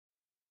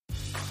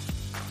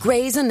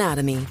Grey's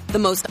Anatomy, the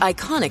most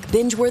iconic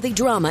binge-worthy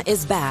drama,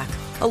 is back,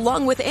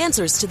 along with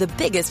answers to the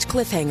biggest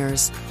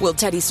cliffhangers. Will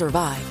Teddy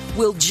survive?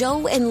 Will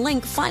Joe and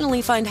Link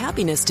finally find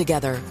happiness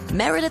together?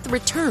 Meredith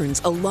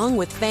returns along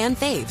with fan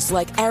faves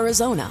like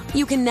Arizona.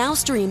 You can now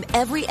stream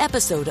every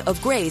episode of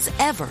Grey's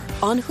ever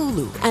on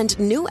Hulu, and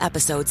new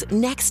episodes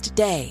next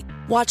day.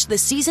 Watch the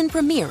season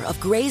premiere of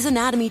Grey's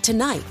Anatomy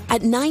tonight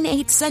at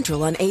 9/8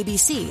 Central on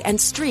ABC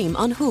and stream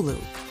on Hulu.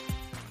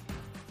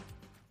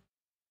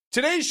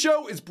 Today's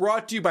show is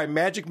brought to you by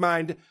Magic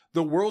Mind,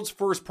 the world's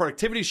first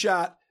productivity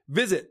shot.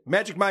 Visit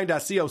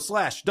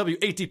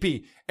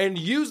magicmind.co/WATP and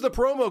use the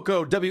promo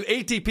code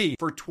WATP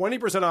for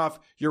 20% off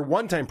your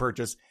one-time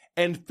purchase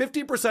and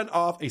 50%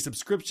 off a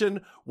subscription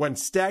when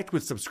stacked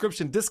with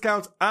subscription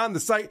discounts on the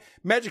site,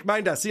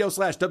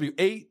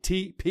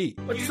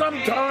 magicmind.co/WATP. But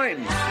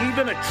sometimes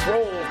even a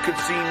troll could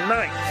seem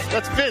nice.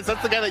 That's Vince.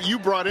 That's the guy that you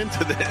brought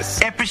into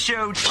this.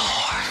 Episode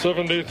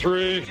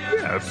 73.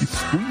 Yeah, if you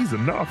squeeze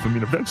enough,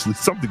 eventually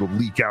something will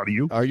leak out of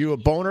you. Are you a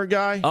boner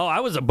guy? Oh, I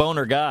was a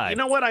boner guy. You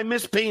know what? I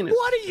miss penis.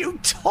 What are you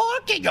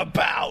talking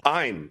about?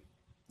 I'm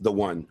the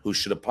one who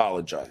should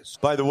apologize.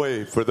 By the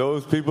way, for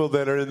those people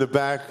that are in the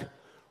back,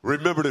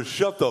 remember to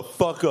shut the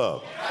fuck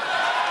up.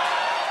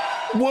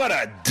 What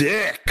a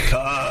dick.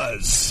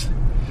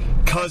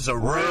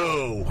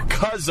 Cuz-a-roo.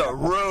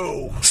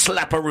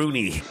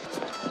 Slap-a-rooney.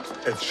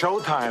 It's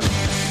showtime.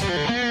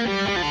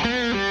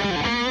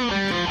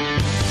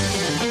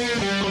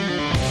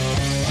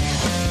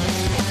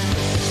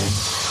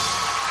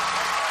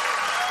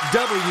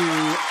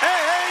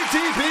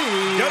 WATP.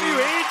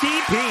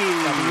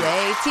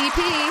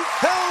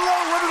 Hello,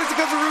 welcome to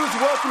Cuz-a-roos.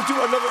 Welcome to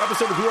another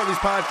episode of Who Are These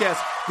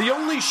Podcasts, the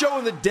only show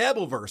in the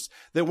Dabbleverse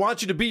that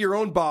wants you to be your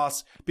own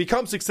boss,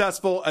 become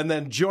successful, and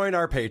then join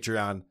our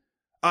Patreon.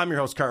 I'm your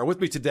host, Carl. With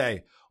me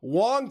today,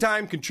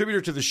 longtime contributor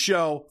to the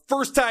show,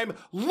 first-time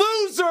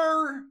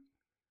loser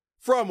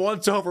from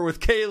Once Over with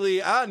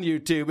Kaylee on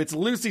YouTube. It's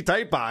Lucy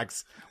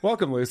Tightbox.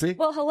 Welcome, Lucy.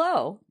 Well,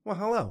 hello. Well,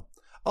 hello.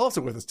 Also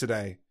with us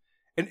today,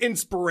 an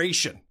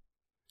inspiration.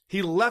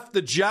 He left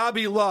the job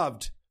he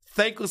loved,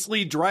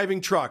 thanklessly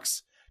driving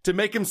trucks, to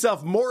make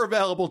himself more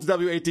available to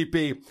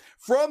WATP.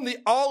 From the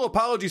All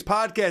Apologies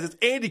podcast, it's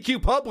Andy Q.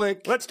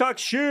 Public. Let's talk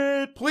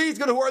shit. Please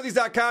go to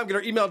whoarethese.com, get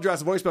our email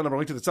address, voicemail number,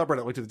 link to the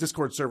subreddit, link to the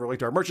Discord server, link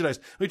to our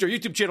merchandise, link to our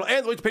YouTube channel,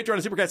 and link to Patreon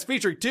and Supercast,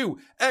 featuring 2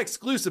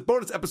 exclusive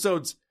bonus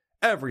episodes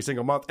every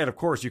single month. And of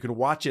course, you can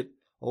watch it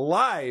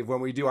live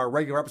when we do our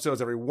regular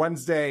episodes every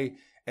Wednesday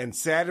and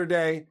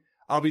Saturday.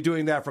 I'll be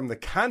doing that from the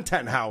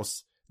Content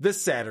House this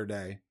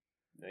Saturday.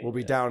 We'll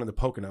be down in the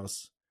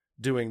Poconos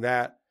doing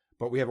that.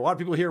 But we have a lot of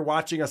people here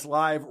watching us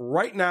live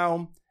right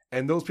now,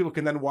 and those people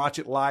can then watch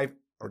it live,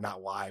 or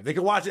not live. They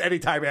can watch it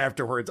anytime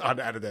afterwards,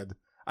 unedited,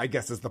 I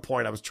guess is the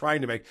point I was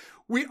trying to make.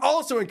 We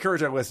also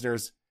encourage our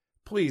listeners,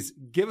 please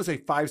give us a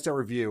 5-star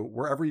review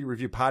wherever you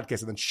review podcasts,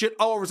 and then shit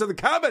all over us in the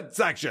comment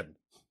section.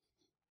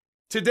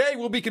 Today,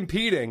 we'll be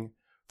competing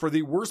for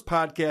the worst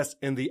podcast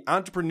in the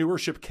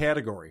entrepreneurship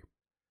category.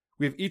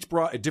 We have each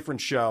brought a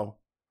different show,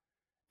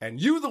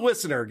 and you, the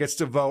listener, gets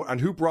to vote on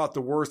who brought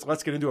the worst.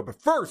 Let's get into it.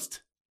 But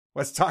first,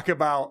 let's talk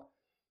about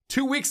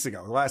 2 weeks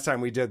ago, the last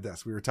time we did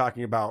this. We were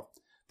talking about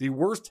the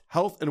worst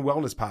health and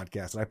wellness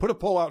podcast. And I put a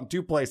poll out in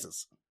 2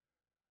 places.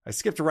 I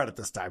skipped Reddit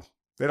this time.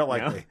 They don't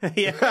like me.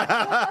 Yeah.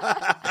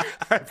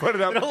 I put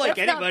it up. They don't like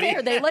That's anybody. not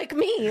fair. They like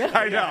me.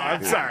 I know.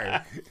 I'm sorry.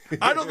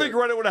 I don't think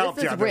Reddit would have helped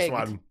This you is on this rigged.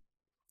 one.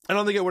 I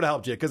don't think it would have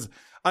helped you because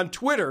on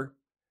Twitter,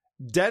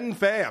 Den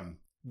Fam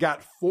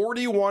got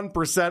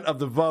 41% of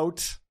the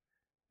vote.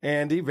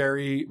 Andy,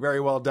 very, very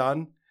well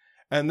done.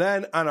 And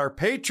then on our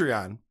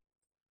Patreon,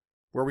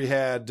 where we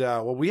had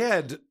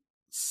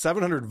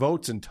 700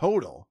 votes in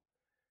total.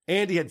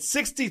 Andy had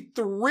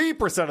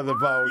 63% of the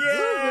votes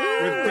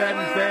with Den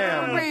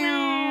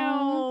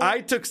Fam.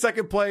 I took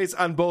second place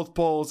on both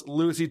polls.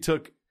 Lucy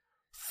took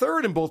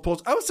third in both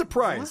polls. I was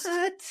surprised.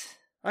 What?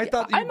 I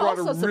thought you I'm brought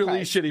a also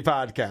really surprised.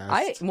 shitty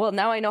podcast. Well,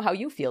 now I know how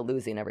you feel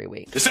losing every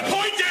week.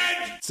 Disappointed!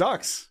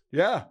 Sucks.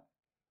 Yeah.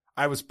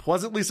 I was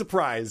pleasantly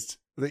surprised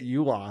that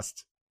you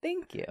lost.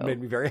 Thank you. It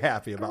made me very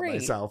happy about Great.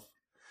 myself.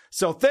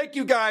 So thank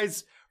you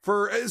guys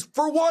for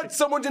what?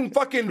 Someone didn't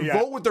fucking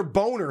vote with their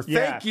boner.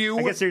 Thank you.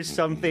 I guess there's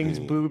some things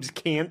boobs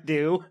can't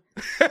do.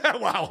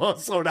 Wow, well,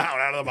 slow down.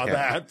 I don't know about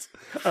that.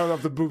 I don't know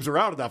if the boobs were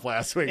out enough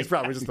last week. It's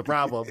probably just the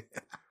problem.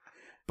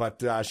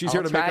 But she's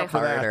here to make try up for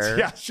that. harder.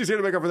 Yeah, she's here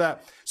to make up for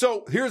that.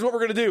 So here's what we're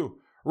going to do.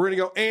 We're going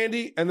to go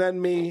Andy and then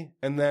me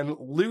and then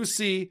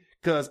Lucy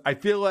because I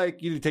feel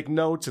like you need to take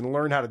notes and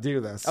learn how to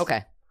do this.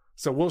 Okay.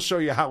 So we'll show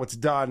you how it's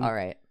done. All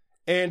right.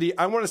 Andy,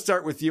 I want to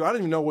start with you. I don't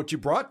even know what you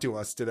brought to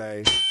us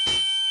today.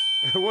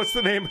 What's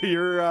the name of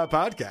your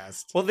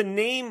podcast? Well, the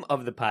name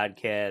of the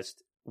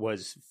podcast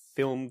was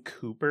Film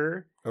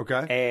Cooper.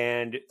 Okay.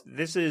 And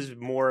this is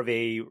more of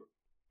a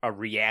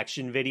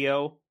reaction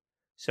video.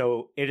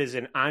 So it is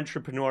an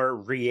entrepreneur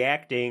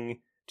reacting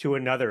to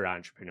another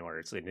entrepreneur.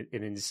 It's an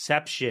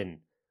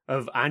inception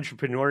of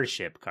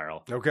entrepreneurship,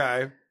 Carl.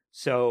 Okay.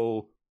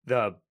 So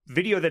the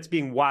video that's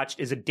being watched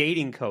is a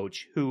dating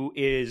coach who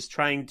is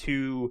trying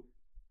to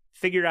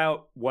figure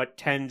out which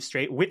 10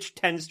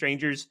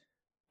 strangers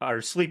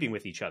are sleeping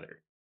with each other.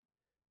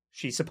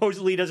 She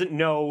supposedly doesn't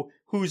know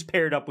who's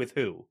paired up with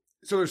who.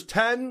 So there's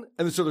 10,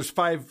 and so there's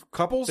 5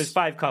 couples? There's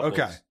 5 couples.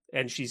 Okay.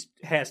 And she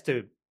has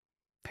to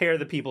pair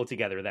the people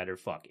together that are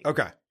fucking.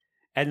 Okay.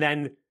 And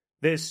then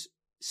this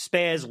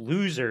spaz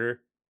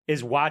loser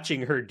is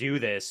watching her do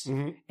this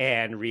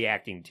and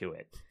reacting to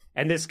it.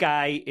 And this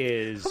guy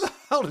is...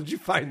 How did you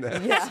find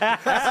that? Yeah.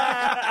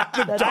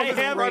 I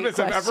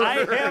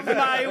have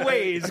my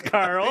ways,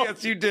 Carl.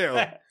 Yes, you do.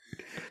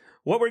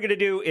 What we're going to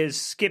do is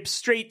skip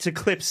straight to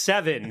clip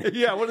 7.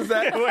 Yeah, what is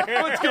that?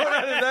 What's going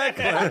on in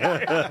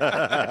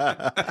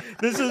that clip?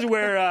 This is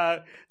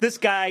where this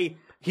guy,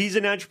 he's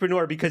an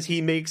entrepreneur because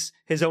he makes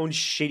his own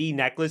shitty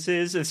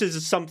necklaces. This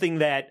is something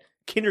that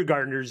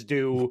kindergartners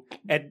do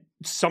at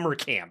summer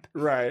camp.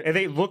 Right. And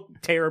they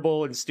look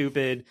terrible and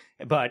stupid,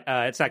 but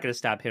it's not going to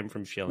stop him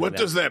from shilling What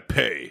them. does that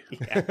pay?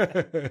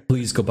 Yeah.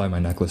 Please go buy my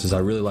necklaces. I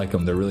really like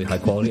them. They're really high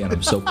quality, and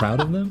I'm so proud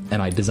of them. And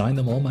I designed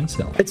them all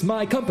myself. It's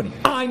my company.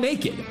 I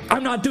make it.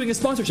 I'm not doing a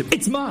sponsorship.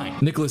 It's mine.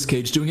 Nicolas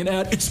Cage doing an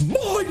ad. It's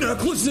my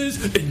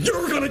necklaces, and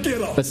you're gonna get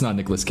them. That's not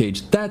Nicolas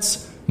Cage.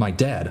 That's my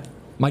dad.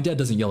 My dad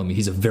doesn't yell at me.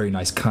 He's a very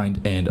nice,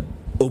 kind, and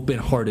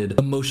open-hearted,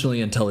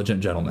 emotionally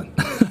intelligent gentleman.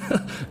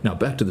 Now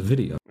back to the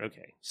video.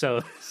 Okay, so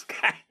this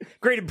guy,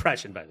 great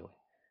impression, by the way.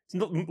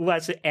 It's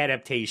less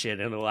adaptation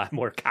and a lot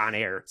more Con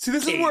Air. See,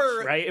 this Cage, is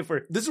where right?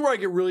 This is where I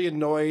get really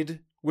annoyed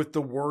with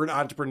the word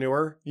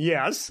entrepreneur.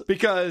 Yes,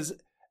 because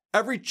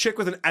every chick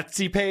with an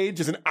Etsy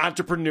page is an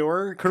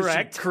entrepreneur.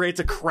 Correct. She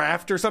creates a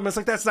craft or something. It's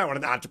like, that's not what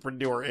an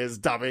entrepreneur is,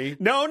 dummy.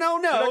 No.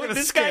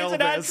 This guy's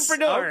an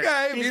entrepreneur.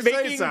 Okay, if you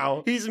say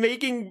so. He's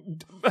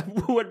making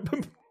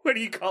what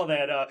do you call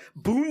that?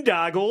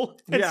 Boondoggle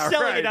and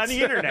selling it on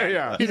the internet.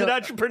 Yeah. He's an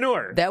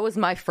entrepreneur. That was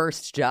my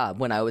first job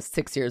when I was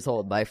 6 years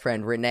old. My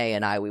friend Renee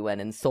and we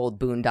went and sold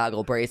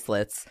boondoggle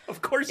bracelets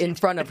Of course, in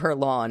front of her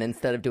lawn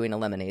instead of doing a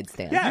lemonade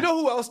stand. Yeah. You know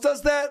who else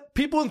does that?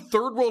 People in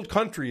third world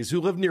countries who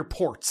live near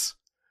ports.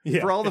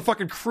 Yeah. For all the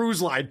fucking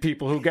cruise line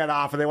people who get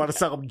off and they want to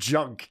sell them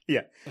junk.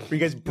 Yeah. Are you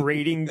guys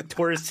braiding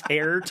tourist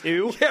hair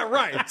too? Yeah,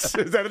 right. Is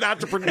that an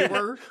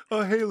entrepreneur?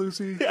 Oh, hey,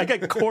 Lucy. I got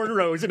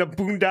cornrows and a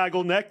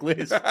boondoggle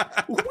necklace.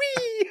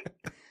 Whee!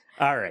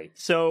 All right.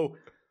 So,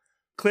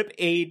 clip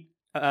 8,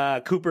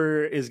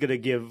 Cooper is going to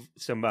give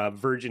some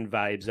virgin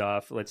vibes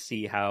off. Let's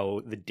see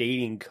how the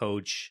dating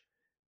coach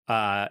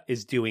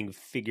is doing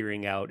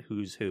figuring out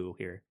who's who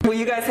here. Will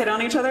you guys hit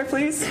on each other,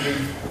 please?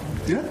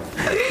 Yeah.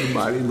 Your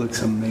body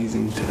looks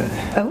amazing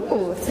today.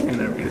 Oh,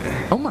 And every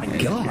day. Oh my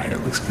God. Your hair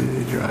looks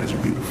good. Your eyes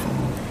are beautiful.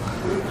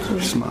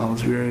 Your smile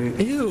is great.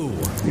 Ew.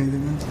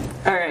 Anything else?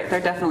 all right. They're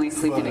definitely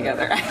sleeping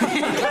together.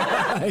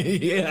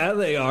 Yeah,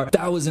 they are.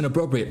 That was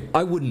inappropriate.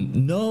 I wouldn't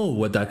know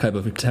what that type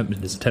of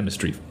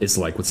chemistry is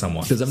like with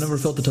someone because I've never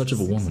felt the touch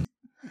of a woman.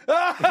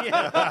 Oh,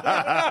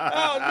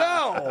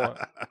 no.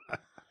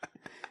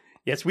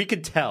 Yes, we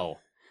could tell.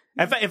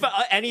 If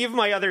any of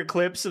my other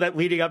clips that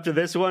leading up to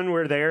this one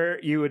were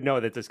there, you would know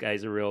that this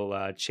guy's a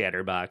real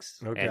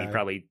chatterbox. Okay. And he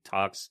probably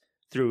talks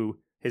through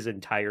his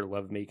entire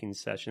lovemaking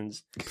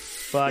sessions.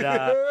 But,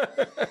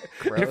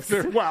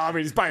 Well, I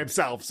mean, he's by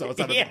himself, so it's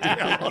not a big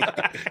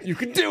deal. You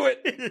can do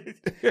it.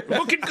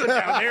 looking good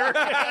down there.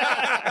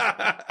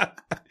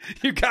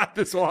 You got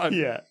this one.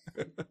 Yeah.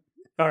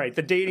 All right.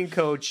 The dating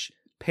coach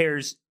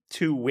pairs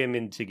 2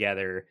 women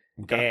together,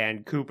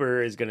 and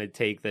Cooper is going to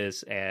take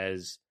this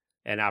as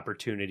an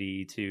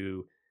opportunity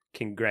to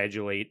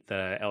congratulate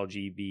the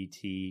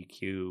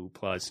LGBTQ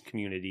plus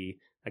community.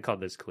 I called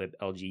this clip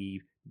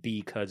LGB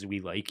because we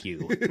like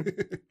you.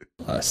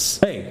 Us.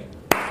 Hey,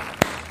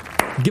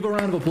 give a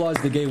round of applause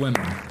to the gay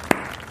women.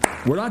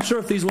 We're not sure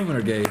if these women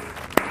are gay,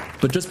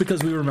 but just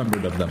because we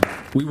remembered of them.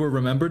 We were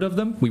remembered of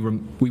them. We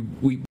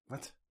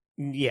What?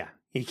 Yeah.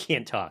 He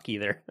can't talk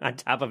either, on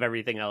top of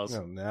everything else.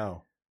 Oh,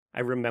 no.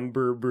 I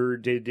remember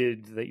did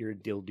that you're a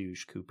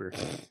dilldouche, Cooper.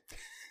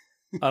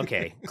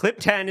 Okay. Clip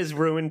 10 is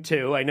ruined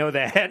too. I know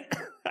that.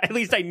 At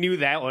least I knew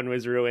that one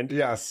was ruined.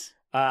 Yes.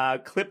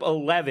 Clip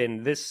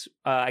 11, this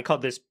I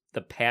called this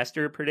the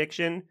pastor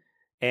prediction,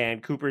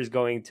 and Cooper's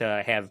going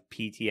to have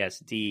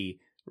PTSD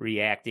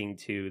reacting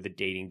to the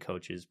dating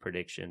coach's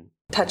prediction.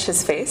 Touch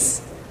his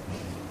face.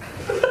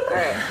 All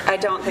right. I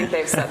don't think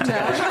they've slept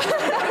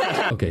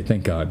together. Okay,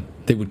 thank God.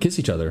 They would kiss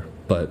each other,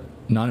 but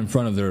not in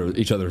front of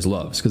each other's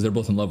loves, because they're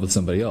both in love with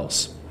somebody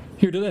else.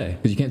 Here today,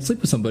 because you can't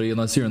sleep with somebody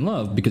unless you're in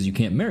love, because you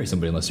can't marry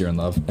somebody unless you're in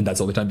love, and that's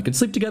the only time you can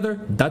sleep together.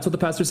 That's what the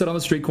pastor said on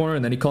the street corner,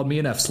 and then he called me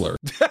an F-slur.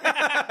 All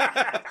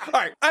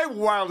right, I'm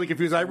wildly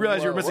confused. I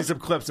realize you're missing some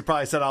clips to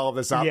probably set all of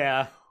this up.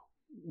 Yeah.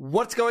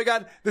 What's going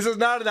on? This is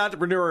not an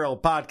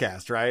entrepreneurial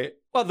podcast, right?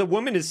 Well, the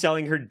woman is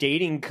selling her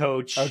dating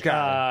coach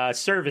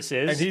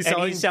services, and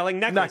he's selling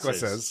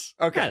necklaces.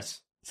 Okay. Yes.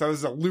 So this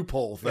is a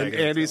loophole thing. And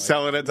Andy's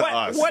selling it to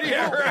us. What,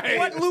 Yeah, right.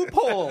 what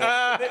loophole?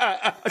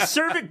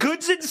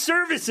 Goods and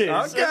services.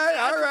 Okay,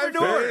 all right.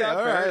 Fair,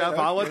 all right.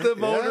 I'll let the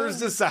voters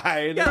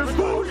decide. Yeah.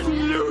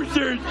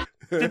 Losers.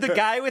 Did the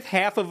guy with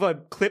half of a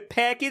clip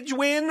package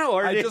win,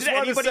 or I did just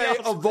want to anybody say else?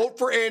 a vote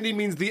for Andy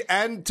means the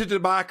end to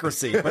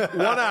democracy. But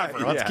whatever.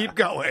 Let's keep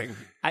going.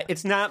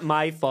 It's not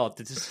my fault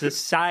that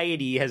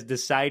society has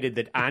decided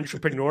that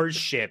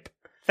entrepreneurship,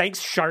 thanks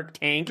Shark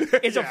Tank,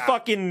 is a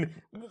fucking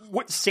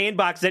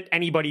sandbox that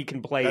anybody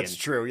can play in. That's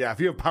true. Yeah, if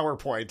you have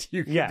PowerPoint,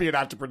 you can be an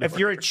entrepreneur. If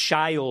you're a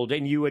child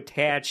and you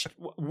attach,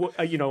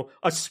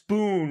 a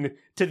spoon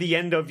to the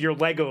end of your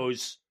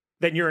Legos,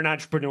 then you're an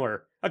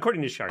entrepreneur,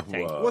 according to Shark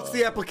Tank. Whoa. What's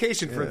the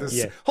application for this?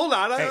 Yeah. Hold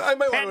on, I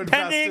might want to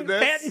invest in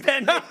this.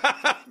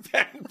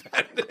 Patent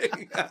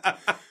pending.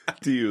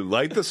 Do you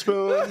like the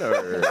spoon,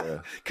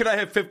 or can I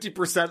have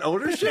 50%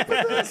 ownership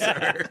of this?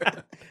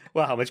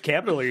 Well, how much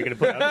capital are you going to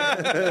put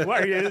out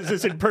there? Is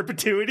this in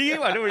perpetuity?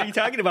 What are you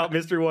talking about,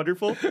 Mr.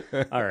 Wonderful?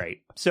 All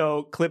right.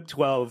 So clip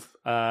 12,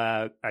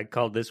 I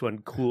called this one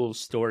Cool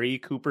Story.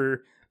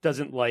 Cooper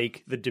doesn't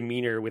like the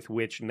demeanor with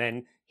which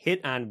men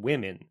hit on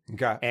women.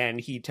 Okay. And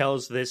he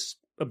tells this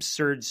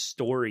absurd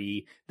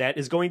story that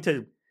is going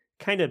to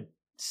kind of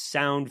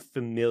sound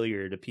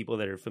familiar to people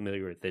that are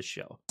familiar with this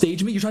show.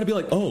 Stage me, you're trying to be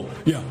like, oh,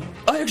 yeah,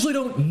 I actually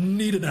don't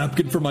need a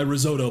napkin for my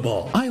risotto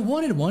ball. I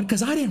wanted one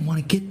because I didn't want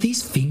to get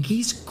these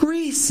fingies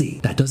greasy.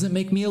 That doesn't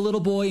make me a little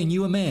boy and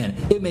you a man.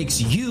 It makes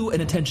you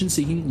an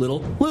attention-seeking little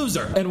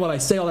loser. And what I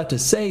say all that to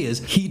say is,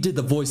 he did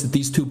the voice that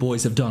these two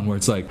boys have done, where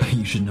it's like,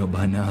 you should know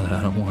by now that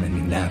I don't want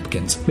any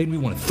napkins. Made me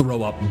want to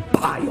throw up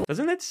bile.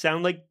 Doesn't that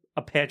sound like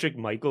a Patrick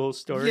Michaels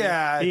story?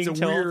 Yeah, it's a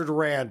told? weird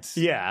rant.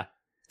 Yeah.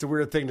 It's a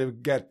weird thing to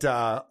get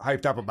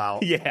hyped up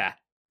about. Yeah.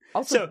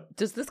 Also,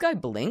 does this guy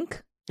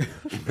blink?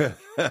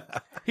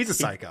 He's a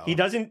psycho. He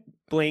doesn't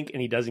blink and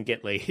he doesn't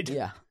get laid.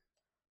 Yeah.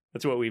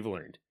 That's what we've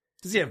learned.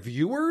 Does he have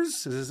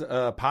viewers? Is this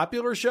a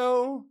popular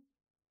show?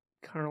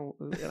 Carl,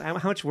 how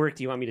much work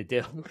do you want me to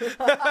do?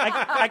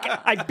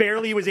 I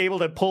barely was able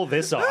to pull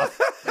this off.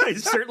 I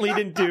certainly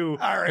didn't do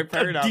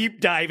a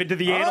deep dive into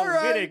the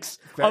analytics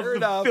of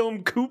the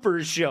film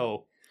Cooper's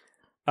show.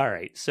 All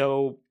right,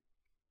 so...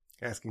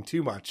 Asking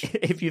too much.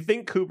 If you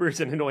think Cooper's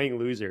an annoying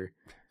loser,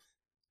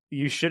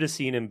 you should have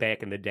seen him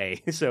back in the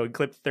day. So in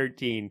clip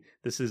 13,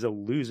 this is a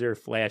loser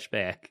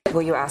flashback.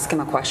 Will you ask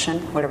him a question?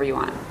 Whatever you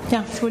want.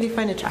 Yeah, so what do you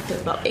find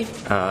attractive about me?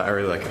 I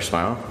really like your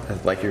smile. I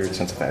like your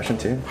sense of fashion,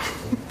 too.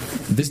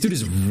 This dude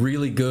is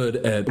really good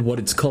at what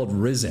it's called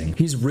rizzing.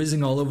 He's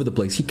rizzing all over the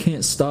place. He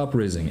can't stop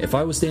rizzing. If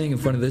I was standing in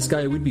front of this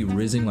guy, we'd be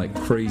rizzing like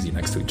crazy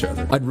next to each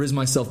other. I'd rizz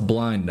myself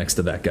blind next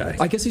to that guy.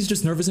 I guess he's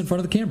just nervous in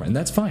front of the camera, and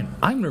that's fine.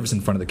 I'm nervous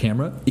in front of the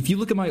camera. If you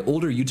look at my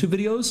older YouTube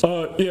videos...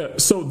 yeah,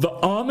 so the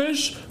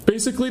Amish,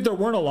 basically there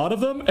weren't a lot of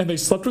them, and they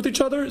slept with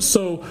each other,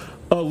 so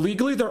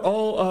legally they're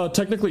all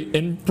technically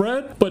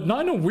inbred, but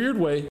not in a weird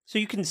way. So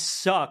you can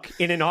suck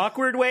in an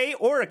awkward way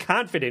or a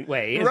confident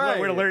way, is what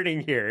we're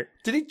learning here.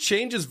 Did he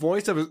change his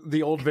voice of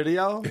the old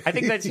video? I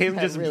think that's him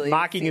just really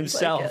mocking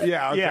himself. Like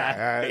yeah, okay.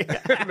 Yeah.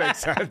 All right. Makes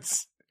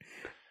sense.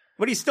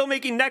 But he's still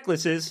making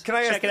necklaces.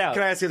 Check it out.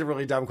 Can I ask you a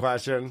really dumb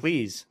question?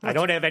 Please. I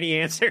don't have any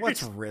answers.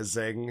 What's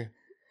rizzing?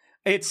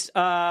 It's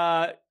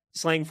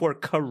slang for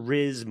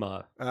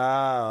charisma.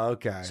 Oh,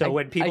 okay. So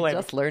when people I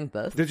just learned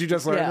this. Did you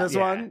just learn this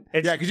one?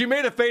 Yeah, because you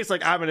made a face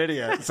like I'm an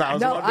idiot. So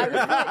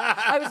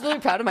I was really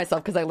proud of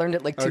myself because I learned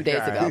it like 2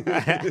 days ago.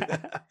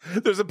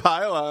 There's a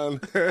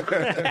pile-on.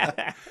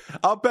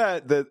 I'll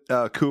bet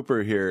that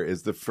Cooper here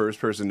is the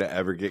first person to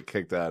ever get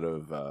kicked out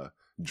of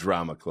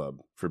drama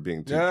club for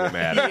being too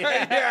dramatic.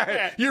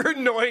 Yeah. You're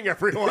annoying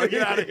everyone.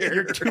 Get out of here.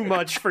 You're too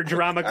much for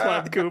drama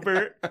club,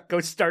 Cooper. Go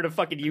start a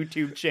fucking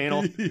YouTube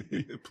channel.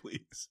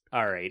 Please.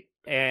 All right.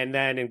 And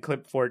then in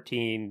clip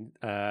 14,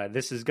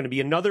 this is going to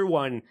be another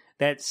one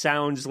that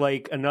sounds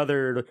like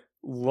another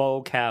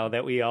lol cow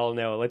that we all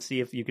know. Let's see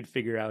if you could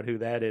figure out who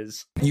that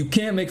is. You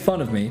can't make fun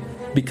of me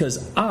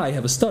because I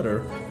have a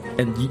stutter,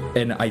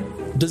 and I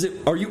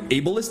are you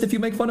ableist if you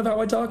make fun of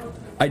how I talk?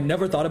 I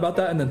never thought about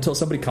that until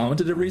somebody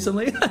commented it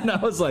recently, and I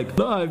was like,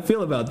 no, I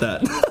feel about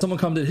that. Someone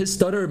commented, his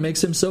stutter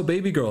makes him so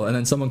baby girl, and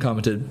then someone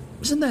commented,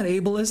 isn't that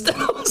ableist?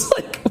 And I was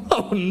like,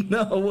 oh,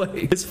 no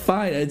way. It's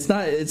fine. It's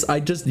not, I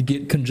just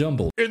get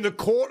conjumbled. In the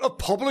court of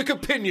public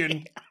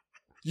opinion,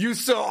 you,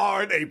 sir,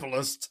 are an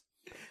ableist.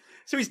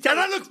 So he's and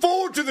I look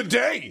forward to the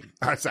day.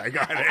 I'm sorry, go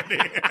ahead, Andy.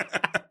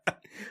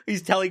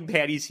 He's telling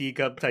Patty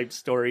Seacup type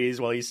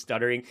stories while he's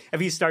stuttering. If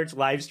he starts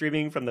live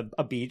streaming from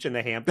a beach in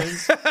the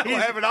Hamptons,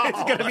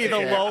 it's going to be the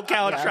lol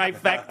cow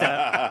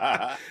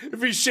trifecta.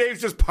 If he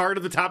shaves just part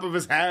of the top of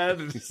his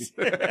head.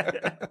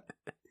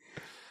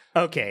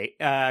 Okay,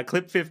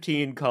 clip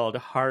 15 called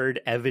Hard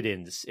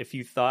Evidence. If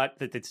you thought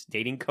that this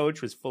dating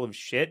coach was full of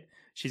shit,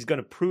 she's going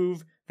to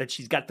prove that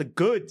she's got the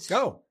goods.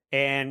 Go.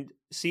 And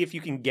see if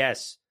you can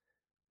guess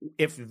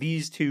if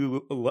these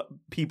two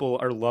people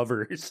are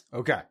lovers.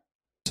 Okay.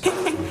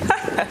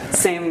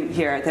 Same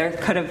here. There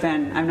could have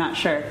been. I'm not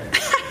sure.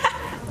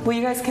 Will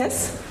you guys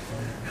kiss?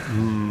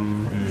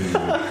 No?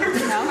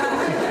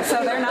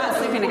 So they're not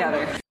sleeping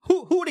together.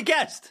 Who would have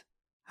guessed?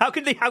 How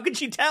could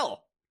she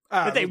tell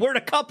that they weren't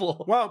a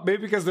couple? Well,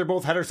 maybe because they're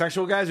both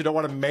heterosexual guys who don't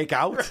want to make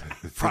out.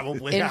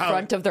 Probably in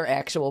front of their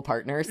actual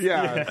partners.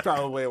 Yeah,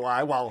 probably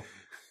why. Well,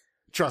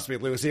 Trust me,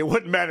 Lucy, it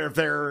wouldn't matter if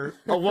they're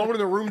alone in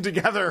the room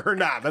together or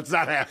not. That's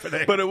not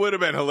happening. But it would have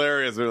been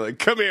hilarious. They're like,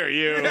 come here,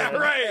 you. Yeah,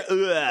 right.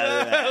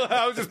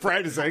 I was just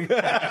practicing.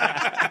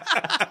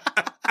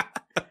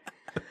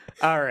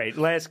 All right,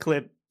 last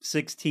clip,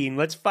 16.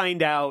 Let's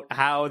find out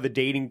how the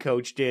dating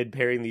coach did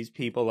pairing these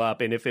people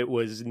up and if it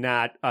was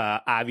not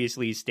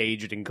obviously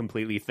staged and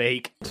completely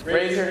fake.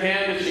 Raise your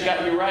hand if she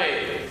got you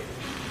right.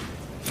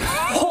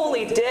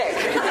 Holy dick.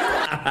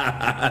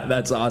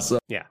 That's awesome.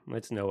 Yeah,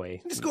 that's no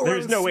way. Just go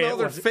There's around no and way smell it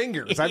their wasn't.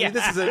 fingers. I mean,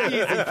 this is an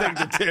easy thing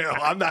to do.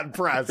 I'm not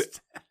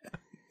impressed.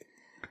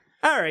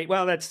 All right,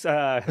 well, that's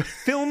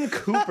Film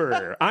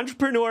Cooper.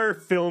 Entrepreneur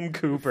Film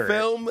Cooper.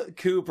 Film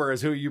Cooper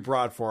is who you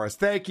brought for us.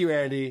 Thank you,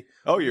 Andy.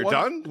 Oh, you're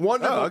done?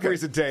 Wonderful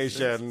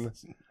presentation.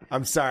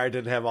 I'm sorry I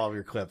didn't have all of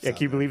your clips. Yeah,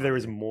 can you believe there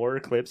was more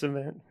clips of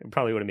that? It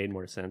probably would have made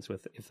more sense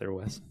if there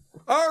was.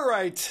 All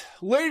right,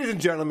 ladies and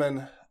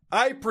gentlemen,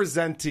 I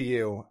present to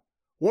you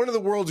one of the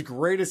world's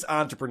greatest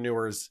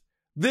entrepreneurs.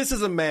 This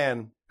is a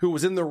man who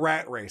was in the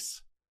rat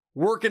race,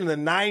 working in the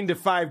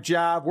 9-to-5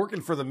 job,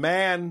 working for the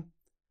man,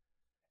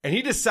 and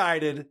he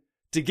decided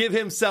to give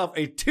himself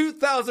a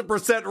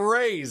 2,000%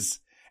 raise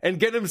and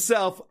get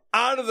himself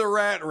out of the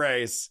rat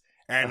race.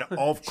 And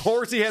of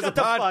course, he has a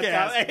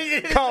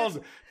podcast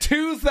called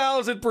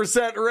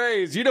 2,000%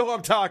 Raise. You know who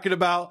I'm talking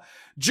about.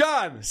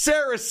 John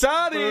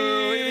Sarasani.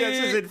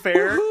 This isn't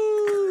fair.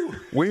 Woo-hoo!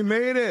 We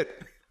made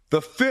it.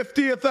 The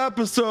 50th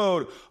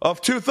episode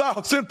of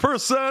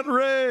 2,000%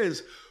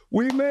 Raise.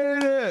 We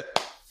made it.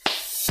 All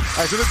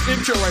right, so this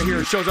intro right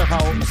here shows up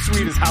how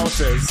sweet his house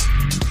is.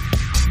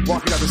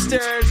 Walking down the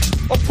stairs,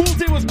 a pool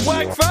table with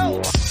black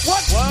felt.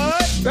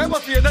 What? That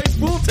must be a nice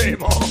pool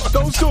table.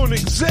 Those don't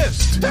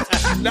exist.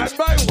 Not in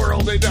my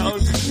world, they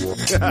don't.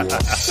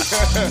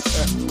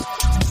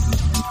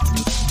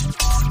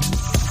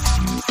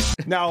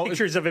 Now,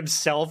 pictures of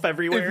himself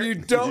everywhere. If you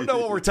don't know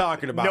what we're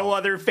talking about, no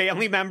other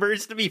family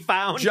members to be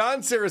found. John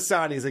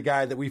Sarasani is a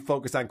guy that we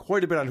focus on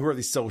quite a bit on Who Are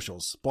These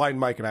Socials. Blind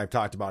Mike and I have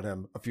talked about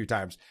him a few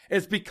times.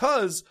 It's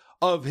because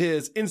of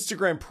his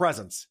Instagram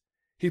presence.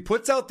 He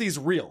puts out these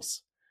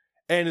reels,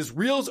 and his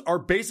reels are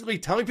basically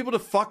telling people to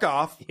fuck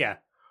off. Yeah.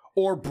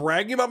 Or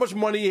bragging about how much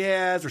money he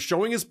has, or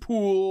showing his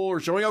pool,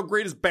 or showing how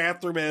great his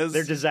bathroom is.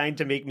 They're designed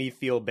to make me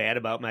feel bad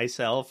about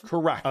myself.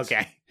 Correct.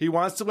 Okay. He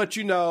wants to let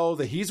you know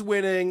that he's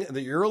winning, and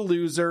that you're a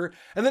loser.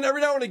 And then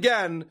every now and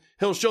again,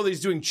 he'll show that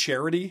he's doing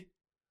charity.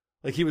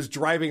 Like he was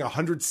driving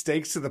 100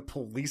 steaks to the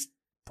police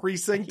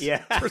precinct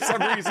for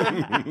some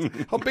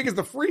reason. How big is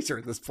the freezer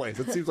in this place?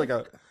 It seems like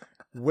a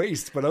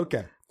waste, but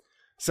okay.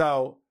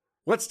 So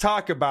let's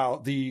talk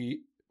about the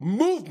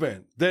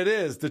movement that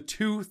is the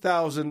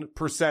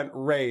 2,000%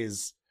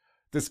 raise,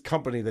 this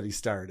company that he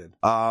started.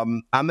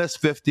 On this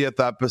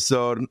 50th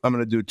episode, I'm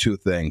going to do two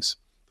things.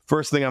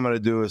 First thing I'm going to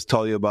do is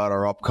tell you about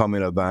our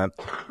upcoming event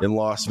in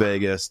Las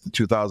Vegas, the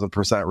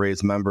 2,000%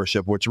 raise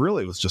membership, which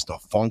really was just a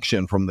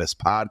function from this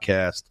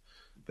podcast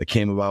that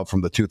came about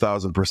from the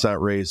 2,000%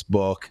 raise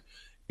book.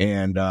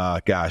 And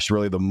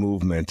really the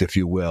movement, if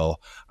you will,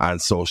 on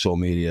social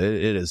media.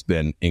 It has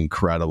been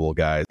incredible,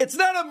 guys. It's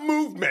not a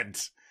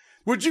movement.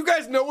 Would you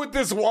guys know what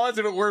this was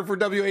if it weren't for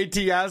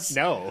WATS?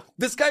 No.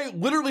 This guy,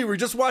 literally, we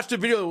just watched a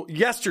video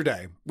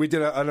yesterday. We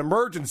did an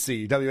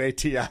emergency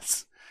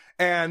WATS.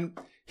 And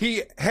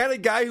he had a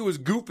guy who was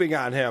goofing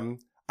on him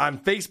on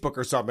Facebook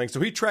or something.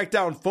 So he tracked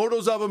down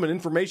photos of him and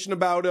information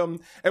about him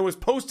and was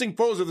posting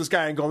photos of this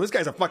guy and going, this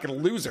guy's a fucking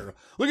loser.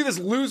 Look at this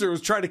loser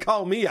who's trying to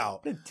call me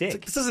out. Dick.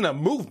 Like, this isn't a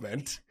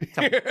movement.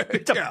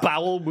 It's a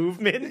bowel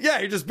movement. Yeah,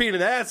 you're just being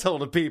an asshole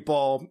to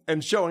people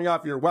and showing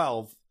off your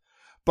wealth.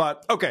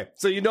 But, okay,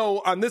 so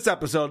on this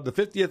episode, the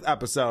 50th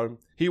episode,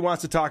 he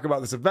wants to talk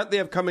about this event they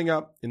have coming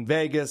up in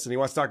Vegas, and he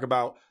wants to talk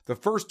about the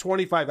first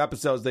 25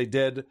 episodes they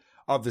did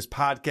of this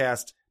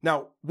podcast.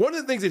 Now, one of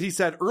the things that he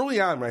said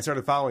early on when I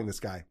started following this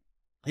guy,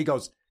 he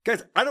goes,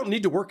 guys, I don't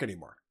need to work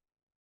anymore.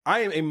 I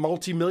am a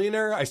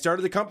multimillionaire. I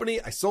started the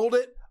company. I sold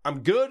it.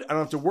 I'm good. I don't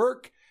have to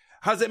work.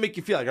 How does that make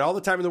you feel? I got all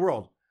the time in the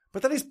world.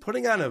 But then he's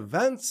putting on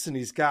events, and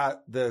he's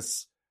got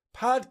this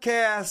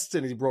podcast,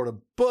 and he wrote a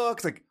book.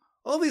 It's like,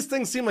 all these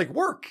things seem like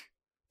work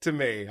to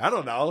me. I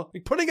don't know.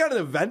 Like putting out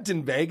an event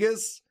in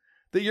Vegas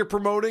that you're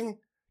promoting,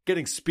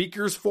 getting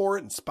speakers for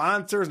it and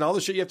sponsors and all the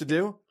shit you have to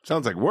do.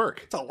 Sounds like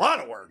work. It's a lot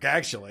of work,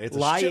 actually. It's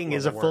Lying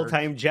is a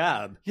full-time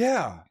job.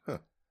 Yeah. Huh.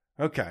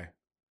 Okay.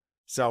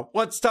 So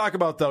let's talk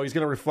about, though, he's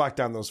going to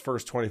reflect on those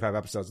first 25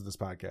 episodes of this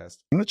podcast.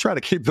 I'm going to try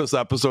to keep this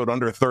episode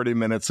under 30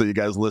 minutes so you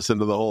guys listen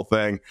to the whole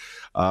thing.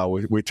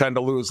 We tend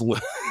to lose...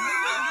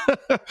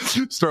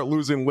 start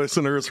losing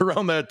listeners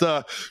around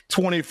that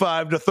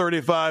 25 to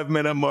 35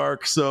 minute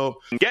mark. So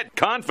get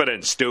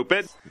confident,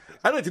 stupid.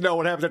 I'd like to know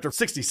what happens after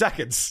 60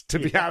 seconds, to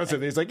be honest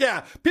with you. He's like,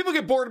 yeah, people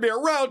get bored of me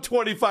around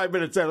 25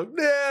 minutes.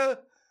 Yeah.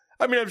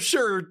 I mean, I'm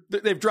sure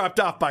they've dropped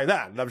off by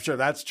then. I'm sure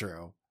that's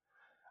true.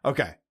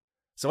 Okay.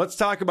 So let's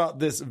talk about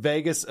this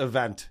Vegas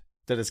event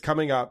that is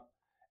coming up.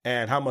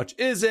 And how much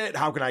is it?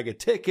 How can I get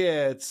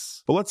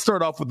tickets? Well, let's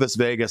start off with this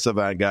Vegas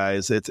event,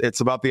 guys.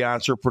 It's about the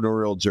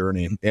entrepreneurial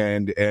journey,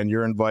 and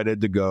you're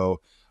invited to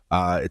go.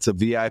 It's a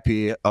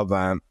VIP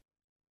event.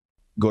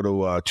 go to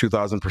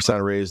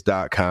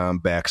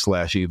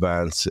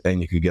 2000percentraise.com/events,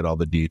 and you can get all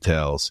the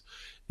details.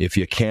 If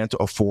you can't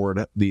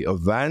afford the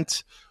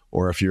event,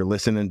 or if you're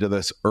listening to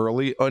this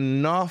early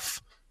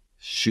enough,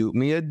 shoot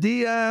me a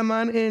DM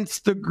on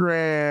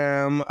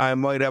Instagram. I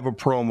might have a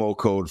promo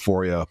code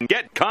for you.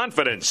 Get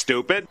confident,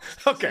 stupid.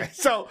 Okay,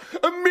 so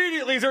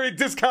immediately he's already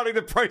discounting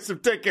the price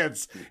of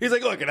tickets. He's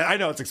like, look, I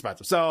know it's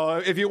expensive. So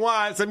if you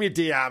want, send me a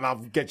DM. I'll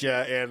get you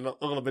in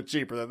a little bit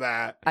cheaper than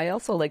that. I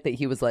also like that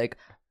he was like,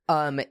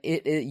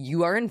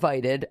 you are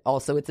invited.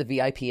 Also, it's a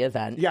VIP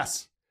event.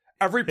 Yes.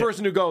 Every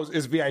person who goes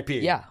is VIP.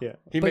 Yeah.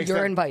 But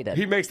you're invited.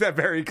 He makes that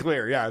very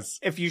clear, yes.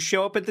 If you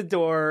show up at the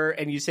door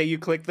and you say you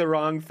clicked the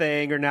wrong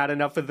thing or not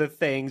enough of the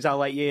things, I'll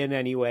let you in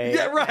anyway.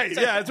 Yeah, right.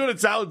 Yeah, that's what it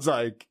sounds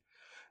like.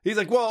 He's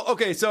like, well,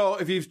 okay, so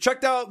if you've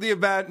checked out the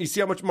event and you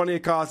see how much money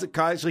it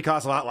actually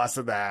costs a lot less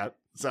than that.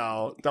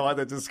 So don't let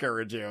that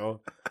discourage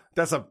you.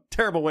 That's a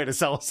terrible way to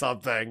sell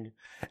something.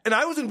 And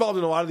I was involved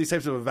in a lot of these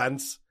types of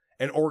events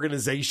and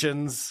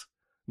organizations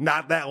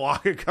not that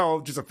long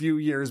ago, just a few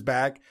years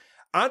back.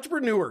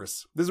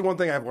 Entrepreneurs, this is one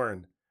thing I've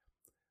learned.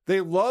 They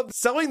love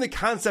selling the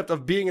concept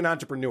of being an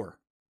entrepreneur.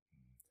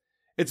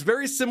 It's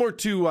very similar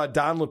to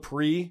Don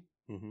Lepre,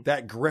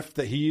 that grift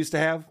that he used to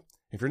have.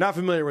 If you're not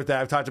familiar with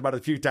that, I've talked about it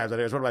a few times. I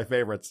think it's one of my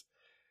favorites.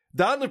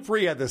 Don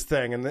Lepre had this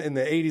thing in the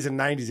 80s and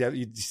 90s.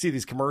 You'd see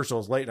these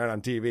commercials late night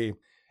on TV,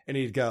 and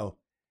he'd go,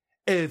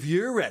 if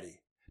you're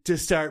ready to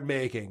start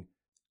making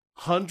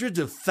hundreds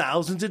of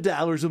thousands of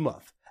dollars a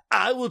month,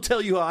 I will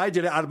tell you how I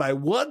did it out of my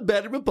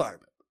one-bedroom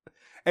apartment.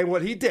 And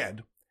what he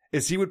did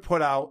is he would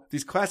put out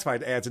these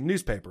classified ads in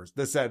newspapers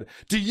that said,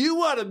 do you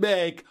want to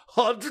make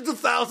hundreds of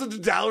thousands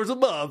of dollars a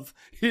month?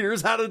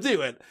 Here's how to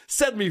do it.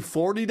 Send me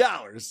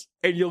 $40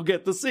 and you'll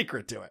get the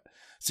secret to it.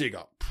 So you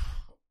go,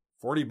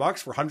 $40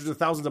 for hundreds of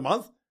thousands a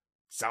month?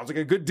 Sounds like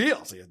a good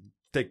deal. So you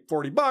take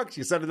 $40,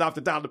 you send it off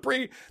to Don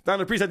Lepre. Don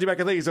Lepre sends you back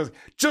a thing. He says,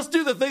 just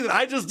do the thing that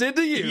I just did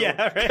to you. Yeah,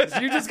 right.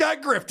 Because you just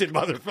got grifted,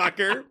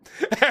 motherfucker.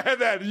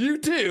 And then you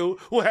too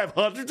will have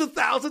hundreds of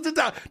thousands of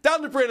dollars.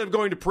 Don Lepre ended up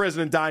going to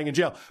prison and dying in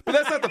jail. But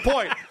that's not the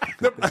point.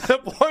 The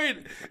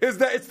point is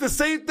that it's the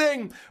same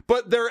thing,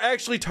 but they're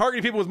actually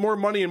targeting people with more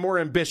money and more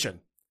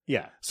ambition.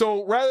 Yeah.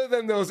 So rather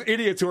than those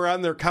idiots who are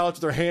on their couch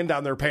with their hand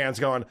down their pants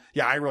going,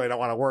 yeah, I really don't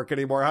want to work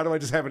anymore. How do I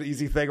just have an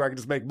easy thing where I can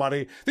just make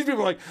money? These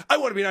people are like, I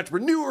want to be an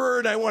entrepreneur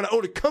and I want to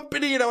own a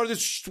company and I want to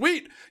just,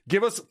 sweet,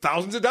 give us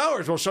thousands of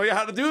dollars. We'll show you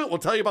how to do it. We'll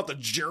tell you about the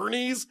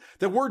journeys.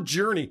 The word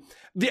journey.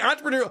 The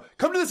entrepreneurial,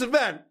 come to this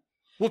event.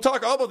 We'll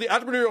talk all about the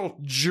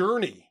entrepreneurial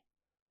journey.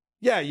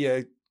 Yeah,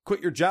 you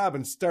quit your job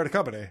and start a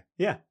company.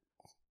 Yeah.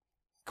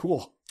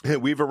 Cool.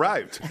 We've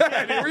arrived.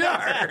 Here we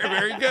are.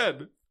 Very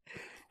good.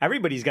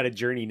 Everybody's got a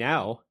journey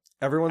now.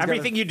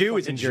 Everything you do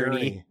is a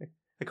journey,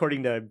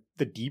 according to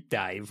the deep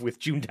dive with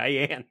June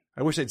Diane.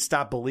 I wish they'd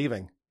stop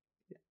believing.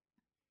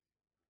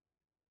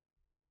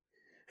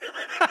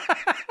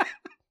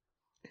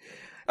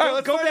 All right,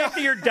 let's go back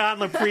to your Don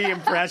Lepre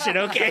impression,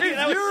 okay?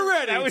 If you're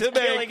ready to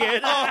make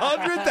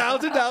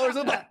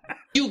 $100,000 a month,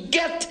 you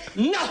get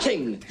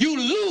nothing. You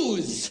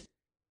lose.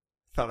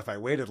 Thought if I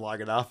waited long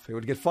enough, it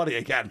would get funny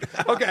again.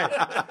 Okay,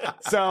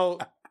 so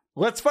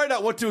let's find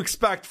out what to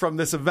expect from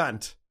this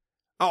event.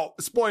 Oh,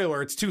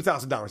 spoiler, it's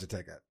 $2,000 a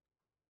ticket.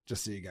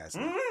 Just so you guys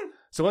know.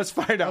 So let's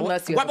find out.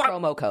 Unless you have a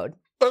promo code.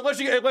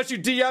 Unless you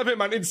DM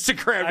him on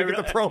Instagram to get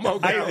the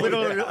promo code.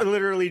 I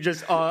literally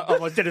just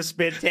almost did a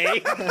spit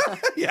take.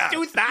 Yeah.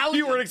 2,000.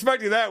 You weren't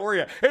expecting that, were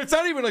you? And it's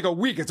not even like a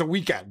week, it's a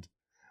weekend.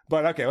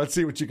 But okay, let's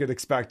see what you can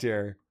expect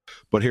here.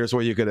 But here's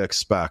what you could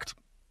expect.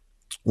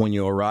 When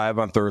you arrive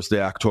on Thursday,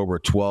 October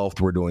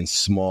 12th, we're doing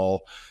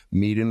small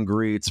meet and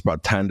greets,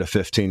 about 10 to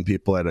 15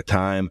 people at a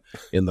time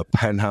in the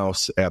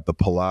penthouse at the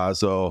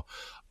Palazzo.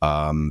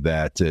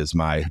 That is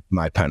my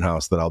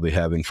penthouse that I'll be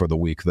having for the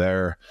week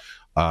there.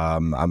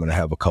 I'm going to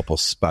have a couple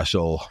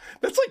special.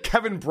 That's like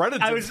Kevin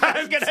Brennan's. I was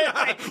going to say,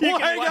 we'll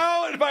hang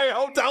out in my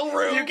hotel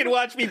room. You can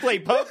watch me play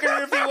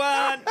poker if you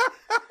want.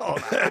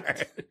 Hold on.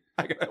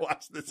 I got to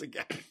watch this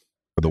again.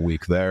 For the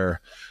week there.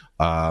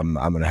 I'm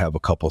going to have a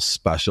couple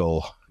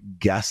special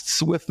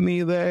guests with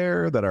me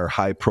there that are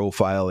high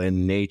profile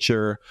in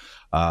nature,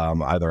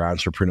 either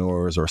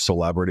entrepreneurs or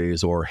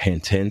celebrities, or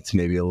hint,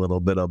 maybe a little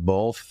bit of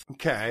both.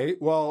 Okay.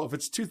 Well, if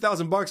it's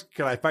 $2,000,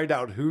 can I find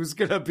out who's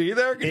going to be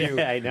there? Can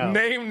you I know.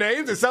 Name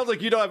names? It sounds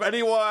like you don't have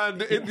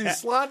anyone in these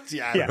slots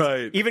yet. Yeah.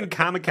 Right. Even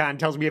Comic-Con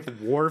tells me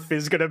if Worf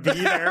is going to be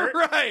there.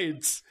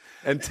 Right.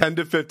 And 10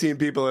 to 15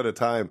 people at a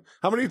time.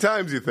 How many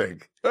times you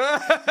think?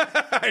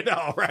 I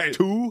know, right?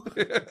 2?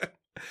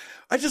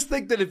 I just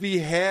think that if he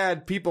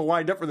had people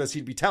lined up for this,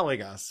 he'd be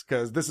telling us,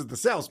 because this is the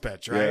sales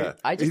pitch, right?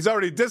 Yeah. He's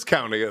already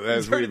discounting it,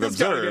 as we've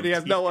observed. He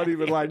has no one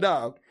even lined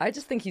up. I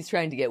just think he's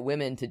trying to get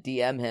women to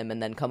DM him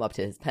and then come up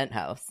to his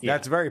penthouse. Yeah.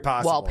 That's very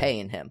possible. While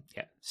paying him.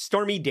 Yeah.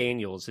 Stormy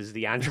Daniels is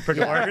the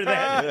entrepreneur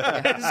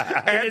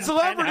that and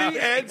celebrity.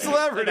 That's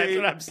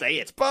what I'm saying.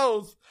 It's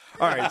both.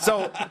 All right,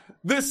 so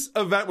this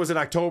event was in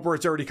October.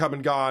 It's already come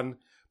and gone.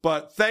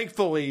 But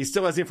thankfully, he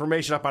still has the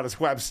information up on his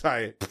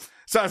website.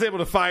 So I was able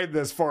to find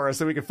this for us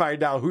so we can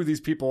find out who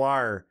these people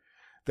are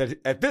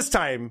that at this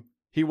time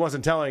he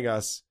wasn't telling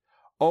us.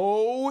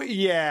 Oh,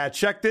 yeah.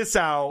 Check this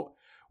out.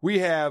 We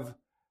have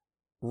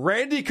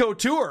Randy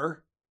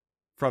Couture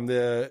from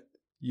the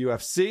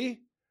UFC,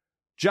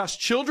 Josh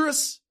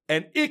Childress,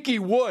 and Icky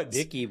Woods.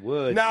 Icky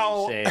Woods.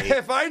 Now, you say.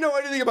 if I know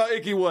anything about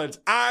Icky Woods,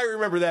 I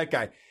remember that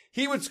guy.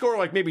 He would score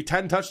like maybe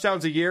 10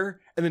 touchdowns a year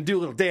and then do a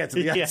little dance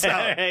in the end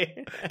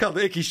zone called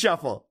the Icky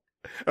Shuffle.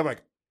 I'm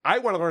like, I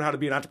want to learn how to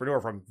be an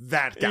entrepreneur from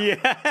that guy.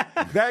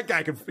 Yeah. That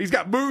guy, he's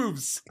got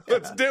moves.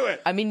 Let's do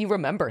it. I mean, you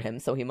remember him,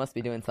 so he must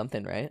be doing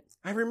something, right?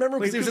 I remember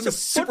because he was in the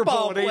Super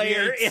football Bowl in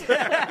player.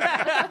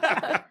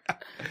 88.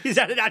 He's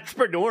not an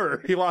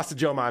entrepreneur. He lost to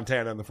Joe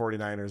Montana in the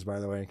 49ers, by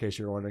the way, in case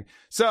you were wondering.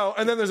 So,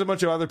 and then there's a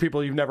bunch of other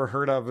people you've never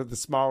heard of, the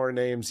smaller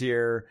names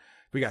here.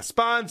 We got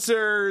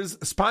sponsors.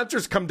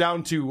 Sponsors come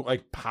down to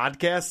like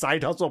podcasts.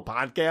 Side Hustle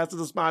Podcast is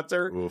a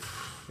sponsor.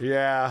 Oof.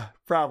 Yeah,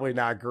 probably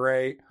not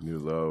great. New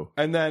low.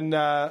 And then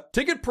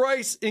ticket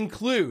price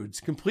includes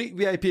complete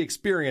VIP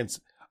experience,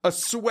 a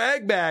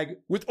swag bag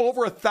with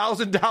over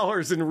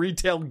 $1,000 in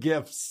retail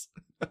gifts.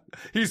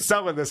 He's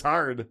selling this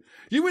hard.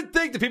 You would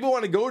think the people who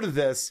want to go to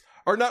this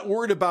are not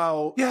worried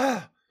about,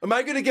 am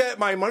I going to get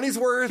my money's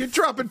worth? You're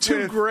dropping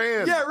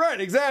 $2,000. Yeah,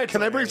 right, exactly.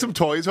 Can I bring some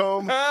toys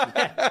home?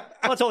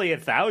 Well, it's only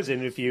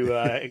 $1,000 if you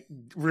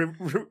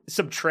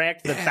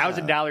subtract the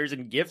 $1,000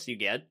 in gifts you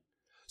get.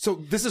 So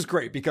this is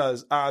great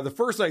because the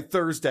first night,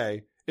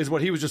 Thursday, is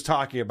what he was just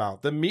talking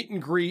about. The meet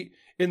and greet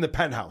in the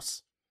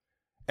penthouse.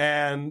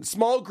 And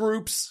small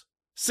groups,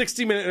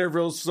 60-minute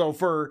intervals. So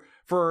for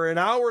an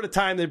hour at a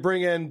time, they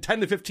bring in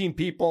 10 to 15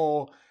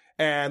 people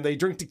and they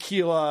drink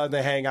tequila and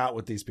they hang out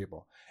with these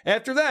people.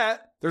 After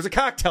that, there's a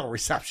cocktail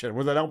reception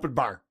with an open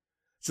bar.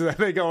 So then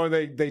they go and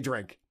they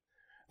drink.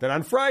 Then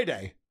on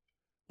Friday,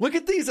 look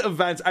at these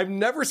events. I've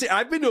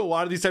been to a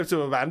lot of these types of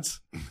events.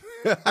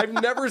 I've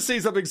never seen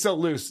something so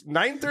loose.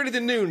 9:30 to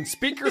noon,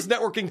 speakers,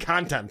 networking,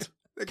 content.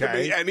 It could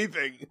be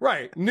anything.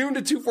 Right. Noon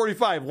to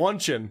 2:45,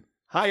 luncheon,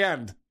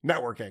 high-end,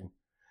 networking.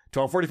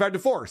 12:45 to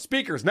 4,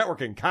 speakers,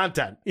 networking,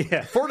 content.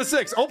 Yeah. 4 to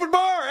 6, open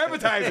bar,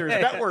 appetizers,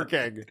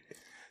 networking.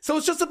 So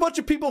it's just a bunch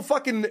of people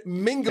fucking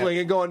mingling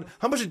and going,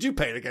 how much did you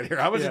pay to get here?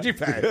 How much did you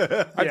pay?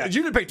 You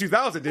didn't pay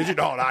 $2,000, did you?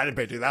 No, I didn't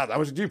pay $2,000. How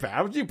much did you pay?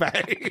 How much did you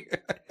pay?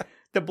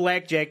 The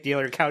blackjack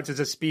dealer counts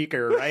as a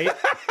speaker, right?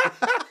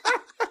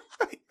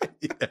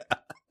 Yeah.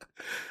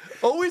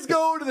 Always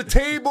go to the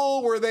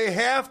table where they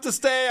have to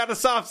stay on a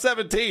soft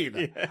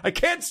 17. Yeah. I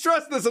can't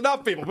stress this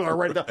enough, people. People are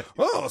writing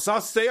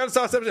down, stay on a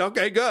soft 17.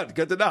 Okay,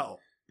 good to know.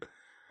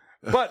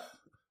 But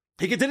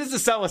he continues to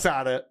sell us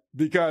on it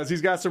because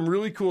he's got some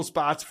really cool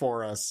spots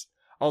for us.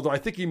 Although I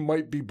think he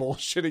might be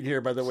bullshitting here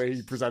by the way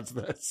he presents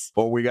this.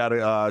 Well, we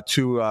got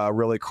two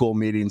really cool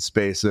meeting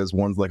spaces.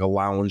 One's like a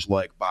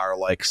lounge-like,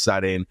 bar-like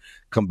setting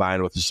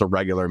combined with just a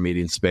regular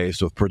meeting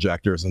space with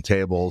projectors and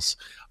tables.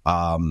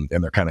 And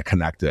they're kind of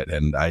connected.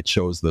 And I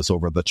chose this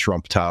over the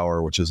Trump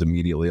Tower, which is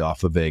immediately off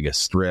the Vegas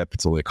Strip.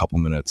 It's only a couple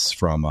minutes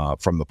from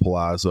the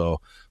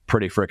Palazzo.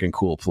 Pretty freaking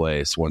cool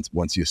place.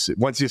 Once you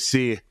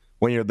see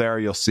when you're there,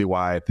 you'll see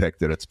why I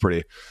picked it. It's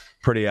pretty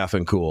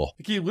effing cool.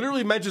 He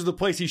literally mentions the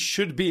place he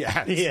should be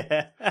at.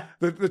 Yeah.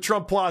 The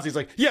Trump Plaza. He's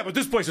like, yeah, but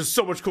this place is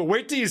so much cool.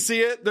 Wait till you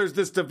see it. There's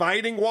this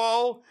dividing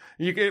wall.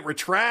 It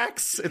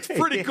retracts. It's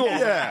pretty cool.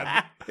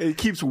 Yeah. He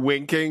keeps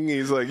winking.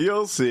 He's like,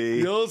 you'll see.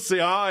 You'll see.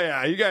 Oh,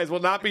 yeah. You guys will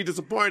not be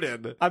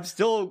disappointed. I'm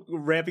still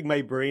wrapping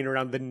my brain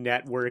around the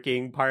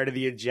networking part of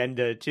the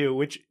agenda, too,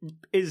 which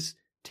is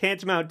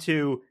tantamount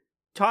to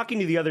talking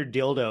to the other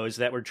dildos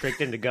that were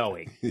tricked into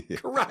going.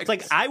 Correct. It's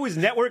like I was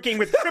networking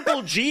with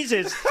Triple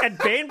Jesus and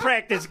band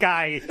practice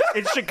guy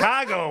in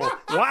Chicago.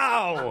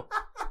 Wow.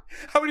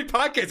 How many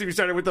podcasts have you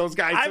started with those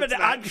guys? I'm an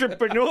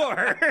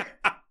entrepreneur.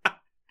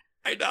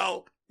 I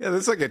know. Yeah,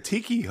 this is like a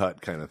tiki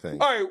hut kind of thing.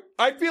 All right.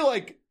 I feel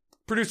like,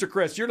 producer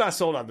Chris, you're not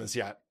sold on this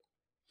yet.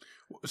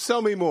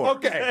 Sell me more.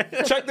 Okay,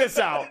 check this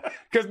out.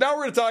 Because now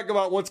we're going to talk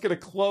about what's going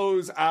to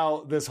close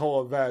out this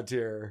whole event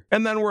here.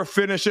 And then we're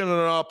finishing it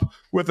up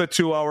with a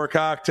 2-hour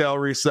cocktail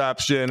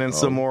reception and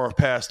some more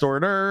past hors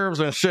d'oeuvres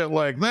and shit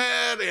like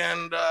that.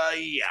 And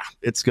yeah,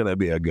 it's going to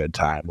be a good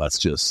time, let's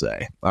just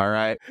say. All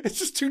right. It's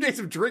just 2 days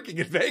of drinking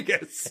in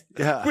Vegas.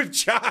 Yeah. With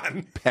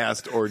John.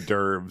 Past hors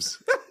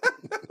d'oeuvres.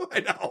 I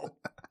know.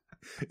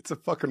 It's a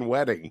fucking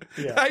wedding.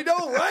 Yeah. I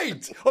know,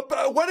 right?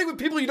 A wedding with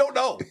people you don't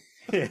know.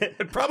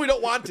 And probably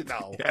don't want to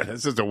know. Yeah,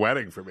 this is a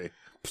wedding for me.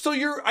 So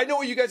I know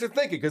what you guys are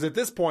thinking, because at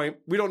this point,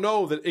 we don't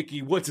know that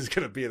Icky Woods is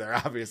going to be there,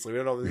 obviously. We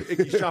don't know that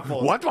Icky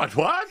Shuffle. What?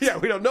 Yeah,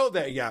 we don't know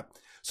that yet.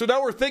 So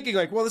now we're thinking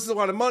like, well, this is a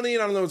lot of money,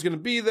 and I don't know who's going to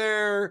be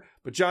there,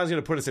 but John's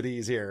going to put us at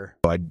ease here.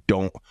 I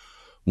don't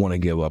want to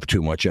give up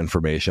too much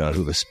information on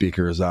who the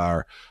speakers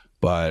are,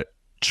 but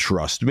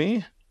trust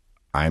me,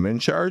 I'm in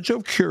charge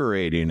of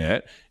curating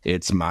it.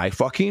 It's my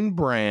fucking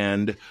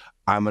brand.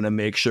 I'm going to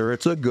make sure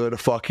it's a good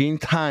fucking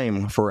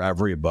time for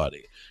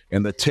everybody.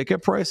 And the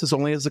ticket price is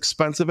only as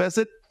expensive as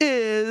it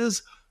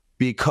is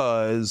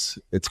because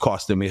it's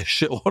costing me a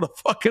shitload of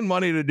fucking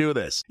money to do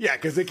this. Yeah,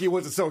 because Icky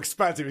wasn't so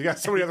expensive. He's got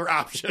so many other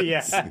options.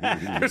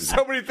 Yeah. There's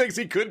so many things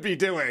he could be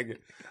doing.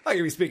 I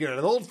could be speaking at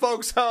an old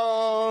folks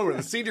home or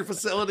the senior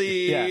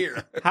facility.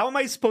 Yeah. How am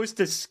I supposed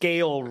to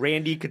scale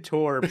Randy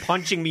Couture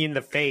punching me in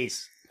the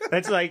face?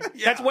 That's like,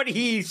 that's what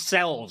he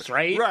sells,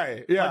 right?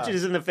 Right, yeah.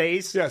 Punches in the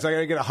face. Yeah, so I got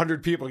to get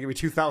 100 people to give me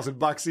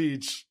 $2,000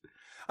 each.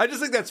 I just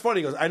think that's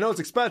funny. He goes, I know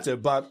it's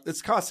expensive, but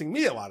it's costing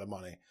me a lot of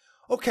money.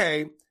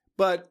 Okay,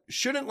 but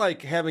shouldn't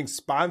like having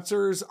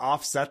sponsors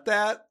offset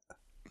that?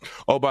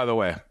 Oh, by the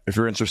way, if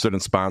you're interested in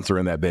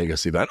sponsoring that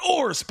Vegas event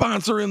or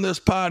sponsoring this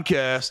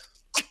podcast,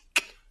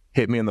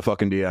 hit me in the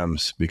fucking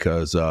DMs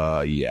because,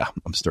 yeah,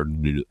 I'm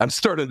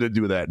starting to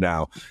do that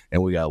now.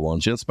 And we got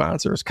luncheon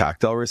sponsors,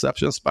 cocktail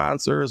reception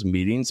sponsors,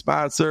 meeting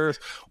sponsors.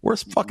 We're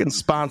fucking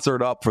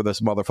sponsored up for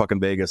this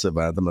motherfucking Vegas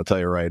event. I'm going to tell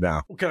you right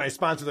now. Can I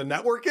sponsor the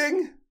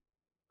networking?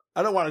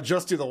 I don't want to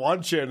just do the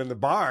luncheon and the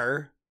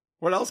bar.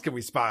 What else can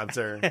we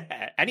sponsor?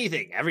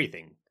 Anything,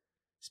 everything.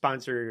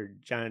 Sponsor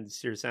John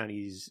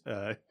Cirisani's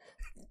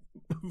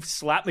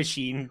slot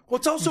machine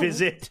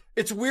visit.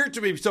 It's weird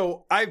to me.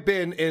 So I've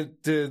been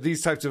into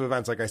these types of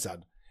events, like I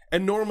said,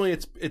 and normally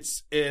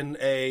it's in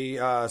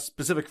a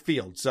specific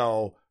field.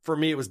 So for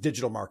me, it was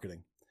digital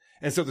marketing.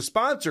 And so the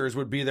sponsors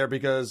would be there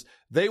because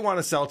they want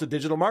to sell to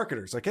digital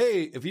marketers. Like,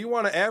 hey, if you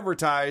want to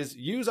advertise,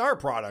 use our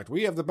product.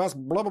 We have the best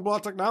blah, blah, blah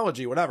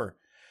technology, whatever.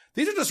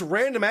 These are just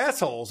random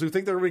assholes who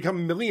think they're going to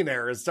become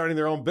millionaires starting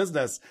their own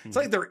business. It's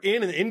like they're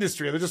in an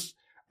industry. They're just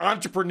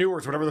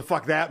entrepreneurs, whatever the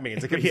fuck that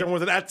means. It could be someone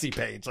with an Etsy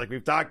page like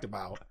we've talked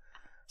about.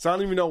 So I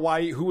don't even know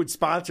who would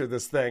sponsor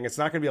this thing. It's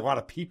not going to be a lot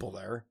of people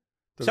there.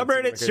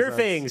 Subreddit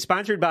Surfing,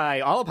 sponsored by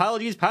All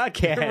Apologies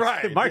Podcast.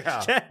 Right. March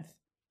 10th.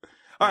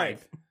 All right.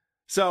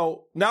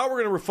 So now we're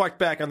going to reflect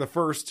back on the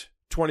first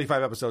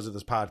 25 episodes of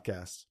this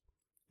podcast.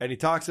 And he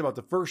talks about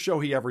the first show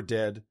he ever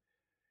did.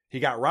 He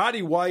got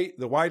Roddy White,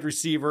 the wide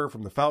receiver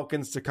from the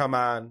Falcons, to come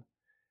on.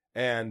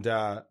 And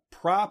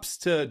props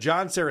to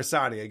John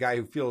Cirisani, a guy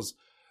who feels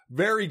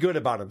very good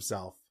about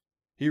himself.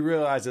 He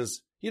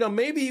realizes,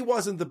 maybe he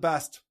wasn't the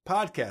best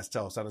podcast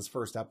host on his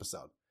first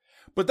episode.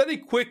 But then he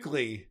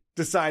quickly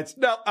decides,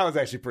 no, I was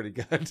actually pretty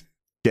good.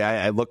 Yeah,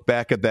 I look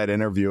back at that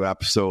interview,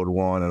 episode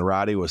 1, and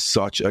Roddy was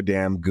such a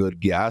damn good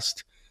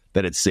guest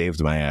that it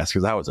saved my ass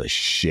because I was a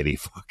shitty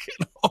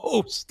fucking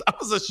host. I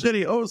was a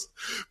shitty host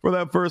for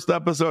that first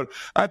episode.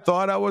 I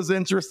thought I was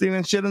interesting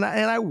and shit, and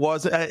I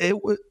wasn't.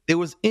 It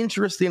was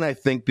interesting, I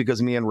think,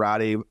 because me and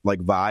Roddy like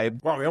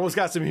vibed. Well, we almost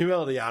got some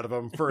humility out of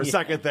him for a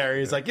second there.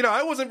 He's like,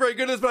 I wasn't very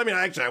good at this, but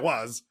I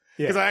was.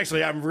 Because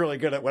I'm really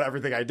good at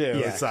everything I do.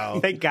 Yeah. So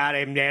thank God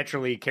I'm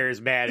naturally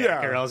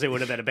charismatic, or else it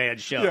would have been a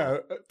bad show. Yeah,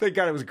 thank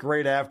God it was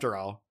great after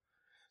all.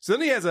 So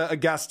then he has a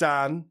guest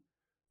on.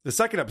 The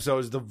second episode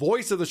is the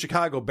voice of the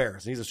Chicago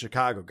Bears. And he's a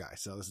Chicago guy,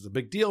 so this is a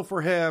big deal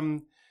for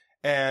him.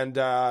 And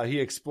he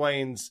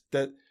explains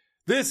that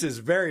this is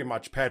very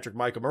much Patrick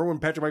Michael. Remember when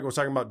Patrick Michael was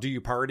talking about Do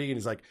You Party? And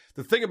he's like,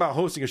 the thing about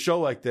hosting a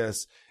show like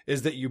this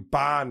is that you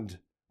bond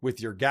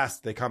with your guests.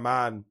 They come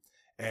on.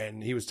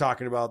 And he was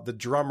talking about the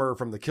drummer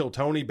from the Kill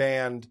Tony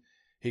band.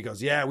 He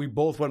goes, yeah, we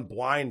both went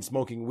blind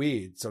smoking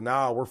weed. So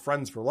now we're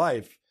friends for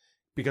life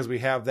because we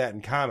have that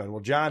in common.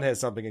 Well, John has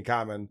something in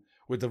common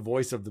with the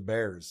voice of the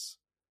Bears,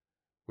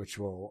 which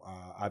will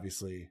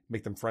obviously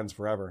make them friends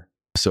forever.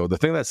 So the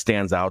thing that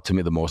stands out to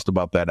me the most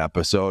about that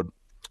episode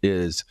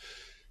is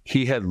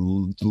he had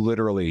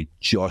literally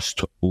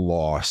just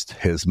lost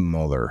his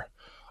mother,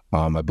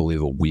 I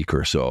believe a week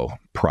or so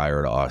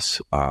prior to us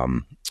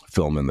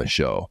filming the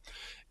show.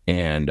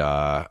 And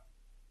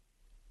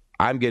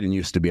I'm getting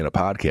used to being a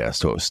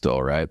podcast host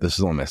still, right? This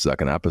is only my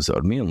second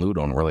episode. Me and Lou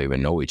don't really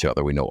even know each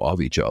other. We know of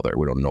each other.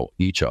 We don't know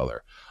each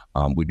other.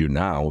 We do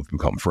now. We've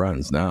become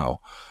friends now.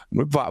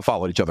 We've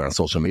followed each other on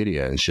social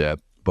media and shit,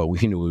 but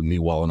he knew me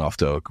well enough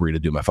to agree to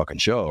do my fucking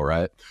show,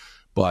 right?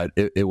 But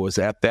it was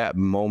at that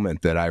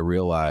moment that I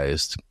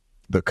realized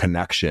the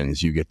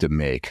connections you get to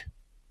make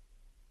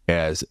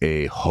as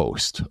a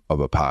host of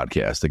a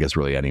podcast. I guess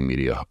really any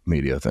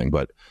media thing,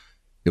 but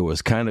it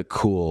was kind of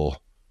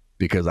cool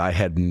because I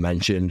had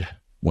mentioned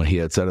when he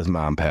had said his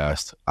mom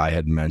passed, I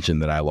had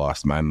mentioned that I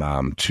lost my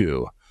mom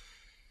too.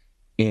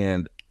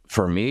 And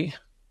for me,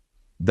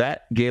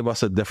 that gave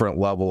us a different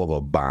level of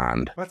a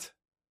bond. What?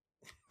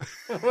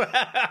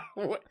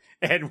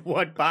 And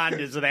what bond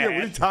is that? Yeah, what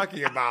are you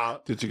talking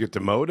about? Did you get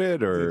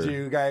demoted or did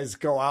you guys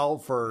go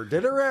out for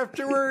dinner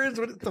afterwards?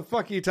 What the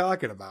fuck are you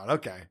talking about?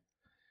 Okay.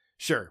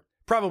 Sure.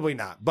 Probably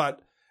not.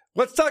 But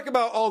let's talk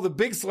about all the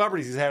big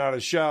celebrities he's had on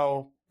his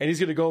show. And he's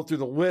going to go through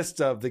the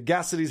list of the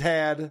guests that he's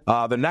had.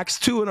 The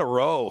next 2 in a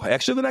row,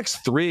 actually the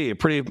next 3,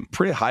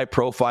 pretty high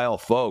profile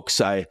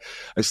folks. I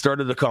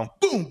started to come,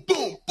 boom,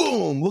 boom,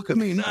 boom. Look at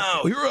me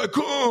now. Here I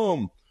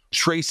come.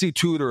 Tracy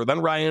Tudor,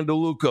 then Ryan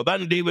DeLuca,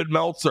 then David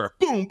Meltzer.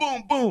 Boom,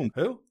 boom, boom.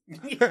 Who?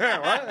 What?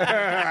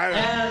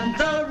 And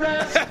the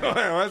rest.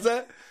 What's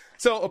that?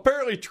 So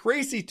apparently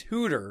Tracy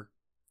Tudor,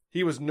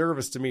 he was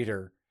nervous to meet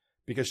her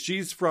because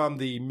she's from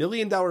the $1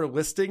 Million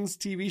Listings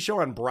TV show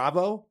on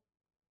Bravo.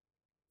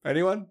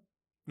 Anyone?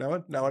 No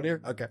one? No one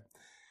here? Okay.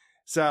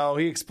 So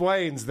he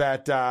explains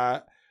that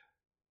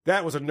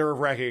that was a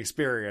nerve-wracking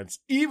experience,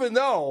 even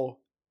though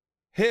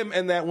him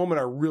and that woman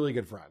are really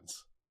good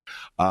friends.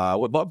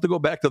 Would love to go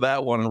back to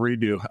that one and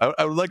redo.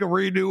 I would like a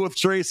redo with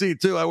Tracy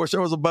too. I wish I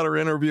was a better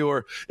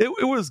interviewer.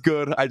 It was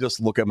good. I just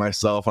look at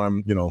myself.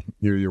 I'm,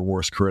 you're your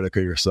worst critic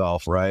of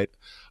yourself, right?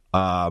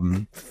 I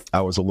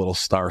was a little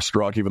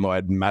starstruck, even though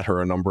I'd met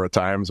her a number of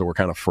times and we're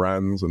kind of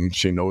friends, and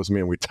she knows me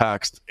and we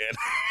text.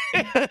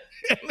 And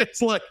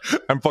it's like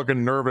I'm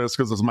fucking nervous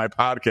because it's my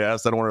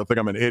podcast. I don't want her to think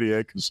I'm an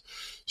idiot because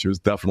she was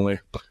definitely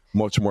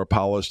much more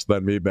polished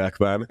than me back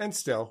then. And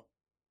still.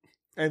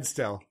 And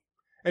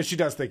she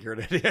does think you're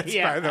an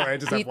idiot, by the way.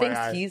 Just he FYI.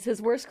 thinks he's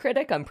his worst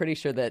critic. I'm pretty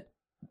sure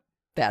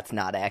that's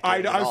not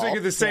accurate. I was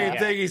thinking the same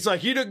thing. He's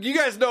like, you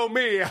guys know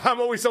me. I'm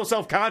always so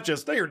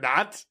self-conscious. No, you're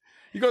not.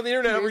 You go on the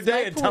internet every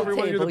day and tell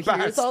everyone you're the best.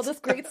 Here's all this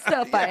great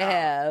stuff I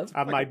have.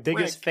 I'm my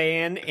biggest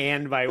fan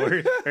and my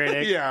worst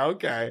critic. Yeah,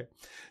 okay.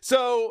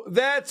 So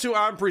that's who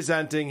I'm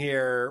presenting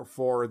here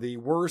for the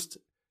worst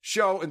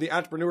show in the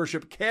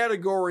entrepreneurship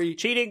category.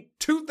 Cheating.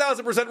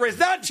 2,000% raise.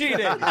 Not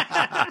cheating.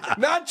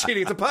 Not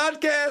cheating. It's a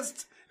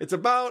podcast. It's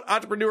about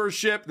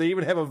entrepreneurship. They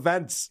even have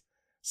events.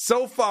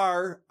 So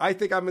far, I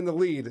think I'm in the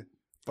lead,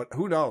 but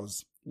who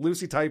knows?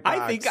 Lucy Typebox.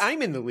 I think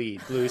I'm in the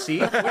lead, Lucy.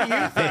 What do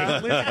you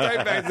think? Lucy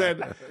Typebox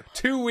had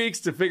 2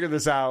 weeks to figure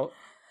this out.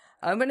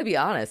 I'm going to be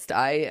honest.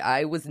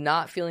 I was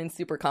not feeling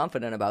super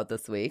confident about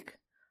this week.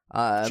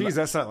 Jeez,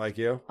 that's not like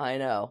you. I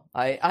know.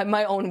 I'm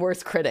my own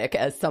worst critic,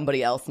 as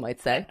somebody else might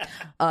say.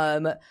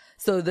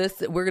 So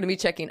we're going to be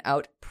checking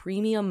out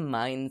Premium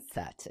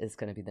Mindset is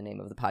going to be the name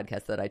of the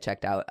podcast that I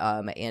checked out.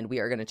 And we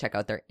are going to check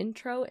out their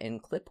intro in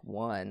clip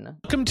 1.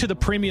 Welcome to the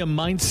Premium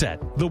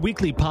Mindset, the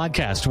weekly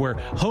podcast where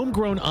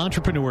homegrown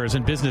entrepreneurs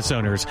and business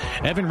owners,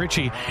 Evan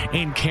Ritchie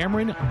and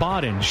Cameron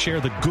Bodden, share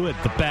the good,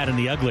 the bad, and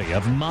the ugly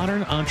of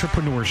modern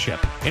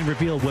entrepreneurship and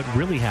reveal what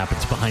really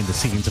happens behind the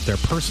scenes of their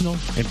personal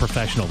and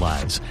professional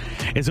lives.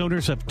 As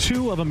owners of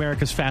 2 of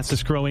America's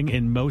fastest growing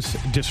and most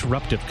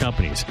disruptive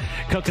companies,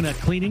 Coconut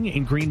Cleaning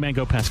and Green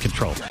Mango Pest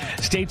Control.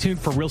 Stay tuned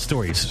for real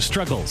stories,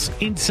 struggles,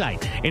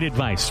 insight, and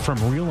advice from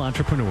real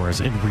entrepreneurs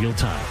in real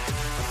time.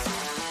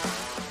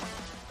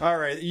 All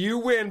right, you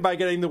win by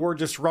getting the word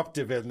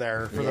disruptive in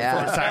there for the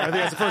first time. I think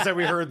that's the first time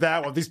we heard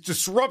that one. These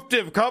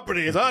disruptive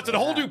companies. Oh, it's a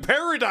whole new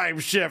paradigm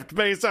shift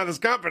based on this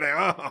company.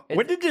 Oh.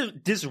 When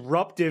did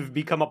disruptive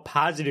become a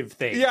positive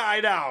thing? Yeah,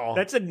 I know.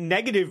 That's a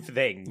negative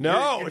thing.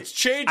 No, it's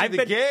changing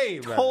the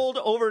game. I've been told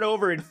over and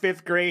over in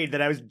 5th grade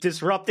that I was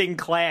disrupting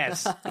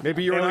class.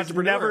 Maybe you're an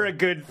entrepreneur. It was never a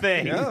good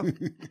thing. Yeah.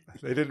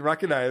 They didn't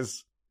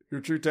recognize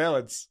your true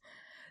talents.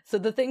 So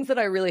the things that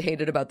I really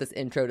hated about this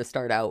intro to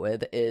start out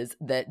with is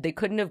that they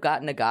couldn't have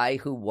gotten a guy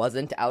who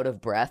wasn't out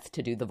of breath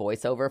to do the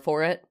voiceover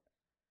for it.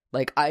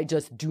 Like, I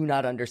just do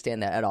not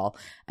understand that at all.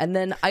 And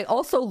then I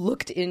also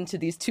looked into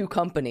these 2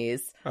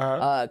 companies,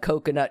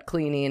 Coconut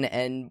Cleaning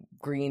and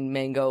Green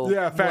Mango,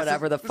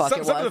 whatever the fuck it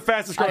was. Some of the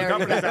fastest growing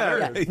companies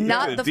out there.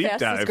 Not the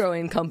fastest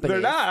growing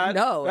companies. They're not.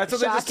 No. That's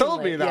what they just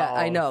told me, though. Yeah,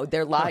 I know.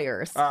 They're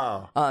liars.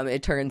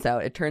 It turns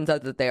out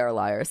that they are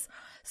liars.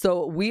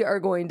 So we are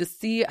going to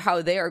see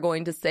how they are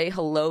going to say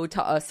hello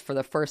to us for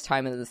the first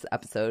time in this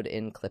episode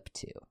in clip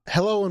 2.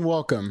 Hello and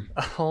welcome.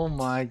 Oh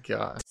my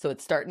God. So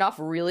it's starting off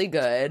really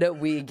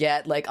good. We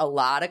get like a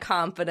lot of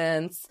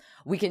confidence.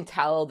 We can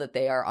tell that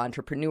they are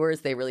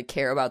entrepreneurs. They really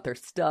care about their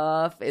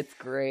stuff. It's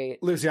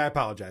great. Lucy, I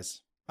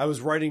apologize. I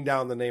was writing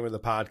down the name of the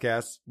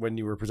podcast when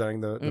you were presenting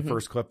the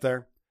first clip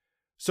there.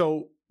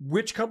 So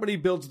which company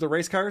builds the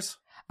race cars?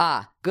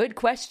 Good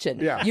question.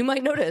 Yeah. You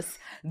might notice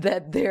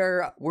that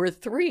there were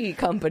 3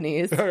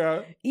 companies,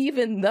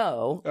 even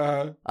though,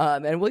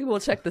 and we will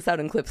check this out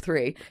in clip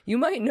 3. You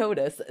might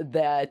notice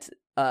that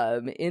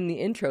in the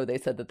intro they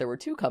said that there were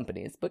 2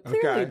 companies, but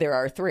clearly there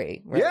are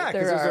 3. Right? Yeah,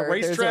 because there's a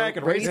racetrack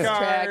and race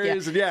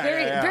cars.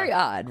 Very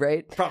odd,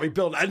 right? Probably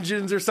build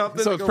engines or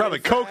something. So it's probably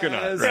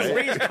coconut, right? This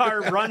race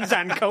car runs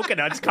on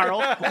coconuts, Carl.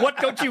 What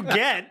don't you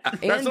get?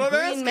 And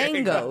green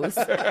mangoes.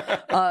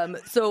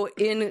 So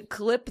in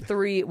clip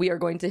 3, we are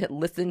going to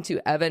listen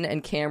to Evan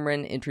and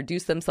Cameron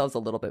introduce themselves a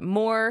little bit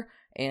more.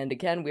 And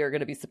again, we are going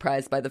to be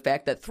surprised by the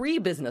fact that 3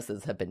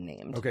 businesses have been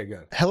named. Okay,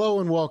 good. Hello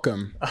and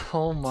welcome.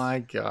 Oh my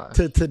God.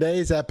 To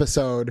today's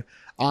episode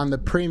on the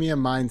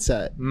Premium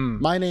Mindset.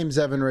 My name's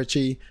Evan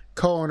Ritchie,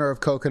 co-owner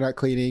of Coconut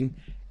Cleaning,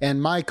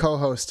 and my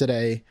co-host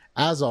today,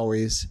 as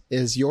always,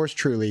 is yours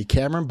truly,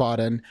 Cameron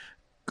Bodden,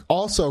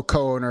 also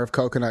co-owner of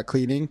Coconut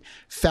Cleaning,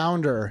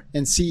 founder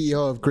and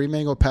CEO of Green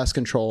Mango Pest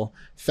Control,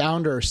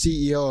 founder,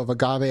 CEO of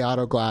Agave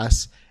Auto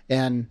Glass,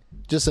 and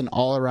just an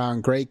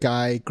all-around great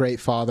guy, great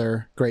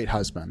father, great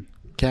husband.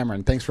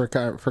 Cameron, thanks for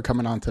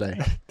coming on today.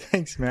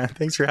 Thanks, man.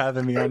 Thanks for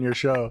having me on your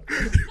show.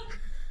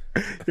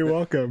 You're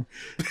welcome.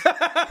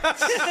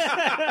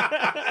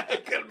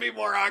 It couldn't be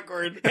more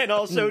awkward. And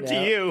also to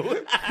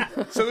you.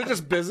 So they're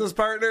just business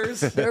partners?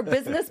 They're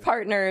business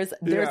partners.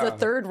 There's Yeah. a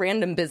third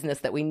random business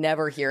that we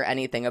never hear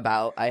anything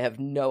about. I have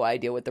no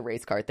idea what the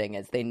race car thing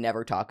is. They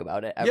never talk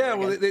about it ever Yeah,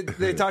 well, again.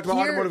 they talked about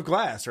automotive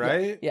glass,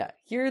 right? Yeah.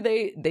 Here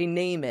they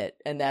name it,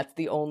 and that's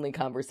the only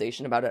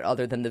conversation about it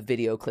other than the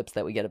video clips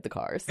that we get of the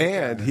cars.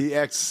 And he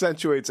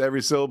accentuates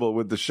every syllable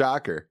with the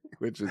shocker,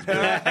 which is great.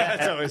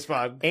 That's always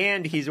fun.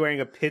 And he's wearing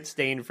a pit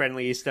stain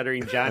friendly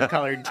Stuttering John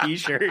colored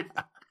t-shirt.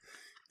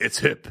 It's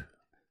hip.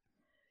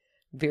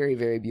 Very,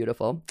 very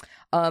beautiful.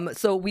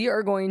 So we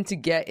are going to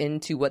get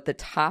into what the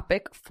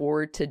topic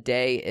for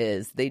today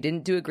is. They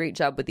didn't do a great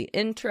job with the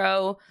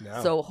intro,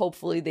 so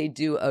hopefully they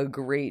do a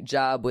great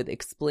job with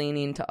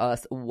explaining to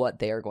us what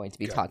they are going to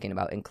be talking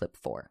about in clip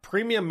 4.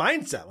 Premium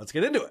mindset. Let's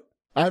get into it.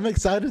 I'm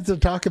excited to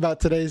talk about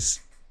today's.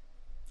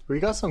 We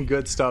got some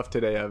good stuff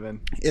today,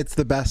 Evan. It's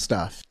the best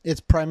stuff.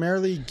 It's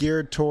primarily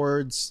geared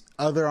towards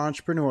other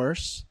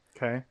entrepreneurs.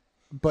 Okay.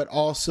 But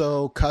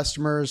also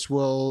customers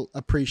will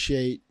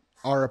appreciate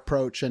our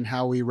approach and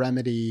how we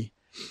remedy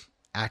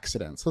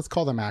accidents. Let's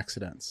call them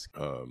accidents.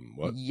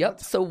 What? Yep.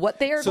 So what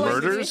they are going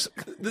murders?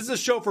 to do... This is a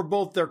show for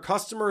both their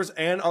customers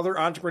and other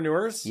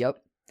entrepreneurs?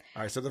 Yep.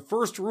 All right, so the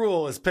first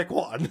rule is pick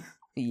one.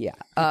 Yeah.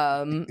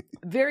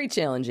 Very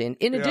challenging.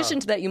 In addition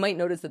to that, you might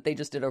notice that they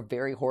just did a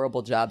very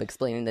horrible job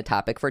explaining the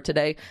topic for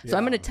today. So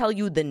I'm going to tell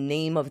you the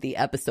name of the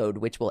episode,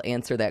 which will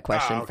answer that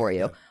question for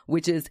you,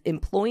 which is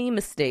Employee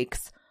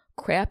Mistakes,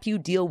 Crap You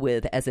Deal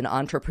With as an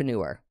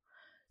Entrepreneur.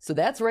 So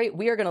that's right.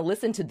 We are going to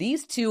listen to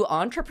these two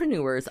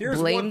entrepreneurs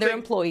blame their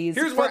employees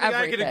Here's for one thing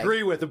everything. I can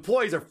agree with.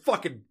 Employees are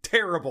fucking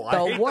terrible. I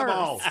hate them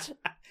all.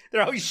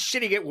 They're always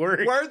shitting at work.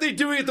 Why aren't they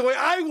doing it the way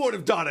I would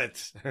have done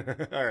it?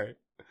 All right.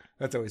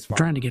 That's always fun.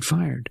 Trying to get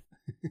fired.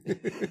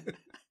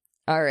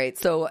 All right.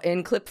 So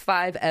in clip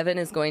 5, Evan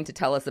is going to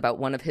tell us about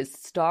one of his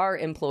star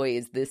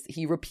employees.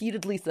 He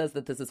repeatedly says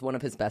that this is one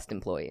of his best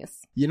employees.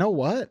 You know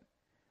what?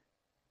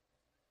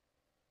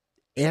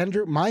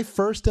 Andrew, my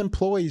first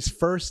employee's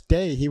first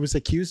day, he was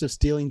accused of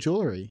stealing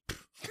jewelry.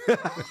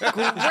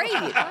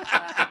 Great.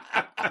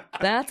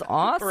 That's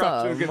awesome. We're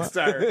off to a good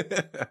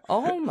start.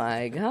 Oh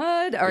my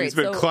God. All right. He's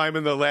been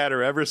climbing the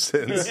ladder ever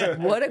since.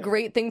 What a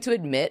great thing to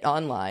admit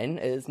online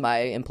is my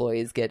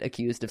employees get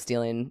accused of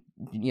stealing,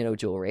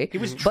 jewelry. He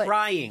was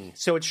trying,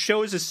 so it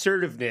shows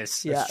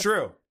assertiveness. Yeah. It's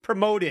true.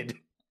 Promoted.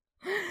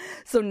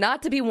 So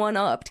not to be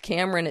one-upped,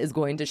 Cameron is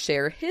going to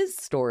share his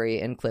story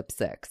in clip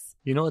 6.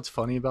 You know what's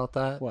funny about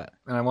that? What?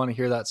 And I want to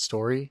hear that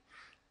story.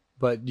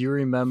 But do you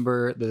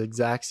remember the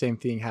exact same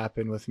thing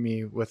happened with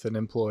me with an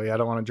employee? I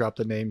don't want to drop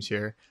the names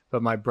here,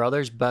 but my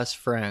brother's best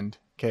friend,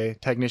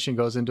 technician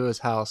goes into his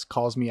house,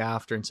 calls me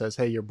after and says,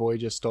 hey, your boy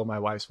just stole my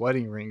wife's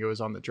wedding ring. It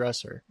was on the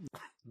dresser.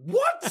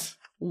 What?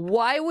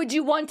 Why would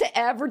you want to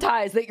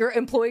advertise that your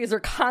employees are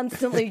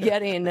constantly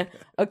getting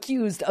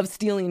accused of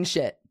stealing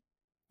shit?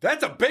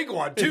 That's a big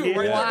one, too.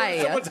 Right? Why?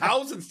 Someone's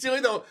house and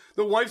stealing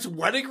the wife's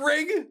wedding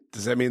ring?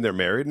 Does that mean they're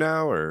married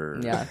now, or?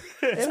 Yeah.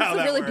 It's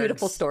a really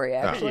beautiful story,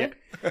 actually.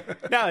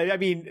 No, I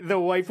mean, the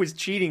wife was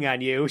cheating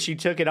on you. She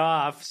took it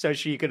off so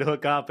she could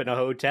hook up in a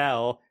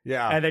hotel.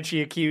 Yeah. And then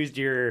she accused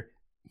your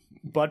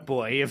butt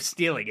boy of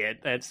stealing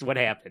it. That's what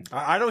happened.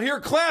 I don't hear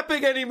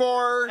clapping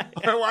anymore.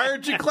 Why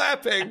aren't you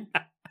clapping?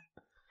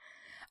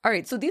 All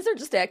right. So these are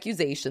just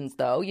accusations,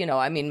 though.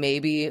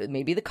 Maybe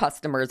the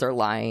customers are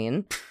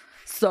lying.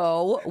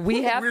 So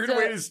we have Weird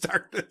way to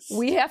start this.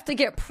 We have to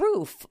get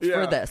proof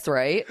for this,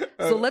 right?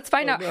 So let's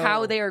find out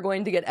how they are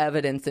going to get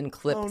evidence in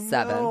clip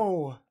 7.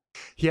 No.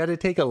 He had to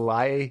take a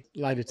lie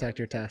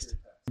detector test.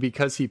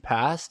 Because he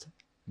passed,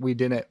 we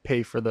didn't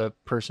pay for the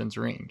person's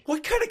ring.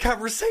 What kind of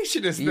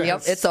conversation is this?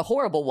 Yep, it's a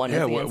horrible one.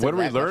 Yeah, what are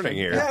we learning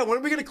here? Yeah, when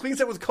are we going to clean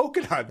that with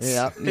coconuts?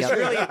 Yep.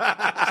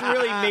 It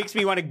really makes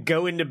me want to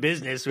go into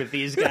business with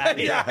these guys.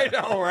 Yeah, I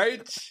know,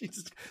 right?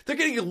 Jesus. They're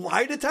getting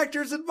lie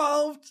detectors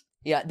involved?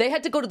 Yeah, they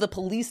had to go to the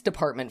police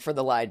department for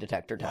the lie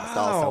detector test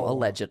also,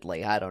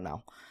 allegedly. I don't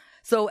know.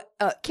 So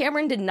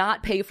Cameron did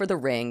not pay for the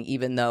ring,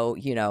 even though,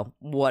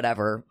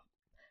 whatever.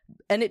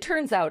 And it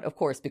turns out, of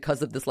course,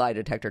 because of this lie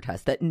detector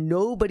test, that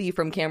nobody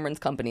from Cameron's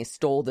company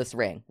stole this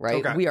ring,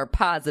 right? Okay. We are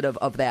positive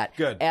of that.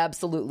 Good.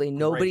 Absolutely.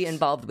 Nobody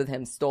involved with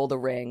him stole the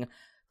ring.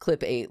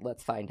 Clip 8,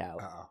 let's find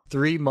out.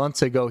 3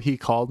 months ago, he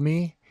called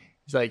me.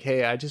 He's like,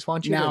 hey, I just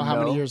want you to know. Now, how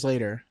many years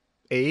later?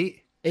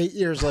 8? 8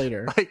 years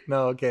later.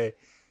 No, okay.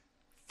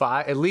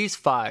 5, at least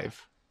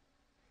 5.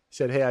 He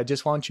said, hey, I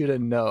just want you to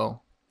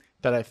know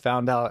that I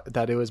found out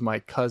that it was my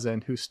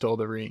cousin who stole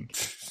the ring.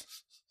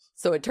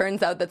 So it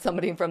turns out that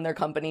somebody from their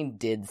company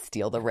did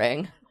steal the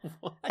ring.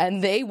 What?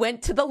 And they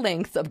went to the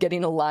lengths of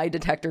getting a lie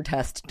detector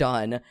test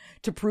done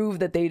to prove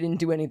that they didn't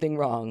do anything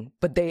wrong,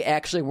 but they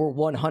actually were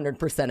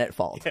 100% at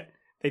fault. Yeah,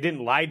 they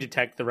didn't lie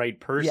detect the right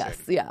person.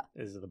 Yes, yeah.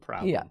 Is the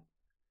problem. Yeah.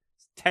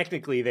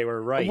 Technically, they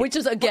were right. Which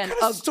is, again, what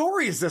kind of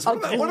story is this?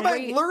 What am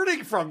I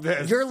learning from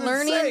this? You're It's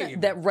learning insane.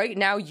 that right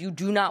now you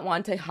do not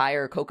want to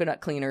hire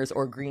coconut cleaners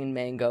or green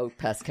mango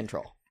pest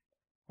control.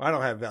 I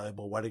don't have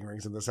valuable wedding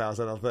rings in this house,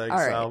 I don't think.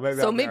 All right.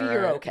 So maybe I'm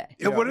you're all right. okay.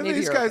 Yeah, what are Maybe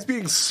these you're guys okay.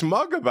 being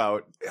smug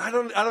about? I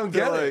don't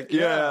get it.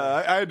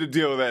 Yeah, I had to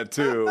deal with that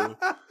too.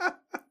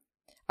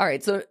 All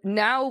right, so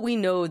now we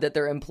know that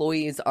their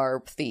employees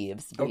are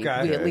thieves. We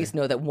at least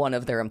know that one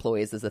of their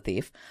employees is a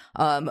thief.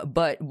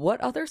 But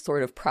what other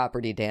sort of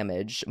property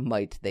damage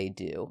might they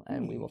do?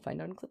 And we will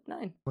find out in clip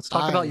 9. Let's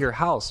talk about your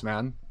house,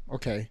 man.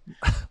 Okay.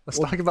 Let's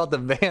talk about the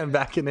van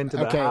backing into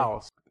the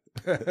house.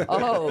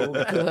 Oh,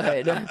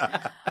 good.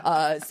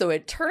 So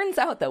it turns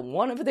out that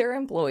one of their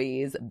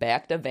employees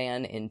backed a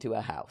van into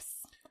a house.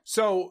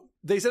 So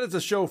they said it's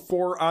a show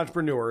for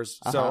entrepreneurs.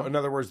 So in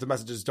other words, the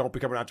message is don't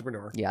become an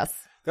entrepreneur. Yes.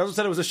 They also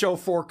said it was a show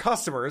for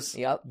customers.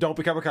 Yep. Don't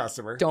become a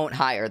customer. Don't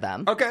hire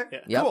them. Okay.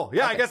 Yep. Cool.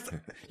 Yeah, Okay. I guess.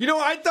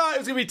 I thought it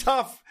was going to be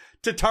tough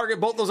to target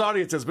both those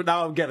audiences, but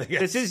now I'm getting it.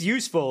 This is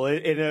useful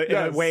in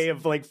a way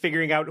of like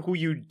figuring out who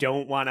you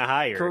don't want to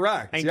hire.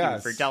 Correct. Thank you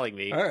for telling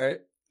me. All right.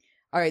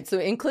 All right, so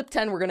in clip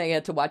 10, we're going to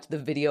get to watch the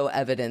video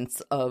evidence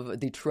of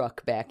the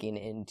truck backing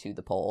into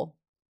the pole.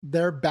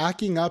 They're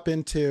backing up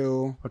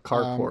into a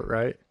carport,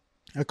 right?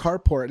 A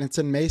carport, and it's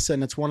in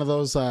Mason. It's one of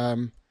those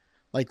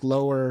like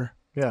lower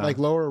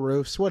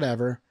roofs,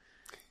 whatever.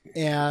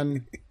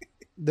 And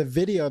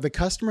the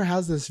customer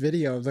has this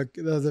video of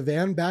the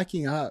van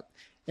backing up,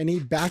 and he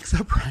backs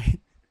up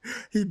right.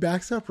 He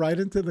backs up right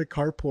into the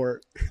carport.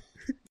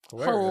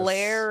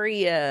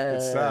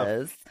 Hilarious. Good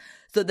stuff.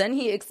 So then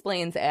he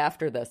explains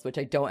after this, which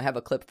I don't have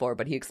a clip for,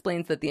 but he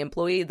explains that the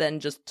employee then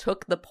just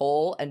took the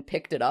pole and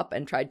picked it up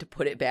and tried to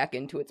put it back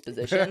into its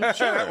position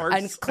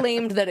and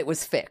claimed that it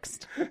was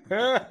fixed.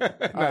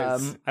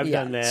 Nice. I've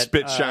done that.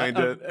 Spit shined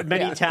it.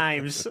 Many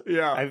times.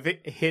 Yeah. I've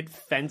hit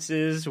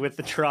fences with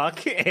the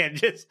truck and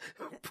just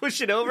push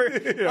it over.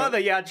 Oh,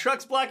 the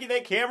truck's blocking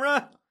that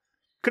camera?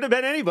 Could have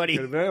been anybody.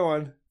 Could have been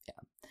anyone.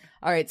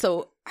 All right,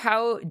 so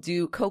how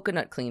do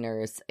coconut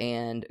cleaners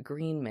and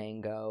green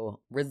mango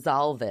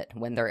resolve it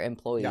when their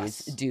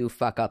employees do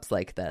fuck ups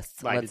like this?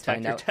 Lie Let's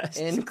find out detector tests.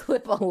 in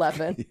clip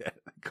 11. Yeah,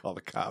 call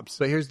the cops.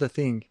 But here's the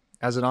thing.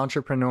 As an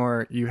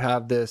entrepreneur, you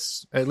have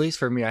this, at least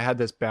for me, I had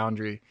this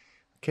boundary.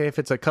 Okay, if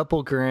it's a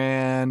couple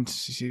grand,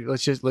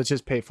 let's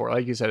just pay for it.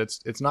 Like you said,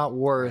 it's not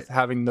worth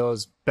having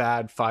those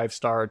bad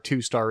 5-star,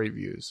 2-star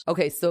reviews.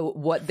 Okay, so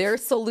what their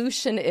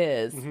solution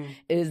is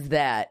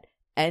that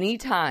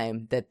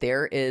anytime that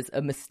there is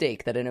a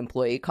mistake that an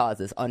employee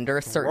causes under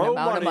a certain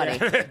amount of money,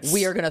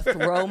 we are going to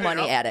throw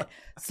money at it.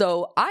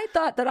 So I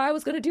thought that I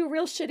was going to do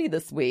real shitty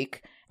this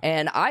week.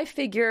 And I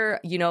figure,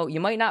 you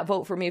might not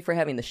vote for me for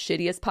having the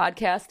shittiest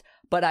podcast,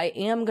 but I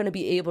am going to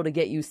be able to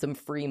get you some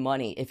free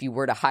money if you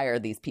were to hire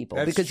these people.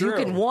 That's because true. you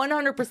can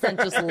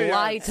 100% just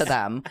lie to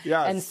them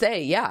and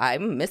say,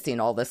 I'm missing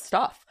all this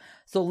stuff.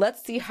 So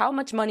let's see how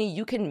much money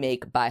you can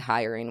make by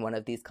hiring one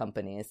of these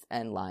companies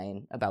and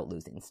lying about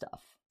losing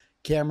stuff.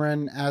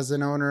 Cameron, as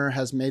an owner,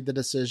 has made the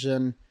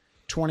decision,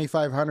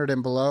 $2,500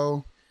 and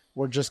below,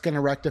 we're just going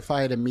to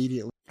rectify it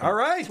immediately. All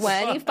right.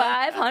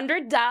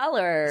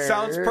 $2,500.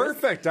 Sounds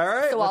perfect. All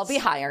right. So I'll be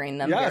hiring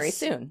them very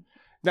soon.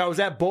 Now, is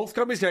that both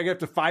companies? Can I get up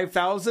to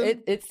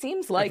 5,000? It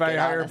seems like if I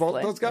hire both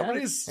honestly. those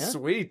companies? Yeah.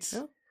 Sweet.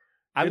 Yeah.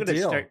 I'm Good going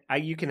to deal. start.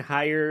 You can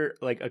hire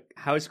like a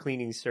house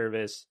cleaning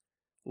service,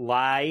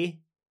 lie,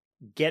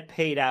 get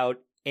paid out,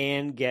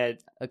 and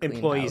get A clean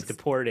employees house.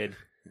 deported.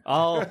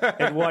 All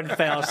in one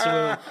fell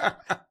swoop.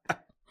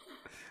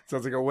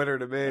 Sounds like a winner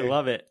to me. I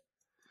love it.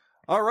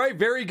 All right,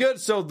 very good.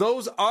 So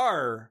those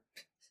are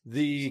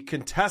the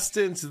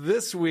contestants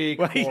this week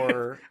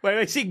for Why am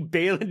I seeing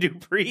Balin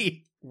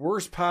Dupree?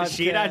 Worst Podcast. Is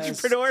she an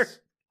entrepreneur?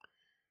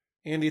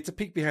 Andy, it's a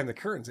peek behind the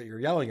curtains that you're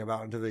yelling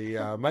about into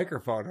the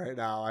microphone right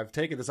now. I've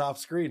taken this off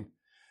screen.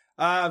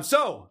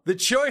 So the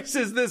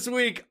choices this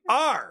week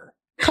are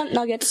Hunt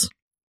nuggets.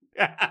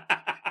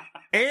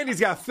 Andy's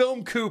got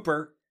Film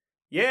Cooper.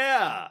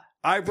 Yeah.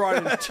 I brought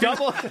in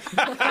Double.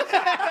 Fuck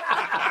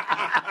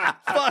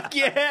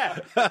yeah.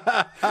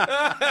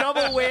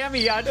 Double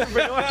whammy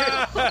entrepreneur.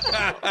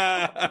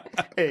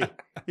 Hey,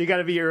 you got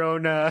to be your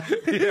own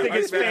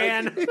biggest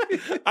fan.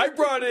 I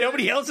brought in.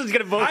 Nobody else is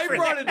going to vote I for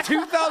brought in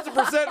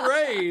 2,000%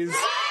 raise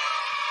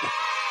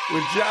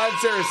with John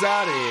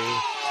Sarasati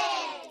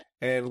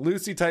and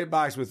Lucy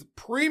Tightbox with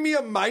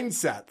Premium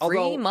Mindset.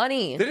 Free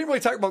money. They didn't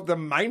really talk about the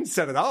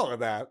mindset at all in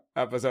that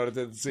episode. It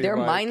didn't seem Their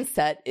like.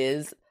 mindset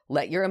is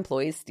let your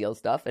employees steal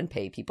stuff and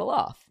pay people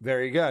off.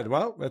 Very good.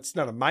 Well, that's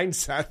not a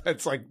mindset.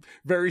 That's like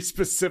very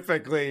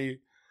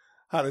specifically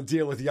how to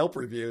deal with Yelp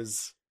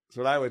reviews. That's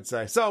what I would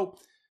say. So,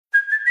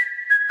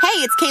 Hey,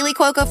 it's Kaylee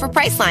Cuoco for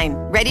Priceline.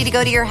 Ready to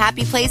go to your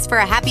happy place for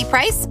a happy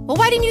price? Well,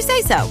 why didn't you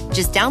say so?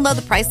 Just download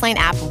the Priceline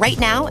app right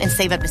now and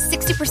save up to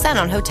 60%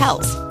 on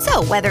hotels.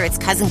 So whether it's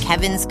Cousin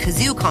Kevin's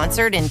Kazoo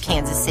Concert in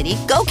Kansas City,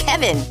 go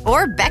Kevin,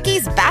 or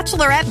Becky's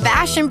Bachelorette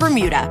Bash in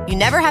Bermuda, you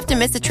never have to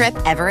miss a trip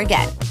ever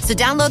again. So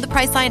download the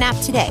Priceline app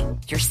today.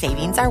 Your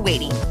savings are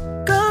waiting.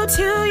 Go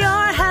to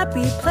your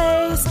happy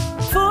place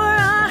for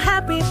a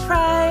happy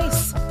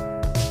price.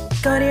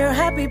 Go to your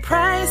happy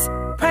price,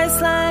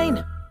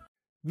 Priceline.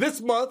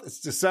 this month, it's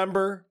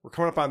December. We're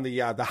coming up on the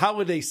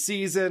holiday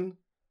season.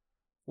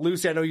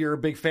 Lucy, I know you're a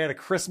big fan of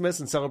Christmas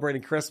and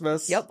celebrating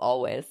Christmas. Yep,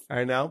 always.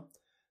 I know.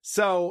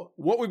 So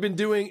what we've been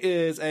doing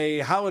is a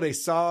holiday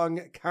song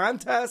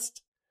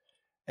contest,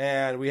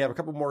 and we have a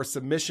couple more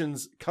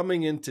submissions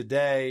coming in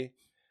today.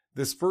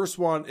 This first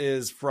one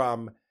is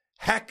from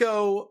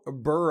Hacko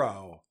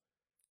Burrow.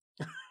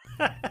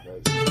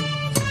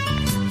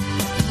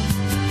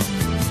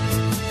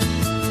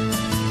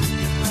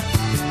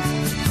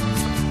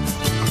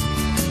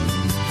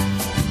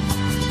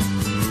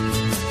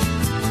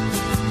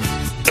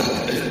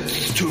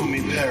 Es tu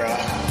mi pera.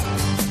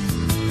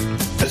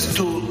 Es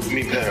tu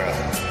mi pera.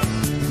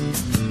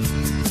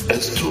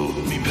 Es tu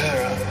mi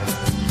pera.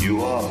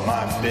 You are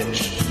my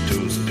bitch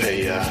to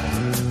pay ya.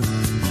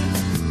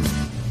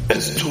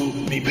 Es tu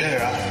mi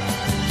pera.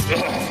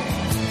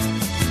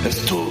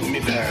 Es tu mi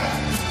pera.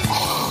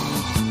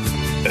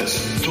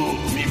 Es tu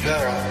mi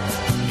pera.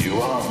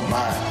 You are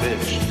my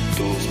bitch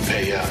to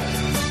pay ya.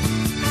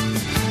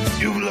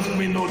 You left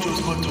me no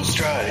choice but to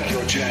strike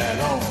your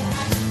channel.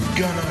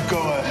 Gonna go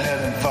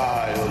ahead and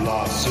file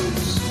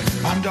lawsuits.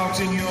 I'm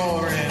doxing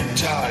your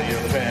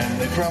entire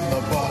family from the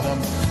bottom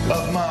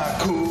of my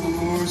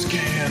Coors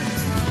can.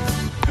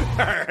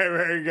 All right,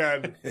 very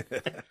good.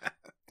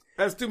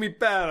 That's to me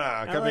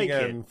better coming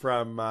like in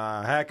from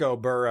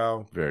Hacko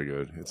Burrow. Very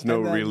good. It's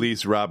no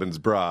Release Robin's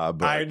Bra,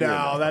 but I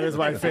know, that is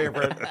my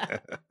favorite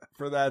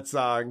for that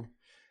song.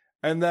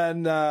 And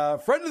then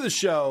friend of the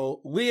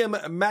show, Liam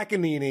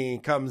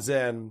McEnany, comes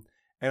in.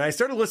 And I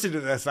started listening to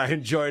this, and I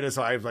enjoyed it,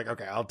 so I was like,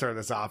 okay, I'll turn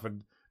this off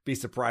and be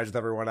surprised with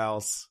everyone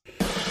else. You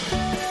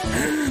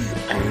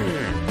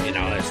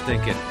know, I was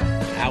thinking,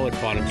 Howard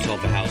bought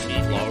himself a house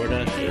in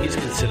Florida. He's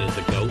considered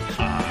the GOAT.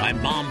 My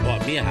mom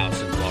bought me a house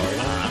in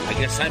Florida. I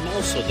guess I'm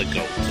also the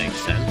GOAT.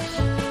 Makes sense.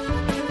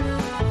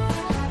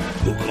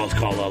 Who calls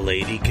Carla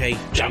Lady K?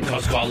 John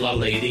calls Carla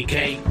Lady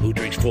K. Who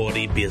drinks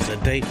 40 beers a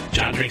day?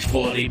 John drinks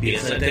 40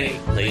 beers a day.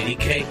 Lady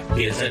K,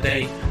 beers a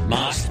day.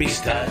 Must be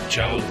Stud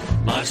Joe.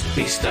 Must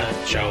be Stud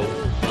Joe.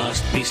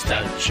 Must be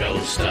Stud Joe.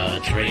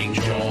 Stud Drink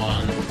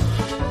John.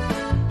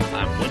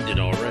 I'm winded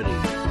already.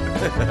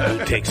 Who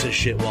takes a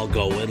shit while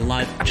going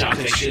live? John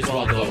takes shit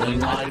while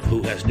going live.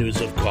 Who has news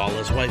of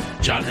Carla's wife?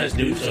 John has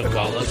news of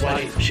Carla's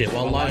wife. Shit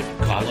while live,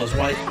 Carla's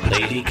wife.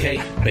 Lady K,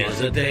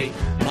 bears a day.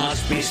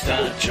 Must be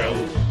Stud Joe.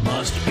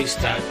 Must be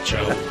Stud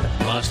Joe.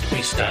 Must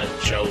be Stud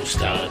Joe.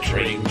 Stud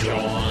Drink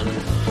John.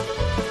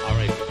 All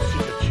right,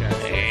 super chat.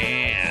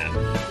 And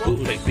who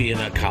fake being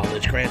a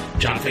college grad?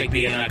 John fake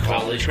being a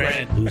college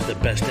grad. Who's the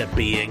best at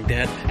being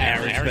dead?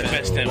 Aaron's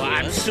best at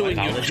I'm suing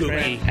college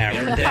grad.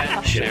 Aaron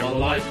dead. Shit while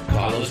life.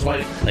 Carla's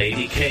wife.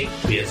 Lady K,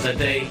 beers a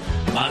day.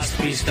 Must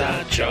be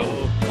Stud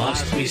Joe.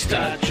 Must be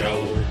Stud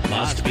Joe.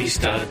 Must be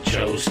Stud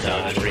Joe.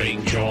 Stud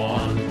Drink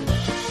John.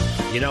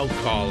 You know,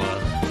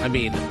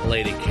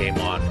 Lady came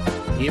on.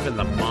 Even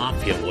the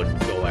mafia wouldn't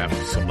go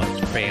after someone's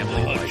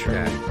family like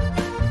that.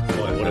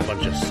 Boy, what a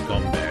bunch of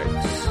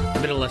scumbags. I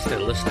mean, unless they're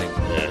listening.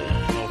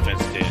 No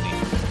offense, Danny.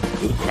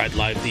 Who cried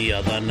live the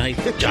other night?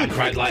 John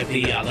cried live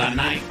the other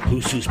night.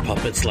 Who sues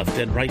puppets left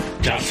and right?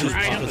 John sues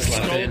puppets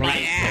left and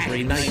right.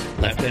 Every night,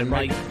 left and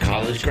right.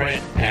 College grad,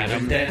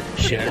 Adam dead.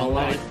 Shit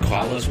alive,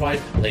 Carla's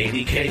wife.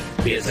 Lady K,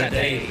 beers a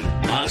day.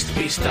 Must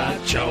be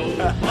Stud Joe.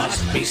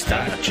 Must be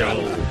Stud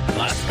Joe.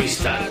 Must be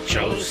Stud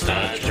Joe.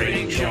 Stud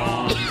Drink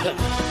John.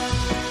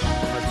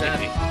 What's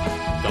that?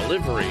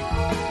 Delivery.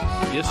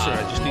 Yes, sir.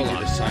 I just need you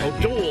to sign.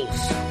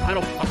 O'Doul's. I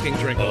don't fucking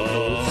drink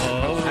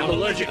O'Doul's. I'm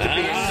allergic to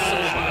being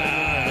sober.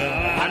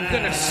 I'm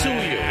gonna sue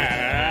you.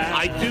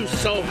 I do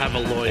so have a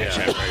lawyer.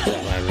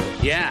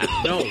 Yeah,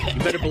 no, you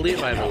better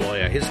believe I have a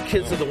lawyer. His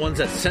kids are the ones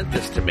that sent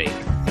this to me.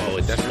 Oh,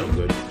 that's no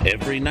good.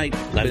 Every night,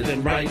 left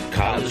and right,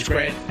 college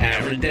grad,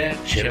 Aaron dead,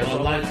 shit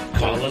alive,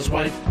 Carla's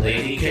wife,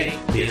 Lady K,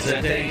 beers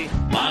a day.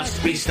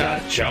 Must be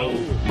Stud Joe,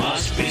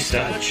 must be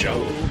Stud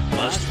Joe,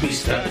 must be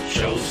Stud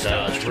Joe,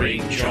 Stud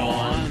Drink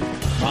John.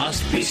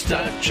 Must be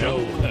Stud Joe,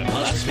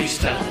 must be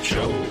Stud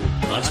Joe,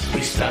 must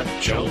be Stud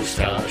Joe,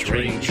 Stud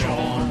Drink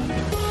John.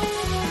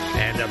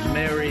 And a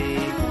merry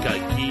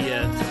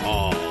Gagia to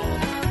all,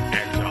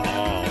 and to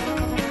all.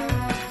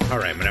 All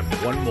right, I'm gonna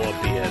have one more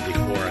beer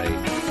before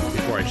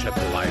I shut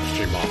the live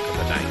stream off for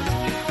the night.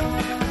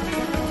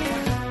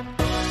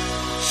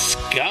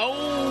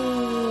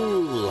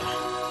 Skål!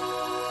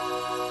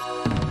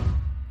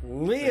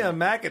 Liam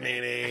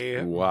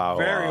McEnany. Wow.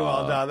 Very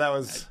well done. That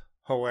was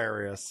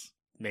hilarious.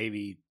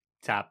 Maybe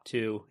top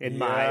two, in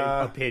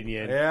my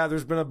opinion. Yeah,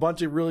 there's been a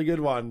bunch of really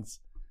good ones,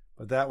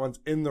 but that one's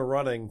in the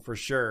running for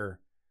sure.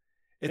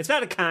 It's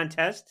not a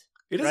contest.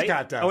 It is right? a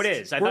contest. Oh, it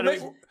is. I thought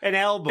it was an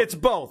album. It's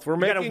both. You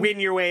got to win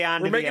your way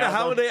on. We're making a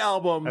holiday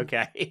album.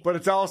 Okay, but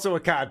it's also a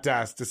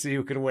contest to see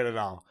who can win it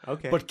all.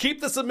 Okay, but keep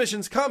the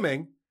submissions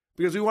coming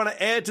because we want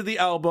to add to the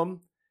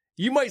album.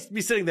 You might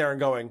be sitting there and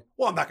going,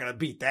 "Well, I'm not going to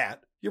beat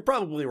that." You're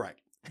probably right,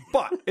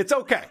 but it's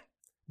okay.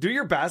 Do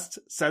your best.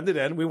 Send it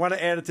in. We want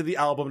to add it to the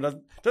album.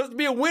 Doesn't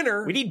be a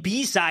winner. We need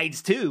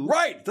B-sides too.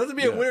 Right. Doesn't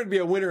be a winner to be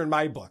a winner in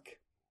my book.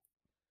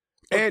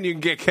 And you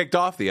can get kicked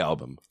off the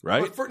album,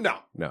 right? No.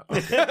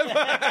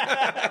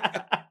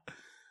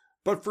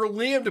 But for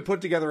Liam to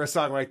put together a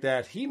song like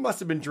that, he must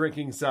have been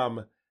drinking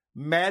some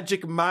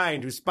Magic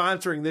Mind, who's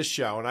sponsoring this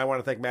show. And I want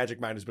to thank Magic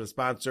Mind, who's been a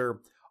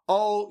sponsor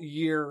all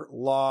year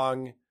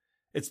long.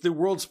 It's the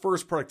world's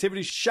first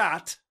productivity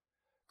shot.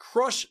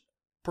 Crush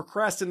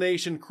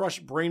procrastination, crush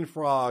brain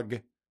fog.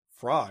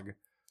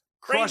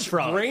 Crush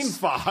brain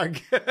fog.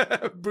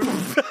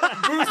 Boost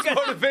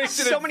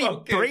motivation. So many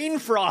focus. brain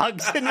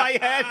frogs in my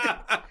head.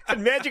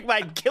 And Magic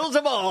Mind kills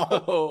them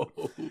all.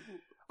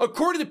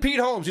 According to Pete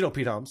Holmes, you know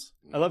Pete Holmes.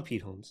 I love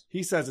Pete Holmes.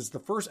 He says it's the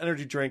first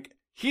energy drink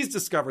he's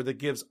discovered that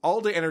gives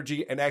all-day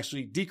energy and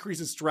actually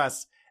decreases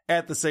stress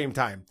at the same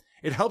time.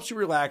 It helps you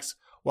relax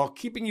while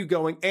keeping you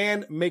going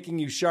and making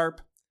you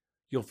sharp.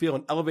 You'll feel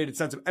an elevated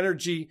sense of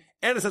energy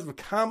and a sense of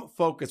calm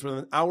focus within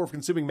an hour of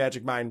consuming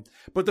Magic Mind.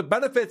 But the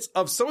benefits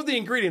of some of the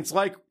ingredients,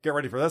 like, get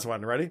ready for this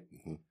one, ready?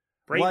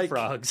 Brain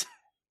frogs.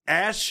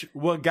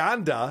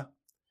 Ashwagandha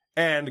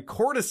and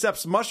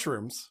cordyceps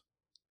mushrooms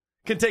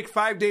can take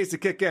 5 days to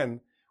kick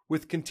in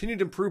with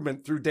continued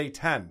improvement through day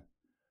 10.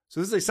 So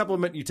this is a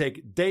supplement you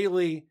take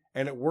daily,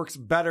 and it works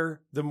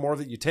better the more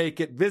that you take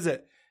it.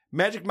 Visit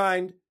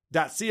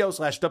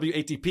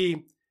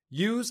magicmind.co/WATP.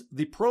 Use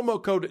the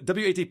promo code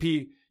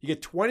WATP. You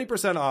get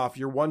 20% off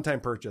your one-time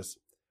purchase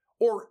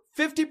or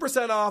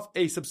 50% off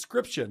a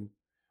subscription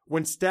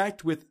when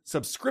stacked with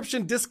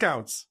subscription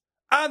discounts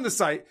on the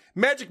site,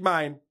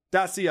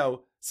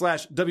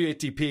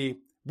 magicmind.co/WATP.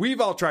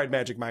 We've all tried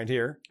Magic Mind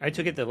here. I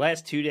took it the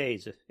last 2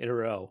 days in a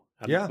row.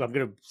 I'm going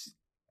to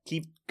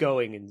keep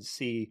going and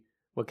see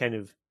what kind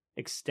of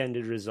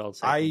extended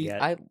results I can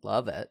get. I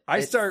love it.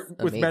 I start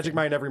with Magic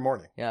Mind every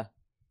morning. Yeah.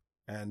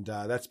 And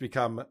that's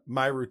become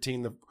my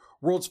routine. The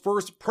world's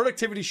first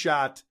productivity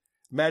shot,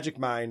 Magic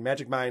Mind,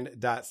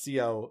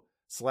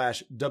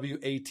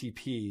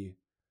 magicmind.co/WATP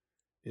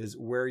is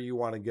where you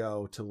want to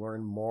go to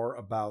learn more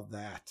about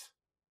that.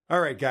 All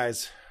right,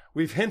 guys,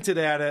 we've hinted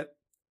at it.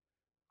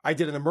 I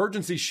did an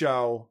emergency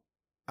show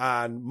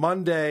on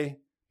Monday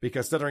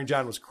because Stuttering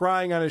John was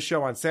crying on his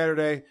show on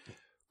Saturday.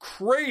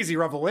 Crazy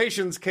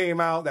revelations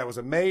came out. That was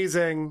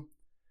amazing.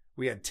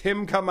 We had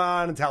Tim come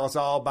on and tell us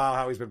all about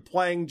how he's been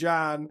playing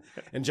John.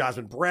 And John's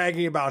been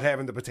bragging about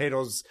having the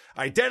Potatoes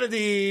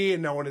identity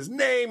and knowing his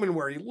name and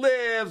where he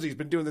lives. He's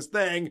been doing this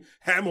thing.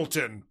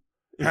 Hamilton,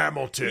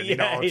 you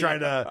know,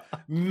 trying to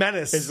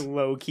menace. His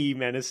low-key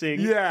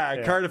menacing.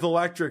 Yeah, Cardiff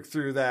Electric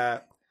through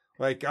that.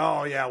 Like,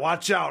 oh, yeah,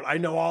 watch out. I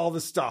know all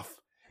the stuff.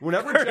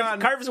 Whenever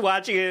John... Carv's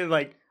watching it and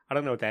like, I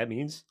don't know what that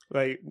means.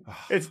 Like,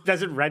 it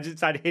doesn't register.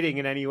 It's not hitting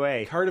in any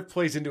way. Cardiff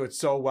plays into it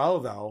so well,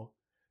 though,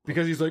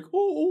 because he's like,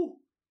 oh,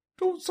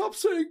 don't stop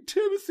saying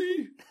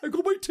Timothy. I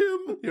go by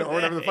Tim. You know,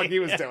 whatever the fuck he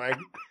was doing.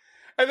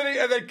 And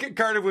then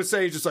Cardiff was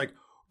saying, just like,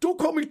 don't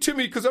call me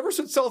Timmy, because ever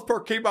since South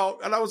Park came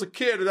out and I was a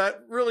kid, and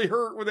that really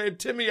hurt when they had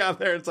Timmy out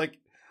there. It's like,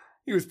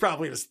 he was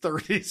probably in his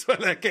 30s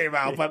when that came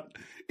out. But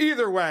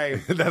either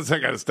way. That's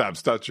not going to stop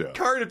Stud Show.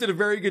 Cardiff did a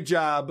very good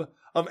job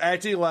of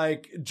acting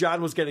like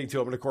John was getting to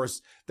him. And of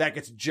course, that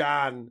gets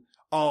John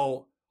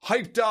all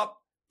hyped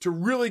up to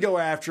really go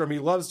after him. He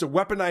loves to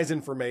weaponize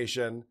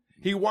information.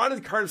 He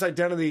wanted Cardiff's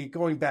identity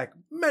going back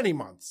many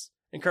months.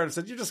 And Cardiff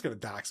said, you're just going to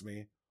dox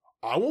me.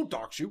 I won't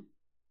dox you.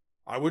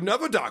 I would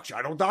never dox you.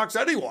 I don't dox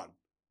anyone,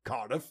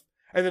 Cardiff.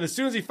 And then as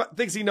soon as he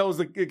thinks he knows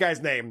the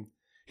guy's name,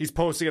 he's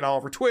posting it all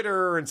over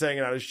Twitter and saying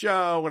it on his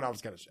show and all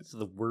this kind of shit. It's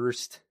the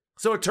worst.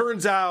 So it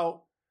turns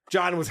out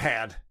John was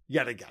had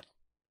yet again,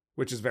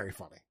 which is very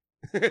funny.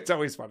 It's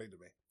always funny to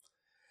me.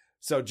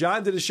 So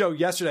John did a show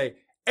yesterday,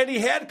 and he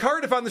had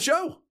Cardiff on the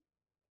show.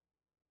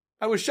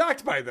 I was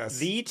shocked by this.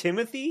 The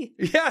Timothy?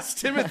 Yes,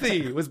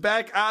 Timothy was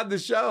back on the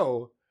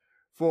show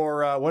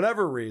for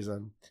whatever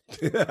reason.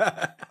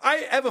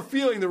 I have a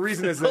feeling the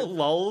reason is that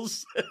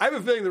lulz. I have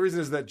a feeling the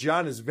reason is that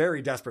John is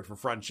very desperate for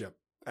friendship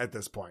at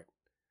this point.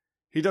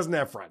 He doesn't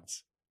have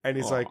friends. And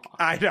he's like,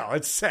 I know,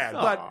 it's sad,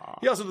 but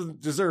he also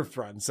doesn't deserve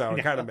friends, so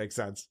it kind of makes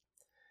sense.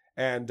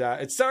 And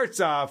it starts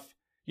off,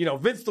 you know,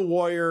 Vince the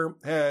Warrior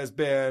has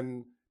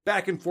been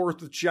back and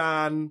forth with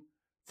John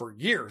for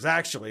years,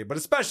 actually, but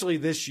especially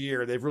this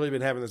year, they've really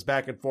been having this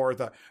back and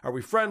forth. Are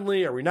we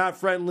friendly? Are we not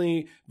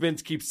friendly?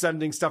 Vince keeps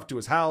sending stuff to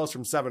his house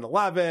from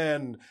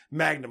 7-Eleven,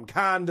 Magnum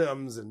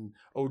condoms and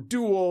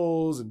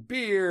O'Doul's and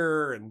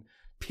beer and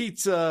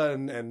pizza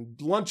and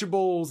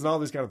Lunchables and all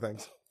these kind of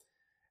things.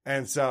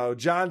 And so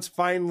John's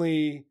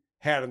finally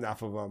had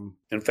enough of them.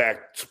 In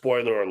fact,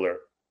 spoiler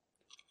alert.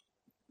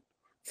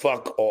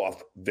 Fuck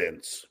off,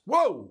 Vince.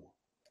 Whoa!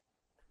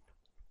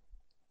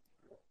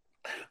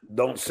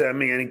 Don't send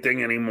me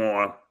anything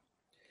anymore.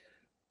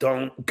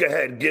 Don't, go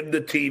ahead, give the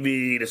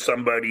TV to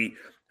somebody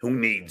who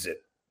needs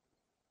it.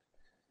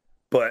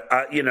 But,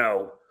 you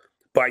know,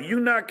 by you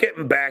not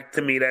getting back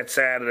to me that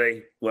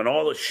Saturday when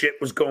all the shit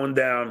was going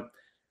down,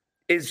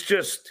 it's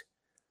just,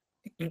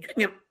 you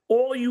know,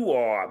 all you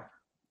are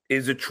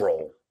is a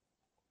troll.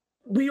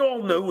 We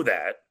all know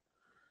that.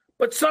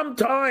 But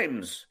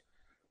sometimes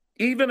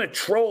even a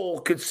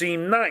troll could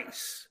seem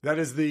nice. That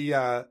is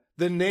the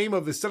name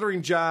of the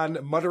Stuttering John,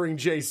 Muttering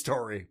Jay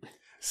story.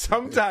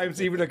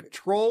 Sometimes even a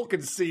troll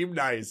can seem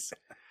nice.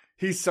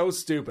 He's so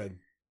stupid.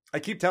 I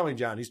keep telling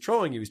John, he's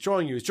trolling you. He's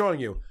trolling you. He's trolling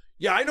you.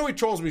 Yeah, I know he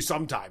trolls me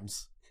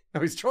sometimes.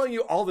 No, he's trolling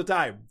you all the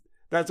time.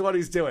 That's what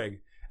he's doing.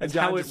 And That's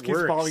John how just it keeps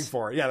works. falling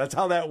for it. Yeah, that's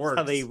how that works.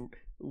 That's how they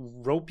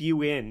rope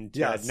you in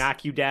to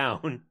knock you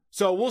down.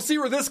 So we'll see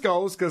where this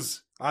goes,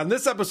 because on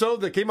this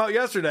episode that came out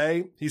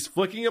yesterday, he's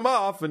flicking him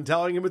off and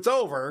telling him it's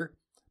over.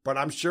 But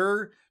I'm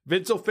sure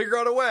Vince will figure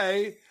out a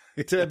way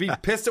to be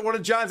pissed at one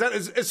of John's.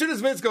 As soon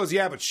as Vince goes,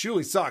 yeah, but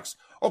Shuli sucks.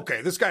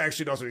 Okay, this guy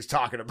actually knows what he's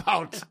talking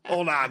about.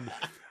 Hold on.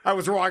 I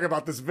was wrong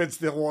about this Vince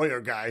the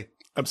lawyer guy.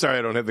 I'm sorry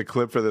I don't have the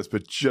clip for this,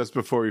 but just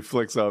before he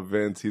flicks off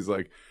Vince, he's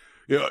like,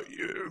 yeah,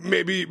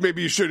 maybe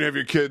you shouldn't have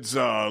your kids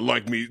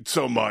like me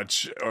so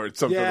much or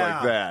something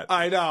like that.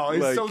 I know.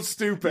 It's Like, so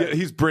stupid. yeah,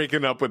 he's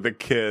breaking up with the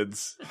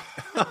kids.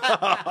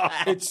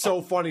 It's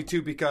so funny,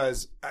 too,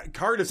 because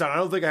Cardiff's on. I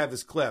don't think I have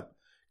this clip.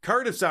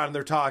 Cardiff's on, and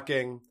they're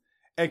talking,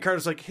 and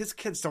Cardiff's like, his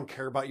kids don't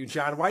care about you,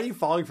 John. Why are you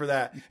falling for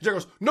that? John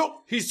goes,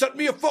 no, he sent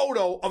me a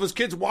photo of his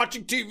kids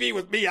watching TV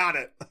with me on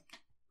it.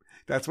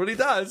 That's what he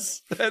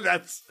does.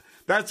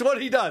 That's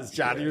what he does,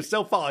 John. You're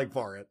still falling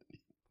for it.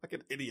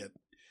 Fucking idiot.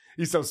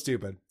 He's so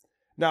stupid.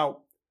 Now,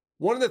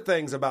 one of the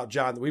things about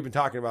John that we've been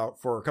talking about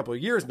for a couple of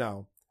years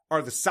now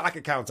are the sock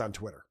accounts on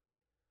Twitter.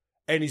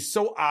 And he's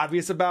so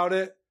obvious about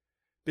it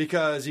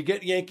because you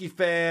get Yankee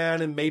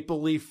fan and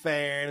Maple Leaf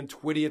fan and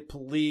Twitty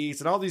Police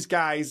and all these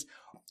guys,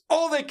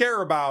 all they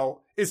care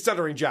about is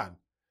Stuttering John.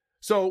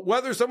 So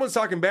whether someone's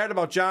talking bad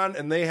about John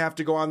and they have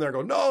to go on there and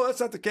go, no,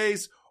 that's not the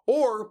case,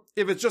 or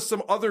if it's just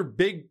some other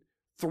big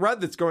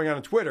thread that's going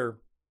on Twitter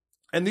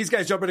and these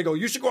guys jump in and go,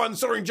 you should go on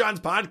Stuttering John's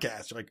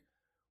podcast. You're like,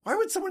 why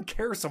would someone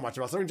care so much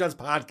about Stuttering John's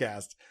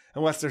podcast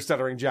unless they're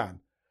Stuttering John?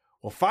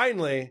 Well,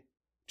 finally,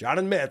 John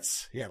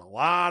admits he had a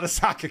lot of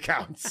sock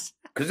accounts.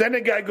 Because then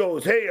the guy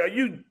goes, hey, are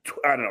you,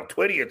 I don't know,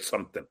 Twitty at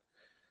something?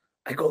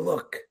 I go,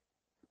 look.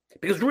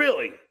 Because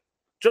really,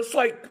 just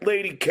like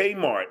Lady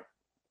Kmart,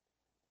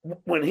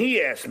 when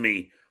he asked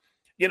me,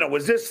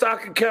 was this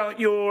sock account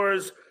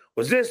yours?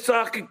 Was this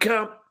sock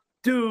account?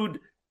 Dude,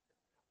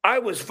 I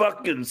was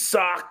fucking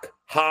sock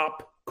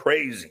hop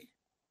crazy.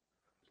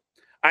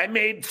 I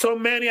made so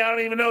many, I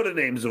don't even know the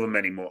names of them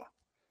anymore.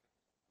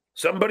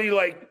 Somebody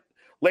like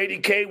Lady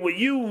K, were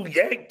you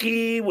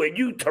Yankee? Were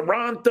you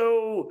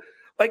Toronto?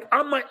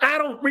 I'm like, I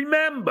don't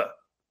remember.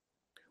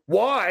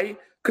 Why?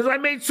 Because I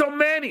made so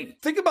many.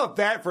 Think about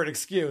that for an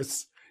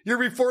excuse. You're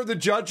before the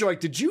judge, you're like,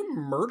 did you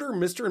murder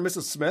Mr. and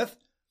Mrs. Smith?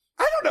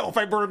 I don't know if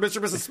I murdered Mr.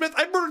 and Mrs. Smith.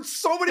 I murdered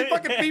so many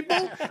fucking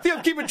people. Think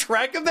I'm keeping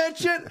track of that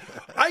shit?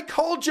 I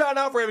called John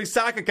out for having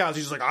sock accounts.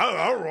 He's just like,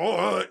 I don't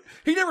know.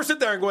 He never sit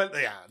there and go,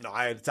 yeah, no,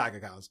 I had sock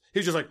accounts.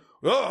 He's just like,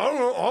 oh, I don't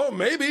know. Oh,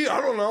 maybe. I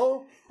don't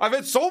know. I've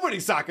had so many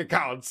sock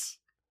accounts.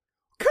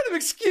 What kind of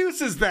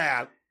excuse is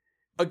that?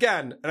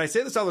 Again, and I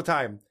say this all the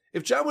time,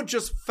 if John would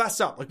just fess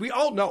up, we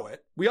all know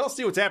it. We all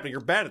see what's happening.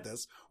 You're bad at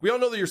this. We all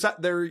know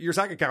that they're your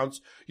sock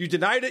accounts. You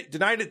denied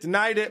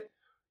it.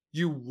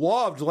 You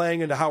loved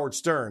laying into Howard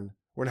Stern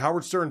when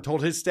Howard Stern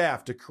told his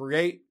staff to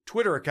create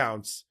Twitter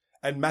accounts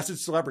and message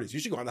celebrities. You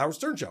should go on the Howard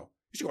Stern show.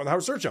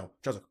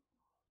 John's like,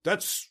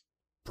 that's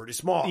pretty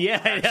small.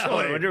 Yeah, I know.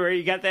 I wonder where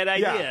you got that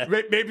idea.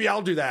 Yeah, maybe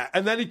I'll do that.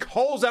 And then he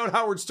calls out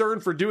Howard Stern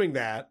for doing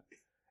that,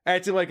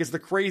 acting like it's the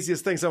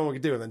craziest thing someone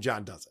could do, and then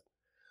John does it.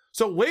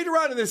 So later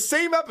on in this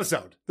same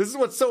episode, this is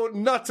what's so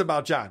nuts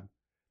about John.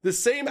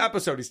 This same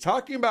episode, he's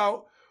talking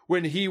about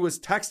when he was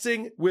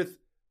texting with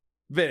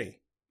Vinny.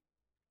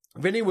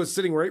 Vinny was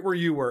sitting right where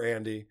you were,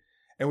 Andy,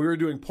 and we were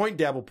doing point,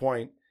 dabble,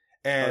 point.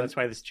 And that's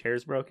why this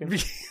chair's broken?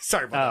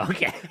 Sorry about that.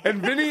 Okay.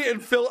 And Vinny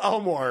and Phil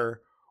Elmore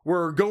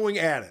were going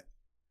at it.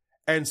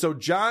 And so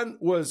John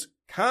was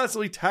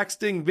constantly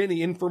texting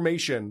Vinny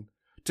information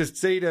to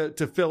say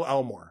to Phil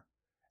Elmore.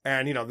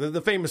 And,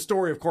 the famous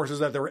story, of course, is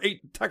that there were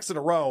 8 texts in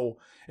a row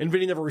and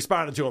Vinny never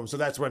responded to him. So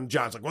that's when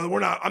John's like,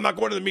 well, I'm not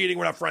going to the meeting.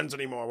 We're not friends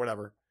anymore,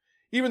 whatever.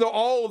 Even though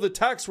all of the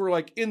texts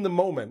were in the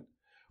moment.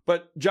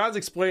 But John's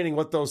explaining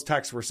what those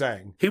texts were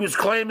saying. He was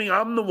claiming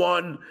I'm the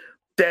one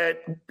that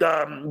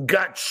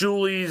got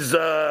Shuli's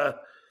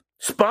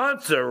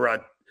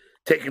sponsor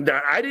taken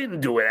down. I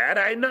didn't do that.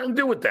 I had nothing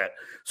to do with that.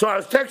 So I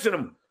was texting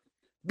him,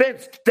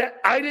 Vince, that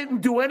I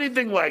didn't do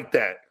anything like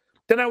that.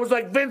 Then I was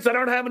like, Vince, I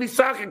don't have any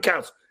sock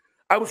accounts.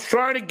 I was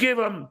trying to give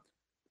him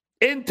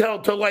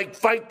intel to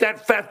fight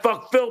that fat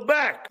fuck Phil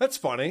back. That's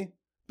funny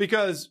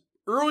because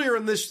earlier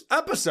in this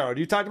episode,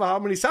 you talked about how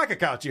many sock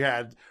accounts you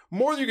had,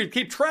 more than you could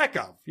keep track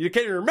of. You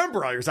can't even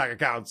remember all your sock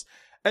accounts.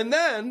 And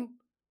then,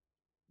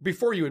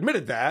 before you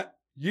admitted that,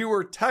 you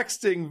were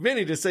texting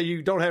Vinny to say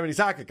you don't have any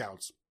sock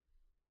accounts.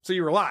 So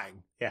you were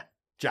lying. Yeah.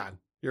 John,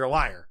 you're a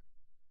liar.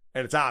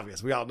 And it's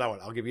obvious. We all know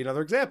it. I'll give you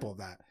another example of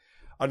that.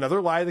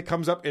 Another lie that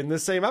comes up in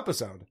this same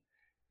episode.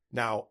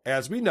 Now,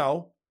 as we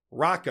know,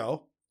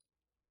 Rocco,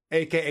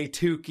 a.k.a.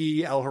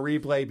 Tukey, El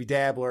Horrible,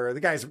 Bedabbler, the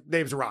guy's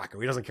name's Rocco.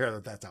 He doesn't care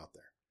that that's out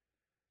there.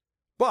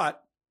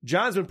 But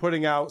John's been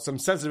putting out some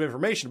sensitive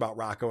information about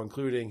Rocco,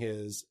 including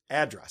his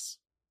address.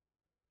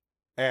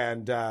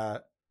 And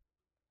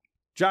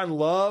John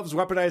loves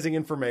weaponizing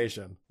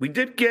information. We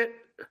did get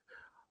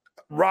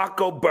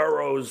Rocco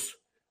Burrows'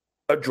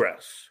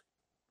 address.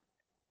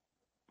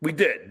 We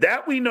did.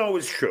 That we know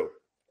is true.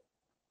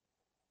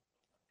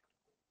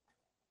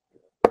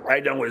 I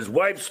know his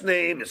wife's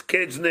name, his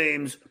kids'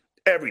 names,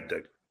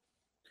 everything.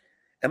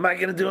 Am I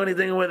going to do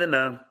anything with it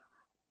now?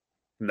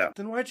 No.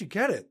 Then why'd you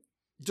get it?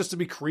 Just to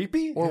be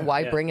creepy? Or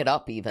why bring it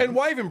up even? And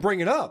why even bring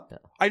it up?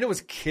 I know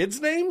his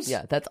kids' names?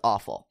 Yeah, that's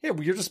awful. Yeah,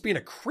 well, you're just being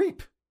a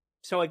creep.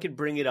 So I could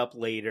bring it up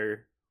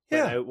later.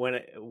 Yeah.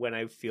 When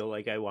I feel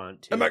like I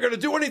want to. Am I going to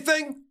do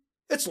anything?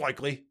 It's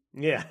likely.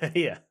 Yeah,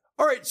 yeah.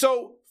 All right,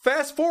 so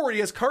fast forward,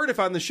 he has Cardiff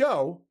on the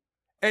show,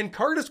 and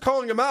Cardiff's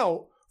calling him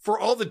out for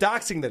all the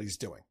doxing that he's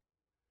doing.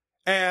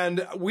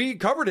 And we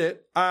covered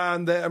it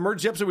on the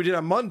emergency episode we did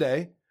on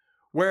Monday,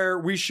 where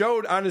we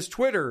showed on his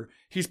Twitter,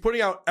 he's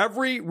putting out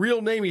every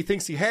real name he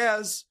thinks he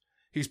has.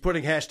 He's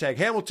putting hashtag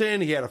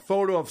Hamilton. He had a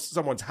photo of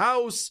someone's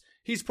house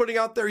he's putting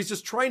out there. He's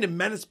just trying to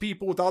menace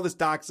people with all this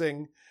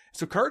doxing.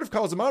 So Cardiff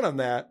calls him out on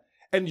that.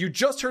 And you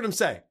just heard him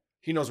say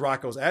he knows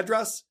Rocco's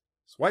address,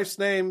 his wife's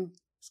name,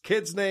 his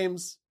kids'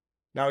 names.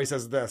 Now he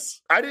says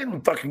this. I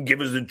didn't fucking give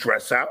his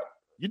address out.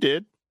 You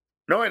did.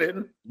 No, I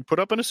didn't. You put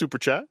up in a super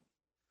chat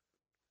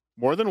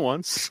more than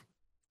once.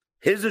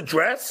 His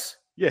address?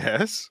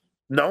 Yes.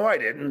 No, I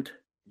didn't.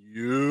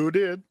 You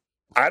did.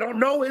 I don't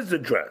know his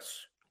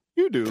address.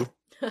 You do.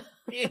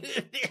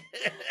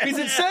 He's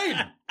insane.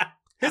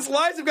 His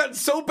lies have gotten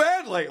so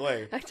bad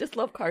lately. I just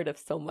love Cardiff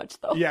so much,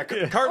 though. Yeah,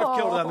 Cardiff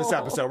killed it on this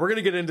episode. We're going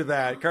to get into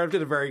that. Cardiff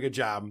did a very good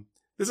job.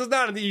 This is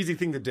not an easy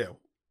thing to do.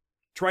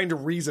 Trying to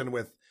reason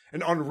with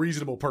an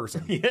unreasonable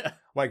person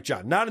like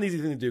John. Not an easy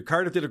thing to do.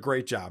 Cardiff did a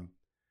great job.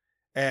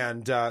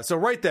 And so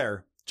right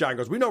there, John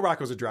goes, we know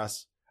Rocco's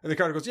address. And then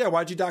Cardiff goes, yeah,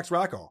 why'd you dox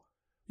Rocco?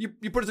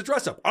 You put his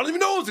address up. I don't even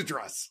know his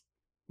address.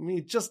 I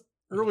mean, just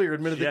earlier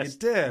admitted that you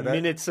did.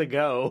 Minutes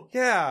ago.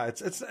 Yeah,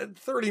 it's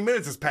 30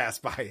 minutes has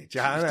passed by,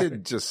 John. You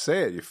didn't just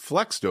say it. You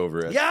flexed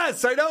over it.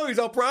 Yes, I know. He's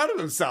all proud of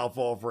himself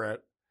over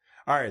it.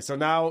 All right, so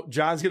now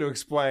John's going to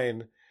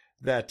explain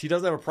that he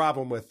doesn't have a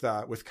problem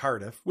with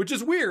Cardiff, which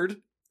is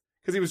weird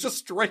because he was just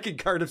striking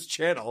Cardiff's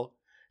channel.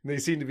 And they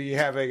seem to be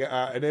having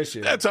an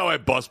issue. That's how I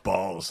bust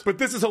balls. But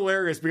this is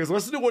hilarious because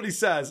listen to what he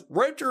says.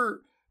 Right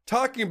after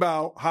talking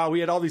about how he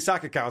had all these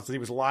sock accounts that he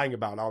was lying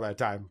about all that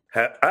time.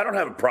 I don't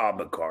have a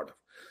problem with Cardiff.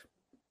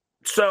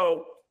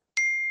 So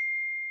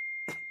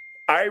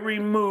I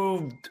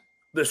removed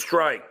the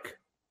strike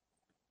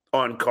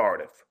on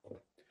Cardiff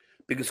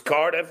because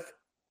Cardiff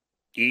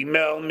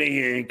emailed me.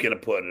 He ain't going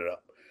to put it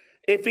up.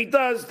 If he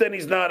does, then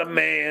he's not a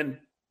man,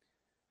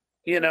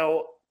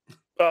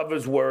 of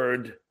his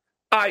word.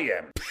 I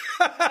am.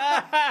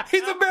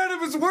 He's a man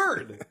of his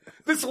word.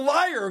 This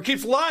liar who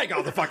keeps lying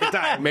all the fucking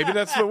time. Maybe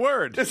that's the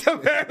word. It's a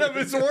man of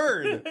his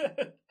word.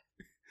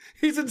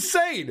 He's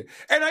insane.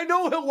 And I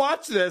know he'll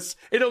watch this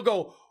and he'll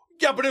go,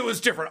 yeah, but it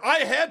was different. I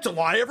had to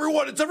lie.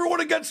 It's everyone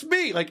against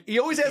me. Like, he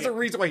always has a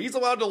reason why he's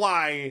allowed to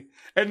lie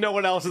and no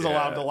one else is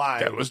allowed to lie.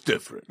 That was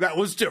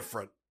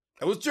different.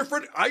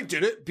 I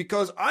did it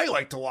because I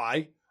like to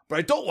lie, but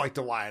I don't like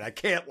to lie and I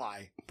can't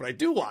lie, but I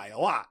do lie a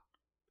lot.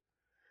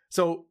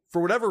 So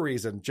for whatever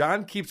reason,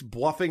 John keeps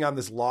bluffing on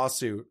this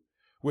lawsuit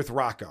with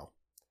Rocco.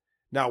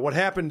 Now, what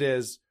happened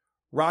is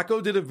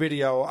Rocco did a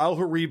video, Al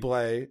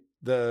Horrible,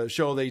 the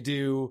show they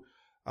do,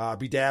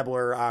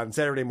 Bedabbler on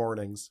Saturday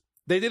mornings.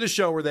 They did a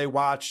show where they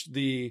watched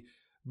the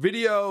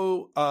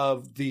video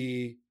of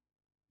the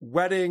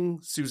wedding,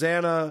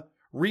 Susanna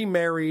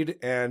remarried,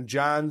 and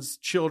John's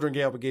children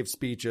gave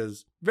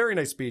speeches. Very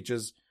nice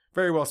speeches,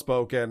 very well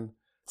spoken.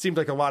 Seemed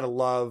like a lot of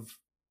love.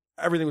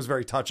 Everything was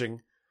very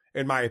touching.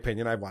 In my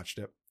opinion, I've watched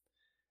it.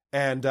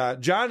 And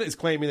John is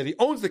claiming that he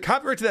owns the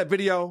copyright to that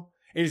video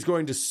and he's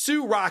going to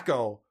sue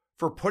Rocco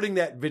for putting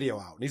that video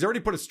out. And he's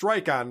already put a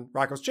strike on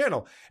Rocco's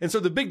channel. And so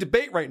the big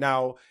debate right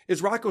now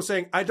is Rocco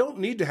saying, I don't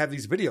need to have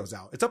these videos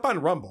out. It's up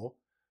on Rumble.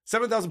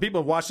 7,000 people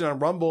have watched it on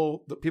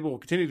Rumble. The people will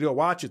continue to go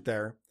watch it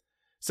there.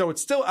 So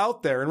it's still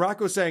out there. And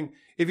Rocco's saying,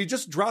 if you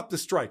just drop the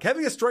strike,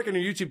 having a strike on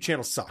your YouTube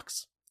channel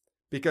sucks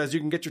because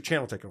you can get your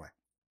channel taken away.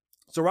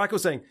 So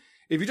Rocco's saying,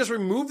 if you just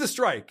remove the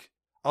strike,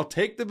 I'll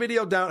take the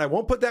video down. I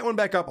won't put that one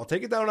back up. I'll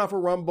take it down off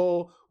of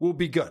Rumble. We'll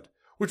be good.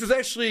 Which was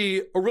actually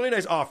a really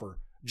nice offer.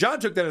 John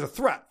took that as a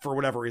threat for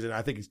whatever reason.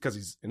 I think it's because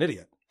he's an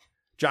idiot.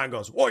 John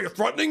goes, oh, you're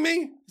threatening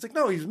me? He's like,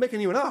 no, he's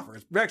making you an offer.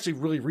 It's actually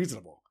really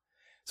reasonable.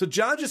 So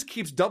John just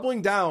keeps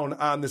doubling down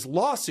on this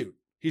lawsuit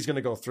he's going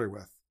to go through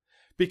with.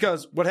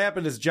 Because what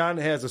happened is John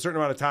has a certain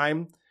amount of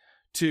time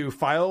to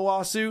file a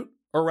lawsuit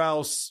or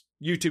else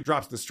YouTube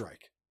drops the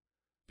strike.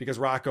 Because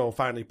Rocco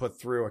finally put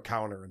through a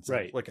counter and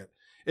said, look at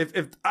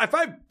If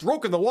I've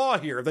broken the law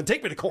here, then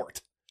take me to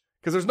court.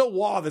 Because there's no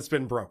law that's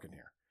been broken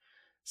here.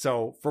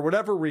 So for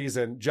whatever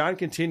reason, John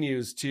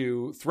continues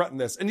to threaten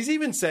this. And he's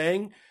even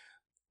saying,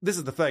 this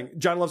is the thing,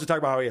 John loves to talk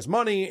about how he has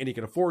money and he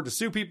can afford to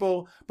sue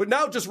people. But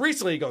now just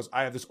recently he goes,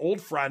 I have this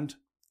old friend.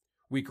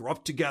 We grew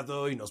up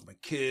together. He knows my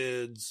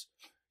kids.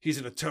 He's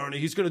an attorney.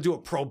 He's going to do a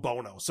pro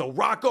bono. So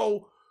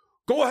Rocco,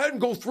 go ahead and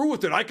go through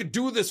with it. I could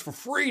do this for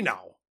free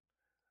now.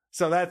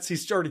 So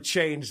he's already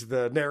changed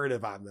the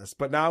narrative on this.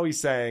 But now he's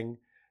saying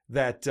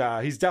that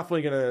he's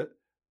definitely going to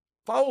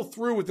follow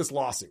through with this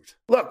lawsuit?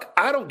 Look,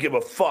 I don't give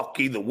a fuck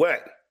either way.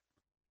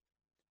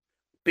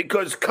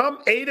 Because come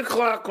 8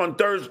 o'clock on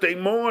Thursday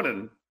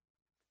morning,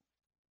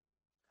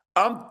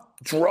 I'm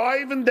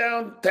driving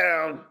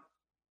downtown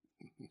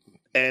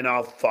and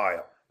I'll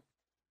file.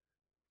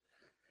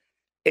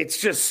 It's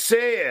just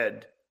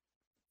sad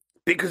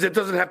because it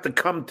doesn't have to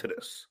come to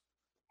this.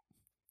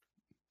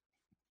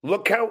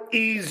 Look how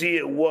easy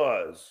it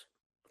was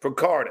for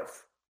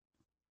Cardiff.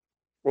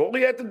 All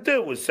he had to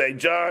do was say,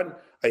 John,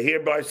 I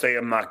hereby say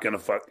I'm not going to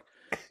fuck.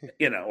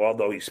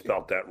 Although he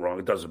spelled that wrong,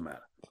 it doesn't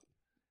matter.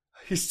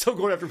 He's still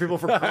going after people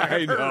for grammar.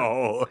 I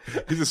know.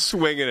 He's just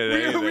swinging at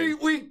anything.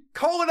 We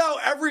call it out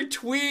every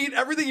tweet,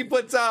 everything he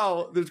puts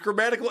out. There's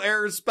grammatical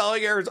errors,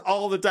 spelling errors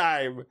all the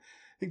time.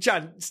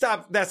 John,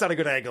 stop. That's not a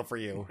good angle for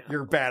you.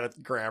 You're bad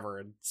at grammar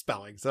and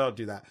spelling, so don't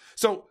do that.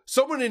 So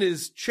someone in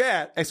his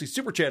chat actually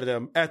super chatted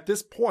him at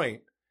this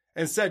point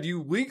and said,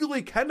 you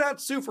legally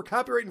cannot sue for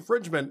copyright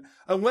infringement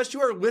unless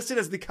you are listed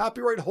as the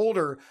copyright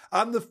holder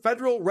on the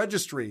Federal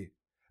Registry.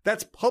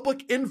 That's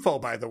public info,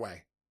 by the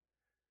way.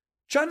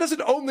 John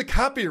doesn't own the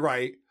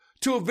copyright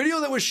to a video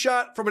that was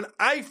shot from an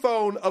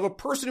iPhone of a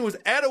person who was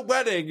at a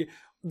wedding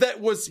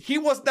he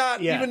was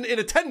not even in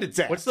attendance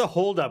at. What's the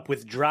holdup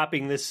with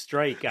dropping this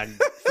strike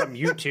from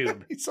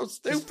YouTube? He's so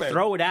stupid. Just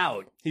throw it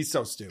out. He's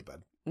so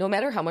stupid. No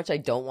matter how much I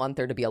don't want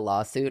there to be a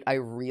lawsuit, I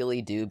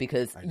really do,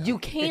 because you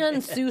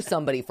can sue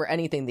somebody for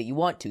anything that you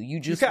want to.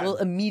 You just will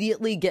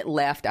immediately get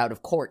laughed out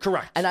of court.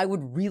 Correct. And I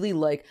would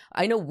really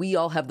I know we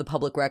all have the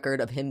public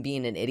record of him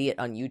being an idiot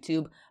on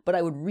YouTube, but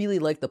I would really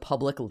like the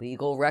public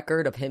legal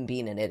record of him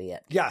being an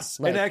idiot. Yes.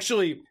 And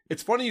actually,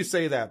 it's funny you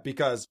say that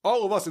because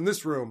all of us in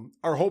this room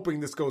are hoping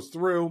this goes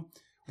through.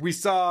 We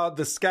saw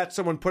the sketch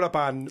someone put up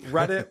on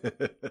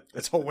Reddit.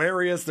 It's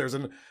hilarious. There's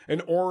an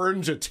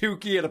orange, a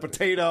Tukey, and a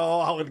potato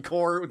all in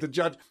court with the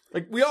judge.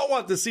 We all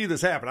want to see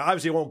this happen.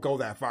 Obviously, it won't go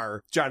that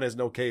far. John has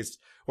no case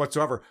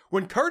whatsoever.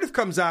 When Cardiff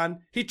comes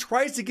on, he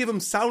tries to give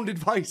him sound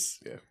advice.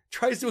 Yeah.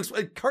 Tries to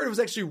explain. Cardiff was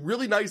actually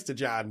really nice to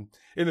John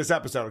in this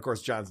episode. Of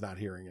course, John's not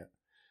hearing it.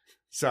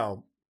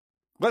 So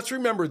let's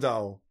remember,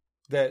 though,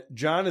 that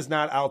John is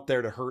not out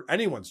there to hurt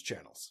anyone's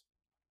channels.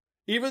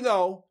 Even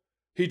though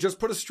he just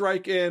put a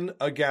strike in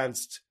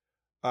against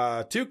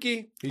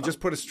Tukey. He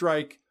just put a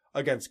strike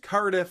against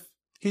Cardiff.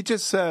 He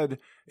just said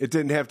it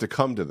didn't have to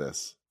come to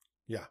this.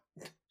 Yeah.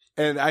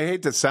 And I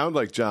hate to sound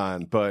like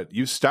John, but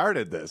you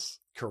started this.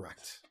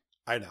 Correct.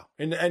 I know.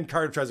 And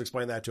Cardiff tries to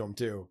explain that to him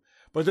too.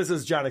 But this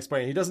is John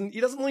explaining. He doesn't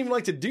even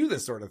like to do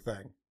this sort of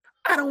thing.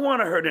 I don't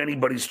want to hurt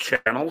anybody's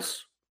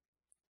channels.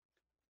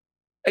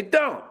 I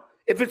don't.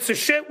 If it's a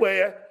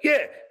shitware,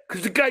 yeah,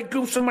 because the guy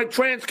goofs on my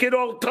trans kid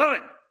all the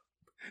time.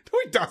 No,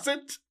 he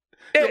doesn't.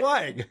 You're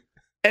lying.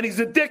 And he's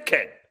a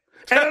dickhead.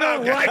 And I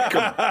don't like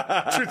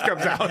him. Truth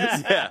comes out.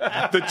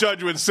 Yeah. The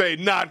judge would say,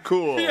 not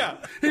cool. Yeah.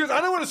 He goes, I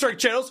don't want to strike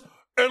channels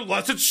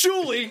unless it's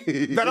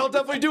Shuli. Then I'll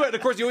definitely do it. And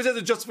of course, he always has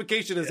a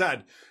justification in his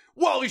head.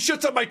 Well, he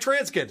shits on my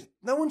trans kid.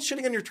 No one's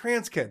shitting on your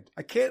trans kid.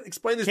 I can't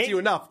explain this to you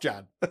enough,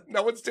 John.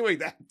 No one's doing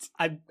that.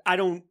 I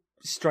don't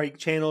strike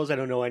channels. I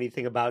don't know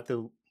anything about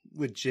the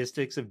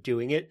logistics of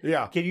doing it.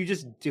 Yeah. Can you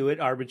just do it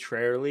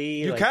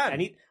arbitrarily? You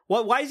can.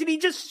 Why isn't he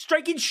just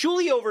striking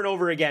Shuli over and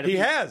over again? He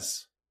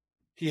has.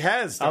 He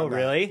has done that.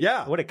 Really?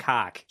 Yeah. What a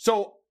cock.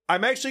 So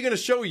I'm actually going to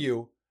show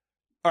you.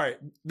 All right.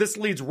 This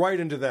leads right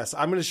into this.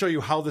 I'm going to show you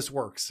how this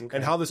works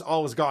and how this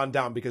all has gone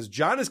down, because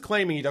John is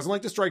claiming he doesn't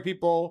like to strike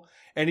people,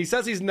 and he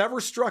says he's never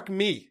struck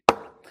me.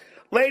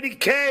 Lady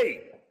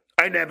K,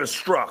 I never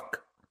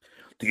struck.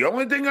 The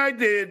only thing I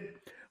did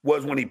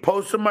was when he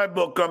posted my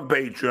book on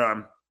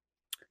Patreon.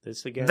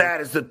 This again? That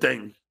is the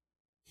thing.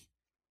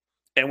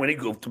 And when he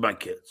goofed to my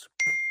kids.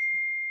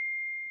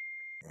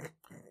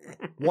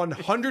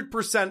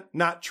 100%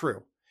 not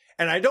true.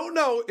 And I don't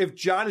know if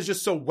John is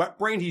just so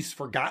wet-brained he's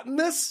forgotten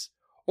this,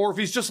 or if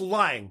he's just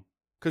lying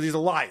because he's a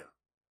liar.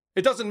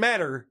 It doesn't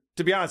matter,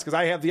 to be honest, because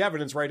I have the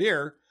evidence right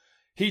here.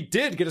 He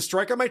did get a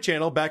strike on my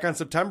channel back on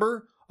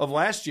September of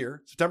last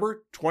year,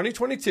 September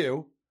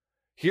 2022.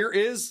 Here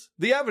is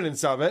the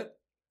evidence of it,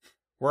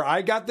 where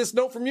I got this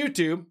note from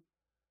YouTube.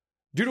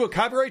 Due to a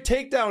copyright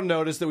takedown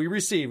notice that we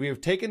received, we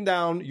have taken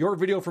down your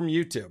video from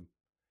YouTube.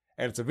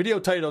 And it's a video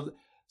titled,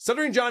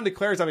 Stuttering John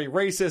Declares I'm a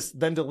Racist,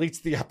 then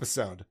Deletes the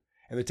Episode.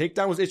 And the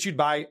takedown was issued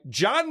by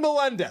John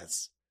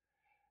Melendez.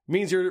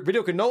 Means your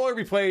video can no longer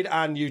be played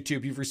on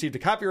YouTube. You've received a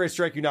copyright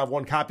strike. You now have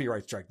one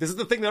copyright strike. This is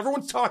the thing that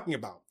everyone's talking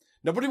about.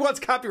 Nobody wants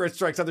copyright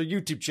strikes on their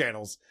YouTube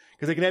channels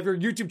because they can have your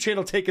YouTube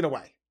channel taken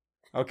away.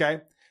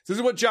 Okay? So this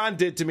is what John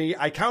did to me.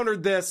 I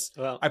countered this.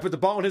 Well, I put the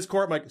ball in his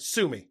court. I'm like,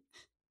 sue me.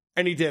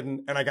 And he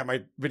didn't, and I got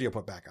my video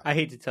put back up. I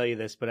hate to tell you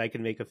this, but I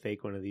can make a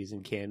fake one of these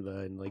in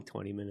Canva in like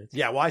 20 minutes.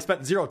 Yeah, well, I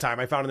spent zero time.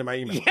 I found it in my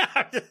email.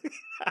 Yeah.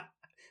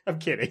 I'm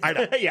kidding. I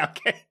know. Yeah,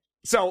 okay.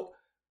 So,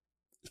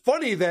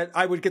 funny that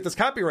I would get this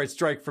copyright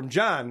strike from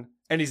John,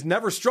 and he's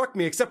never struck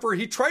me, except for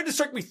he tried to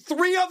strike me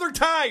 3 other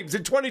times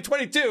in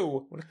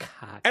 2022. What a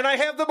cock. And I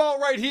have them all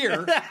right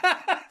here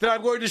that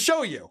I'm going to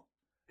show you.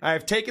 I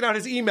have taken out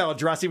his email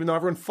address, even though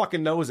everyone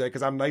fucking knows it,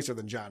 because I'm nicer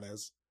than John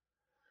is.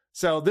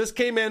 So this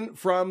came in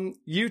from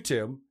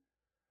YouTube,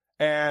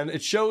 and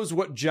it shows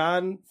what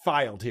John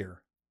filed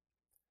here.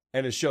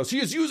 And it shows he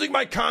is using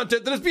my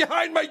content that is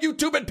behind my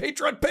YouTube and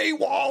Patreon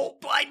paywall.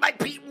 Behind my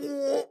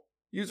paywall.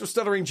 User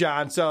Stuttering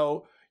John.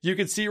 So you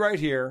can see right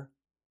here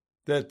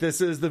that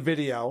this is the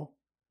video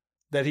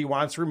that he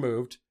wants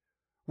removed.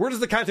 Where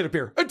does the content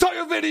appear?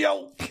 Entire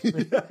video!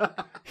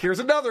 Here's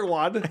another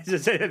one.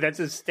 That's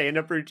a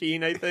stand-up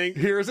routine, I think.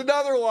 Here's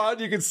another one.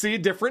 You can see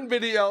different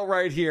video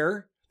right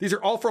here. These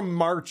are all from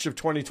March of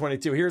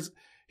 2022.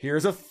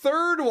 Here's a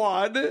third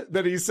one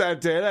that he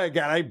sent in.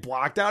 Again, I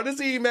blocked out his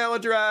email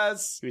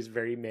address. He was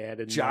very mad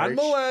in John March.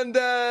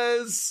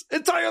 Melendez.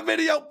 Entire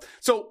video.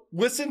 So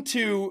listen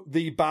to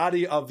the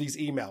body of these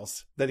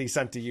emails that he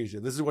sent to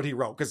YouTube. This is what he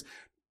wrote. Because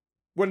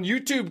when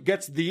YouTube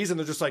gets these and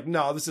they're just like,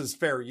 no, this is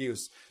fair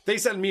use. They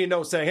send me a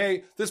note saying,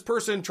 hey, this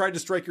person tried to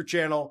strike your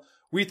channel.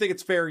 We think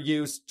it's fair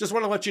use. Just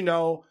want to let you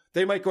know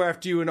they might go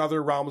after you in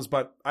other realms,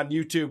 but on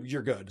YouTube,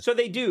 you're good. So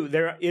they do.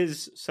 There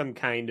is some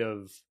kind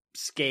of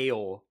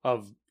scale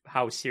of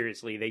how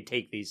seriously they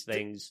take these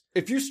things.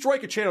 If you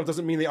strike a channel, it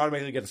doesn't mean they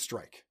automatically get a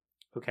strike.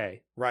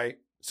 Okay. Right?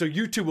 So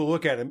YouTube will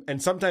look at them,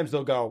 and sometimes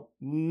they'll go,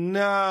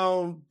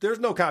 no, there's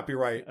no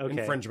copyright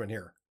infringement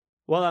here.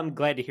 Well, I'm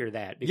glad to hear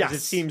that, because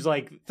it seems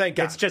like Thank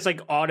God. it's just like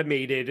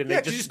automated, and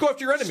you just go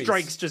after your enemies.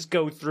 Strikes just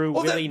go through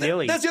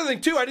willy-nilly. That's the other thing,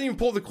 too. I didn't even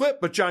pull the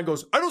clip, but John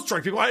goes, I don't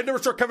strike people. I never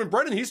struck Kevin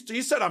Brennan.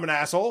 He said I'm an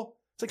asshole.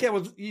 It's like, yeah,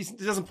 well, he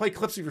doesn't play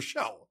clips of your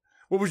show.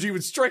 What would you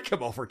even strike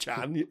him over,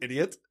 John, you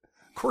idiot?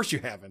 Of course you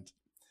haven't.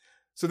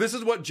 So this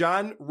is what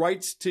John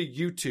writes to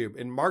YouTube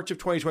in March of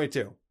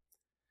 2022.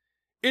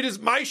 It is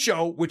my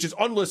show, which is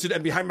unlisted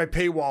and behind my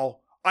paywall.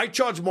 I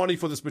charge money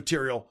for this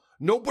material.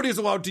 Nobody is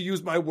allowed to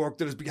use my work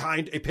that is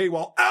behind a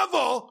paywall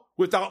ever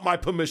without my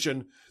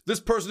permission. This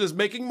person is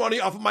making money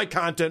off of my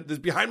content that is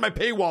behind my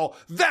paywall.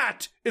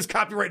 That is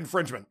copyright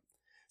infringement.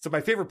 So my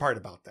favorite part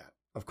about that,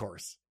 of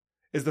course,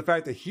 is the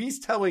fact that he's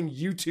telling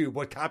YouTube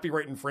what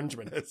copyright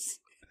infringement is.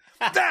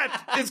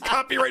 That is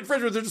copyright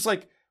infringement. They're just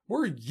like,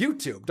 we're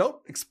YouTube.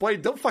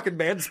 Don't fucking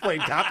mansplain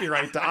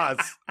copyright to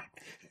us.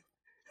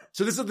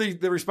 So this is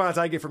the response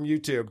I get from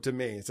YouTube to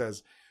me. It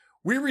says,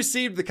 we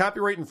received the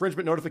copyright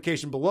infringement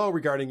notification below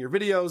regarding your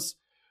videos.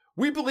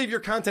 We believe your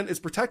content is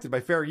protected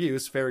by fair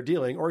use, fair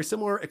dealing, or a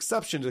similar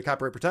exception to the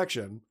copyright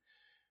protection.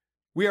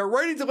 We are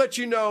writing to let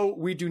you know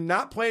we do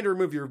not plan to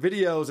remove your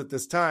videos at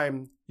this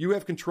time. You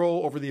have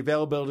control over the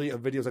availability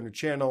of videos on your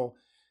channel,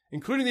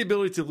 including the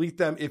ability to delete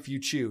them if you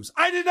choose.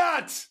 I did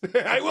not.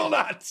 I will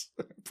not.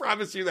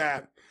 Promise you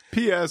that.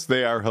 P.S.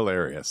 They are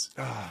hilarious.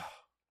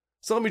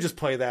 So let me just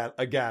play that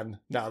again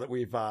now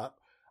that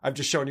I've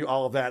just shown you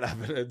all of that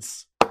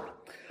evidence.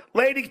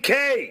 Lady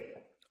K,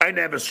 I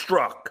never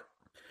struck.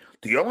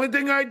 The only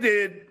thing I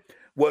did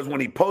was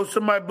when he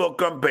posted my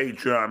book on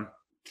Patreon.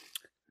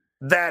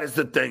 That is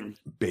the thing.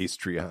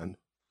 Patreon.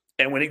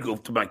 And when he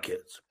goofed to my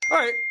kids. All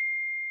right.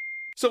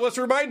 So let's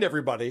remind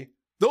everybody,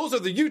 those are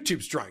the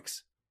YouTube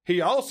strikes.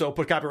 He also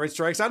put copyright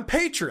strikes on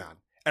Patreon.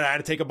 And I had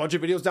to take a bunch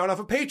of videos down off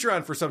of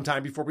Patreon for some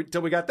time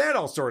till we got that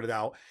all sorted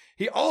out.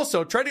 He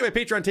also tried to get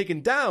my Patreon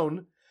taken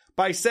down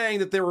by saying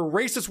that there were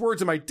racist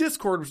words in my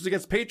Discord, which is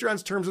against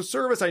Patreon's terms of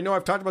service. I know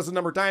I've talked about this a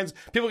number of times.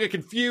 People get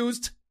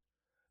confused.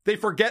 They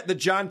forget that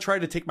John tried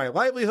to take my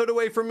livelihood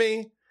away from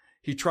me.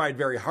 He tried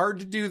very hard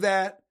to do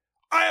that.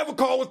 I have a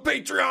call with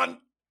Patreon.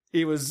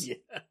 He was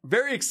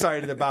very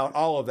excited about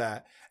all of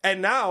that.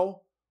 And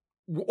now,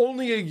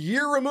 only a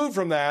year removed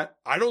from that,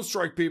 I don't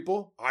strike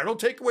people. I don't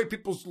take away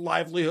people's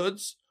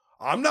livelihoods.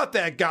 I'm not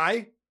that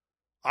guy.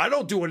 I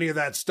don't do any of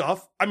that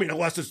stuff. I mean,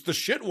 unless it's the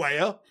shit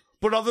way.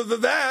 But other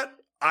than that,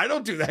 I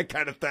don't do that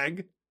kind of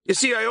thing. You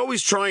see, I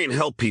always try and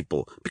help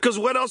people, because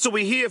what else are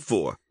we here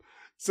for?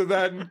 So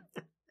then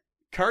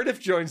Cardiff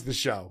joins the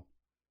show.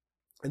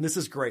 And this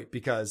is great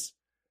because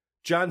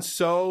John's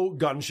so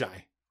gun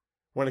shy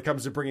when it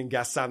comes to bringing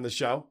guests on the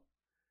show.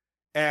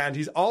 And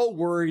he's all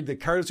worried that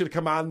Cardiff's going to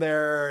come on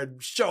there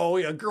and show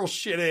a girl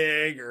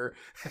shitting or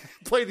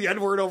play the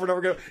N-word over and over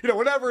again. You know,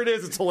 whatever it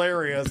is, it's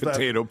hilarious.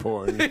 Potato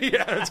porn.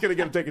 Yeah, it's going to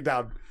get him taken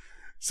down.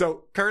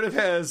 So Cardiff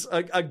has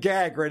a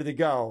gag ready to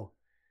go.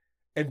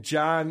 And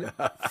John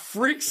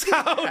freaks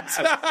out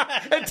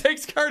and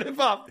takes Cardiff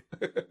up.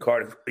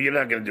 Cardiff, you're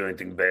not going to do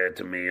anything bad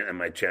to me and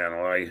my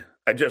channel.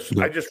 I just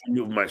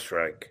removed my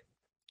strike.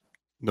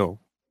 No.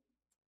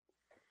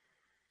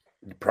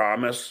 You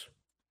promise?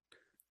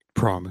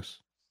 Promise.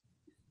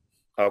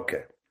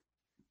 Okay.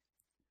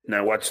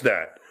 Now what's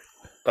that?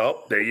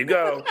 Oh, there you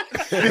go.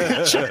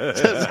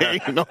 Just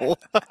anal.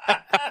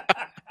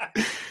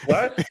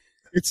 What?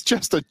 It's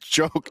just a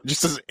joke. It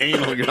just says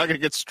anal. You're not going to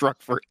get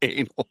struck for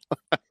anal.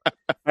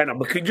 I know,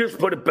 but could you just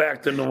put it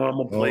back to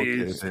normal,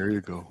 please? Okay, there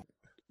you go.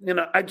 You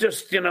know,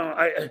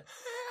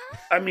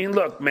 I mean,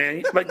 look,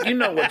 man, like, you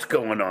know what's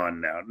going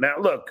on now. Now,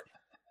 look.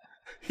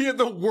 He had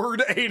the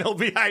word anal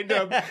behind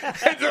him.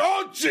 And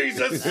oh,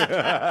 Jesus.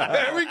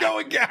 There we go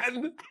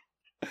again.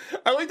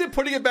 I like that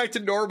putting it back to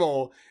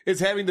normal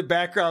is having the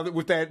background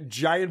with that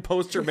giant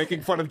poster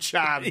making fun of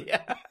John.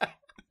 Yeah.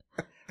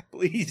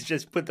 Please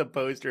just put the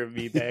poster of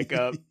me back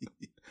up.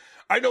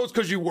 I know it's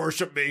because you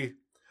worship me.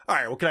 All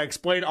right, well, can I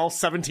explain all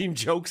 17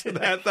 jokes of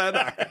that then?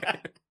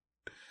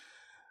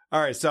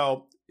 All right,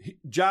 so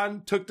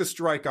John took the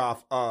strike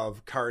off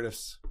of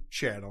Cardiff's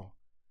channel.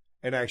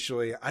 And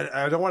actually,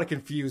 I don't want to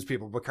confuse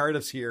people, but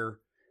Cardiff's here.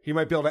 He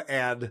might be able to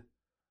add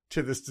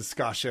to this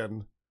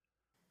discussion.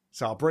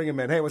 So I'll bring him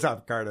in. Hey, what's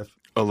up, Cardiff?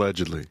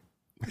 Allegedly.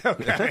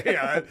 Okay,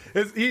 yeah.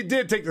 He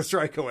did take the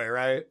strike away,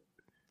 right?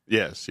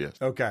 Yes.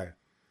 Okay.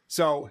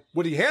 So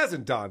what he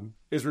hasn't done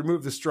is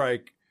remove the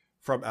strike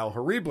from El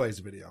Horrible's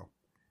video.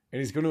 And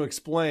he's going to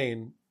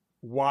explain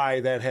why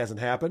that hasn't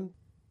happened.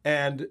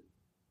 And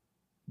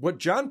what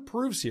John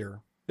proves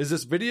here is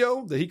this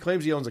video that he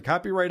claims he owns a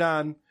copyright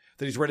on,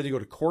 that he's ready to go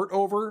to court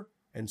over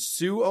and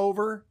sue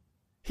over.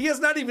 He has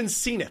not even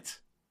seen it.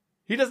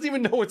 He doesn't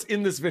even know what's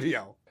in this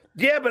video.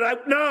 Yeah,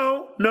 but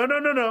no.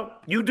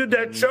 You did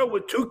that show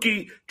with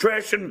Tukey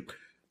trashing,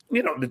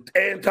 the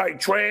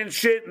anti-trans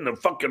shit and the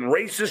fucking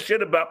racist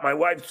shit about my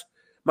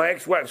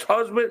ex-wife's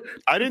husband.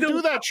 I didn't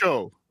do that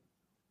show.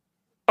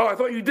 Oh, I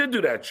thought you did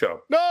do that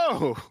show.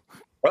 No.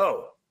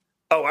 Oh,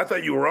 I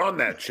thought you were on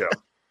that show.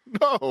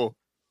 No. Oh,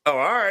 all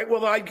right.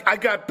 Well, I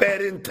got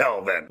bad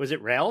intel then. Was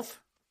it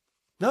Ralph?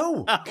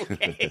 No.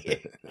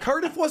 Okay.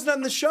 Cardiff wasn't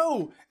on the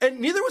show, and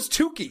neither was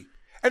Tukey.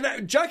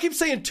 And John keeps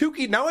saying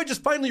Tukey. Now I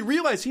just finally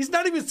realized he's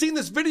not even seen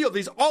this video that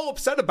he's all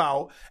upset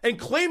about and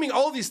claiming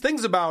all these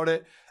things about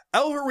it.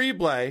 El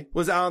Horrible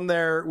was on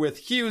there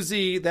with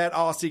Husey, that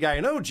Aussie guy,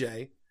 and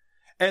OJ,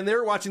 and they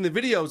were watching the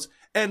videos.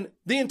 And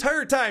the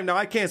entire time, now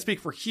I can't speak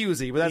for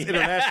Husey, but that's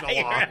international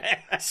law.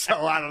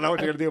 So I don't know what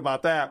you're going to do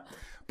about that.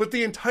 But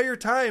the entire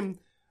time,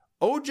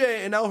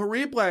 OJ and El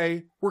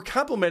Horrible were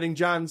complimenting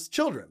John's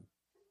children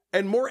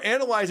and more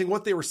analyzing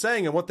what they were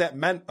saying and what that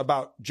meant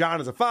about John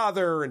as a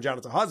father and John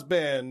as a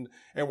husband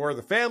and where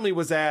the family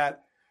was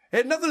at. It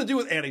had nothing to do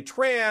with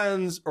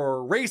anti-trans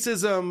or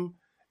racism.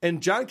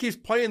 And John keeps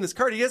playing this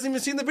card. He hasn't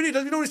even seen the video. He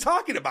doesn't even know what he's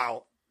talking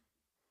about.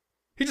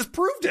 He just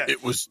proved it.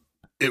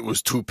 It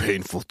was too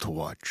painful to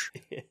watch.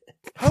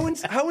 How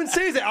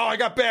insane is that? Oh, I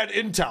got bad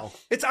intel.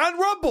 It's on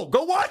Rumble.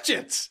 Go watch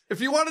it.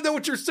 If you want to know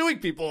what you're suing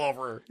people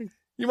over,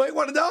 you might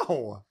want to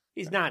know.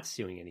 He's not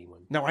suing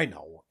anyone. No, I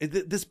know.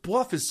 This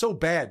bluff is so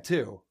bad,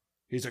 too.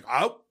 He's like,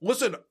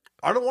 listen,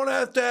 I don't want to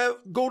have to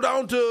go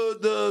down to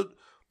the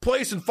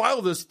place and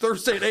file this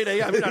Thursday at 8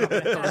 a.m. I mean, not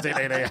Thursday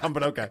at 8 a.m.,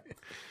 but okay.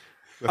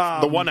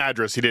 The one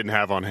address he didn't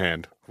have on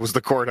hand was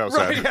the courthouse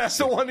address. Right, that's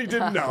the one he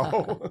didn't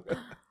know.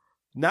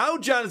 Now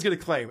John is going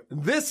to claim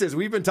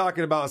we've been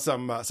talking about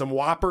some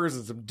whoppers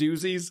and some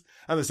doozies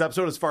on this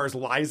episode as far as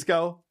lies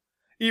go.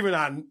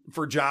 Even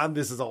for John,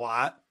 this is a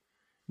lot.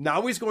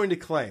 Now he's going to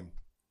claim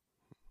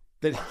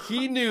that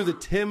he knew that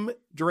Tim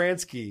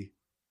Duransky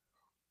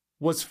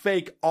was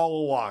fake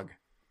all along,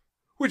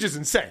 which is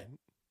insane.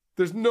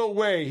 There's no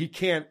way he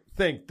can't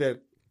think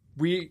that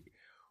we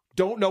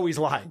don't know he's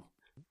lying.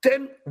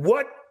 Then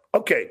what?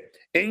 Okay.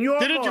 Didn't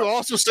you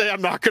also say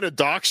I'm not going to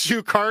dox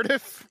you,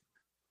 Cardiff?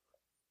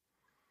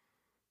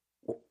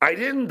 I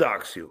didn't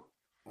dox you.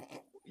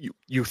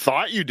 You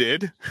thought you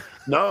did?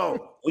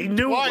 No, we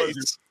knew it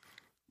wasn't.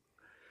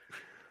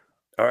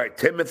 All right,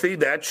 Timothy,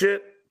 that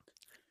shit,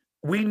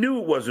 we knew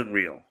it wasn't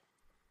real.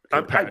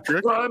 I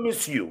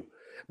promise you.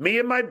 Me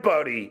and my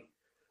buddy,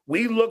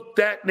 we looked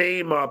that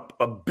name up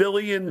 1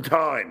 billion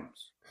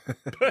times,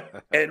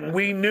 and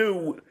we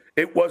knew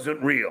it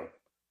wasn't real.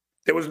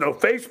 There was no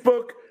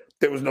Facebook.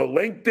 There was no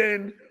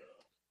LinkedIn.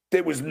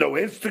 There was no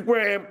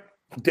Instagram.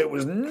 There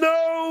was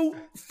no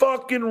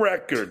fucking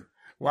record.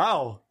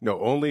 Wow. No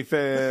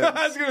OnlyFans.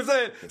 I was going to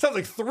say, it sounds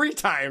like 3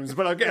 times,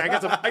 but okay, I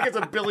guess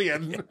 1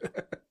 billion.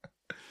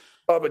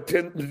 And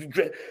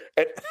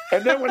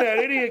then when that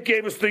idiot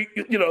gave us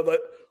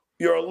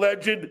your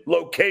alleged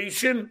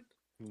location,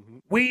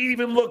 we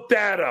even looked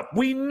that up.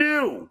 We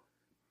knew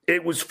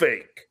it was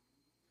fake.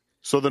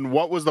 So then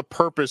what was the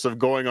purpose of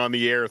going on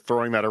the air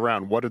throwing that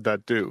around? What did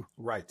that do?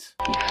 Right.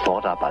 He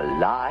thought up a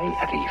lie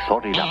and he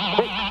thought it up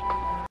quick.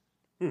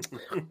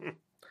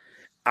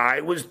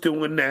 I was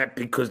doing that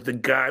because the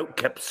guy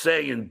kept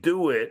saying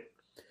do it.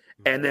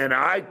 And then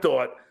I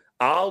thought,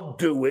 I'll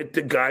do it.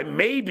 The guy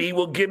maybe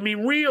will give me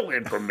real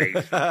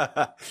information.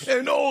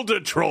 An older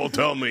troll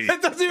told me.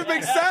 That doesn't even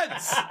make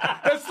sense.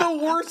 That's the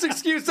worst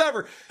excuse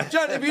ever.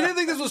 John, if you didn't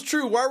think this was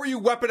true, why were you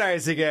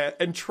weaponizing it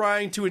and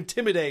trying to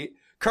intimidate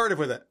Cardiff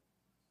with it?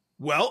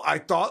 Well, I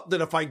thought that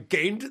if I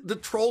gained the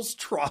troll's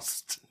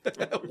trust,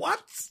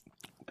 what?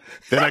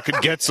 Then I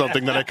could get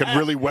something that I could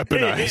really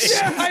weaponize.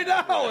 Yeah, I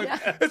know.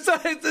 Yeah. It's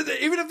not,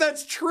 even if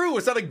that's true,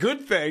 it's not a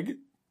good thing.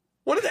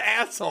 What an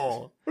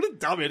asshole. What a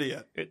dumb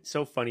idiot. It's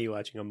so funny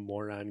watching a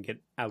moron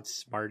get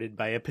outsmarted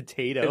by a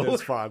potato. It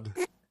is fun.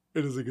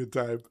 It is a good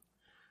time.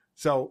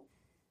 So,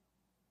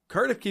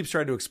 Cardiff keeps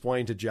trying to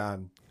explain to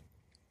John,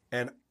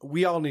 and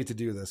we all need to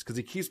do this, because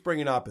he keeps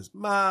bringing up his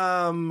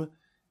mom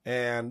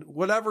and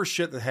whatever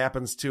shit that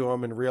happens to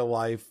him in real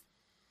life.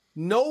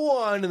 No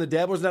one in the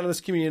Dad Was Not in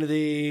This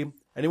community,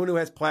 anyone who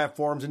has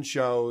platforms and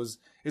shows,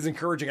 is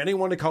encouraging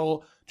anyone to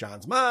call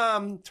John's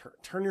mom,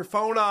 turn your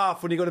phone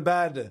off when you go to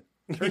bed.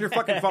 Turn your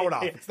fucking phone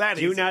off. It's that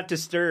easy. Do not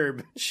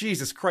disturb.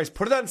 Jesus Christ.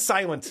 Put it on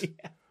silent.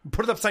 Yeah.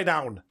 Put it upside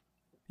down.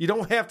 You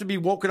don't have to be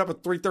woken up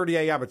at 3:30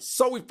 a.m. It's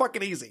so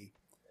fucking easy.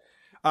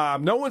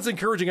 No one's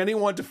encouraging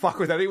anyone to fuck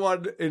with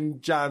anyone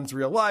in John's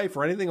real life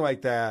or anything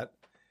like that.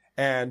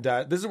 And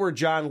this is where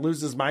John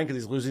loses his mind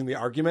because he's losing the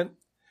argument.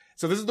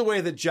 So this is the way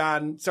that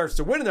John starts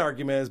to win an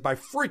argument, is by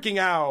freaking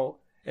out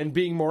and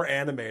being more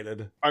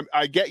animated.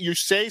 I get you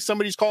say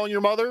somebody's calling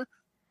your mother.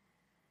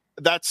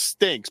 That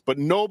stinks, but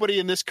nobody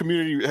in this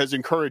community has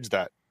encouraged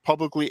that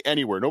publicly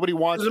anywhere. Nobody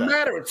wants that. Doesn't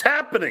matter. It's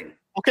happening.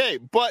 Okay,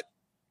 but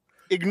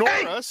ignore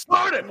us.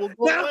 Carter, we'll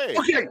go away.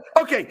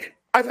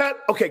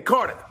 Okay,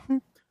 Carter.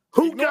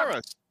 Who ignore got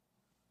us?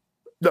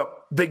 No,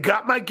 they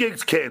got my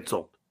gigs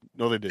canceled.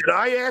 No, they didn't. Did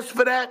I ask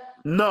for that?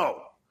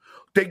 No.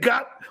 They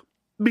got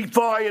me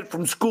fired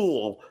from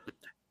school.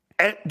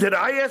 And did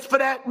I ask for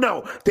that?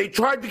 No. They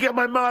tried to get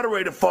my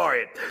moderator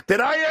fired. Did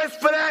I ask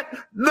for that?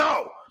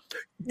 No.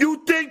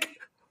 You think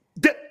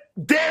that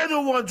they're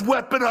the ones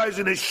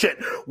weaponizing this shit?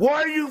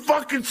 Why are you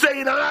fucking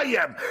saying I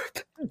am?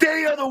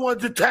 They are the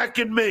ones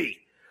attacking me.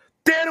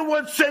 They're the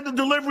ones sending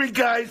delivery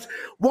guys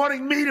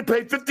wanting me to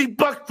pay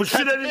 $50 for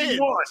shit I didn't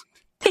want.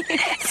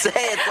 Say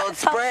it, don't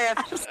spread.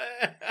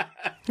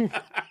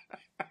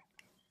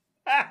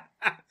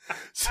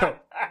 So,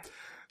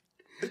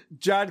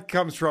 John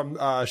comes from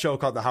a show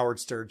called The Howard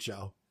Stern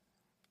Show.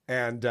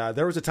 And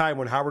there was a time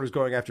when Howard was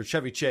going after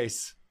Chevy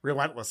Chase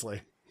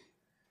relentlessly.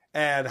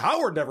 And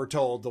Howard never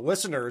told the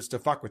listeners to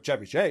fuck with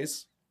Chevy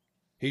Chase.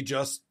 He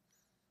just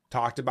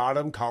talked about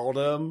him, called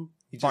him.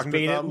 He just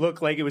made it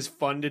look like it was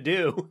fun to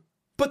do.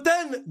 But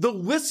then the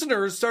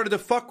listeners started to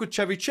fuck with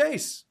Chevy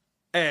Chase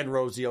and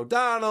Rosie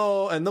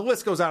O'Donnell, and the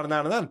list goes on and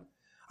on and on.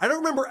 I don't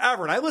remember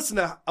ever, and I listened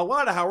to a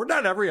lot of Howard,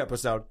 not every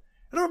episode.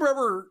 I don't remember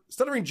ever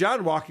Stuttering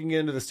John walking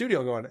into the studio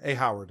and going, "Hey,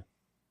 Howard,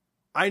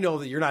 I know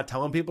that you're not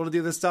telling people to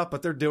do this stuff,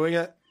 but they're doing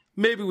it.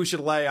 Maybe we should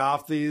lay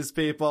off these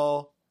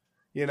people,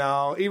 you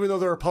know, even though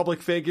they're a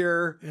public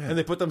figure and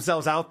they put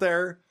themselves out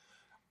there.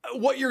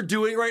 What you're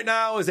doing right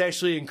now is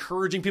actually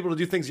encouraging people to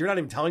do things you're not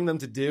even telling them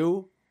to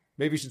do.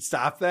 Maybe you should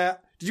stop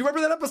that." Did you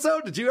remember that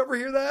episode? Did you ever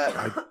hear that?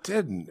 I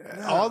didn't.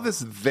 All this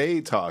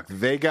they talk.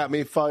 They got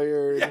me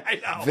fired. Yeah, I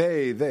know.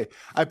 They.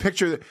 I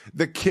picture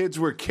the kids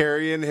were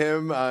carrying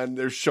him on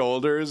their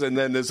shoulders, and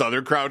then this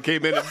other crowd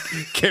came in and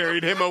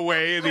carried him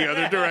away in the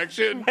other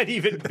direction. An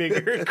even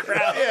bigger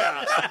crowd.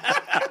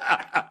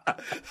 Yeah.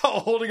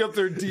 Holding up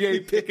their DA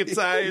picket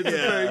signs and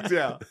things.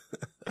 Yeah.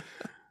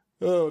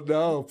 Oh,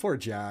 no. Poor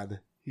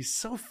John. He's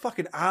so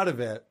fucking out of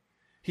it.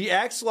 He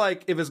acts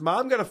like if his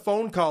mom got a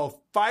phone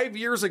call 5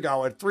 years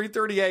ago at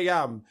 3:30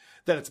 a.m.,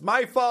 that it's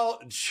my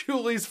fault, and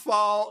Julie's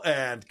fault,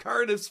 and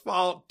Cardiff's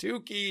fault,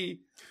 Tukey.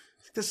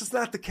 This is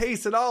not the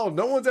case at all.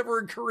 No one's ever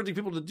encouraging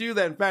people to do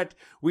that. In fact,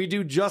 we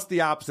do just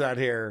the opposite out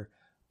here.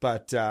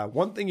 But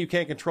one thing you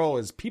can't control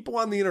is people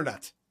on the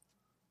internet.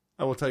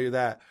 I will tell you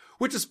that.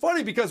 Which is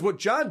funny because what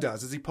John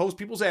does is he posts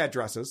people's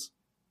addresses.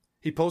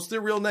 He posts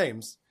their real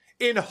names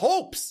in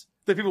hopes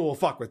that people will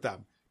fuck with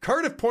them.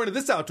 Cardiff pointed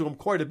this out to him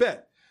quite a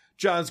bit.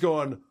 John's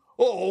going,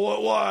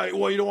 "Oh, why?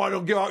 Well, you don't want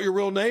to give out your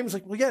real name?" It's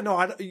like, well, yeah,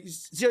 no.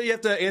 See how you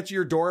have to answer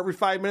your door every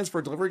 5 minutes for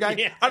a delivery guy?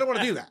 Yeah. I don't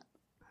want to do that.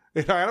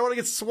 You know, I don't want to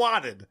get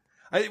swatted.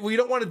 We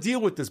don't want to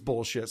deal with this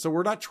bullshit. So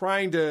we're not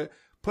trying to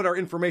put our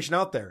information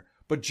out there.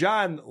 But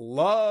John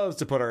loves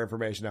to put our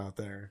information out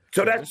there.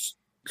 So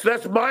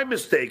that's my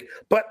mistake.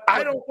 But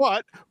I don't.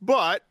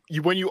 But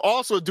when you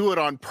also do it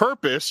on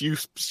purpose, you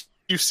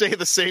say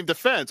the same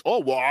defense.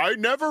 Oh, well, I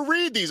never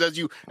read these as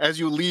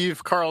you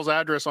leave Carl's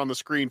address on the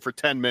screen for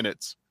 10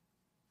 minutes.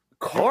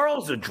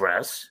 Carl's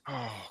address?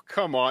 Oh,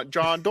 come on,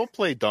 John. Don't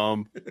play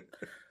dumb.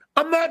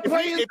 I'm not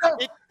playing dumb.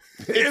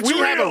 If we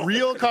have a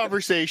real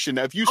conversation,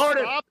 if you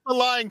stop the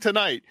lying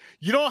tonight,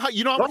 you don't have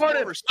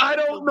Carter, I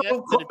don't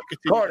know.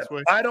 Carter,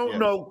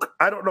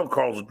 I don't know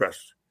Carl's address.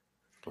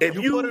 If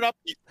you put it up,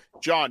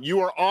 John,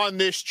 you are on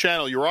this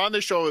channel. You're on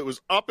this show. It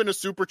was up in a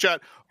super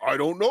chat. I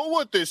don't know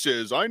what this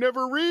is. I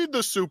never read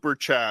the super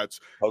chats.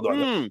 Hold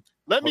on.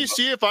 Let me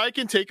see if I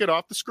can take it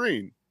off the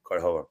screen.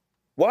 Okay, hold on.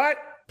 What?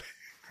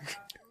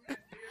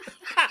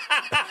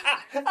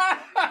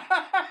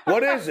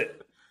 What is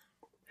it?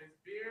 It's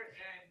beer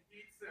and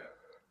pizza.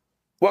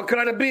 What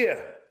kind of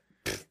beer?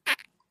 It's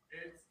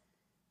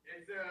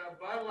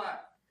a Bud Light.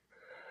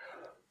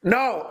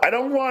 No, I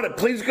don't want it.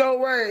 Please go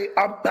away.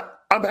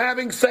 I'm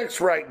having sex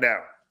right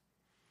now.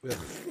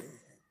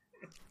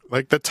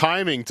 Like the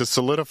timing to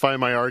solidify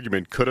my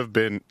argument couldn't have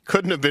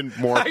been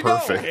more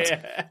perfect.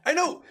 Yeah. I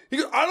know. He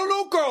goes, I don't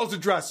know Carl's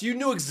address. You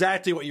knew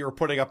exactly what you were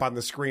putting up on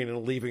the screen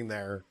and leaving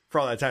there for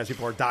all that times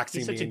people are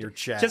doxing me in your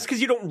chat. Just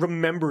because you don't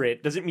remember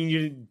it doesn't mean you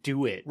didn't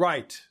do it.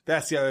 Right.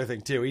 That's the other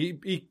thing too.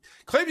 He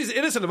claims he's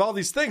innocent of all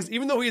these things,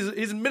 even though he's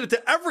admitted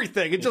to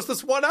everything in just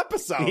this one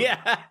episode.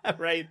 Yeah,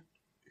 right.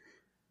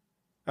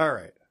 All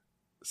right.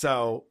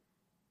 So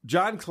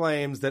John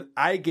claims that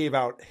I gave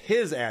out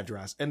his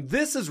address, and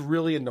this is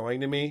really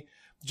annoying to me.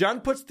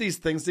 John puts these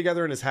things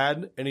together in his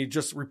head, and he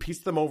just repeats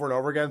them over and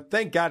over again.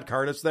 Thank God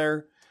Cardiff's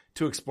there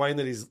to explain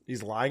that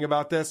he's lying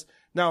about this.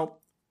 Now,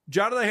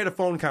 John and I had a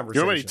phone You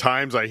conversation. know how many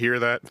times I hear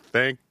that?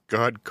 Thank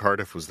God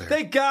Cardiff was there.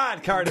 Thank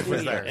God Cardiff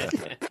was there.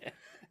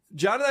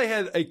 John and I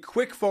had a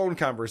quick phone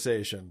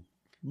conversation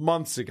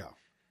months ago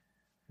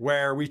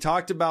where we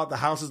talked about the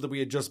houses that we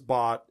had just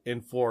bought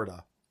in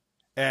Florida.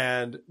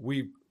 And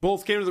we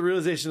both came to the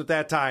realization at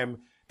that time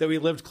that we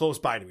lived close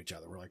by to each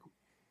other. We're like,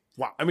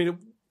 wow. I mean,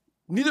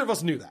 neither of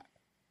us knew that.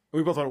 And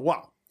we both went,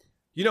 wow.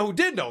 You know who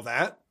did know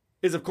that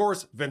is, of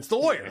course, Vince the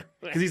lawyer.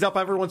 Because he's up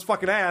everyone's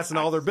fucking ass and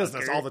all their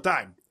business all the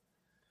time.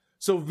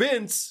 So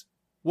Vince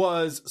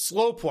was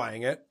slow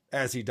playing it,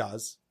 as he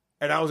does.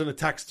 And I was in a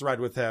text thread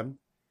with him.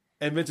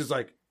 And Vince is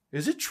like,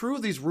 is it true,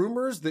 these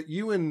rumors that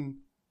you and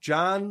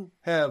John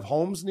have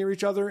homes near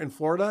each other in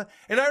Florida?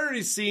 And I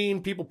already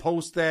seen people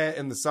post that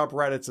in the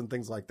subreddits and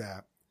things like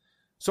that.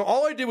 So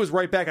all I did was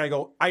write back and I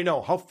go, I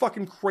know, how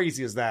fucking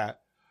crazy is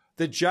that?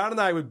 That John and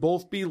I would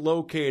both be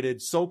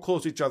located so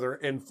close to each other.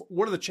 And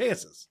what are the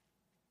chances?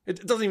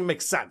 It doesn't even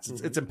make sense.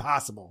 It's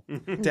impossible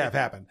to have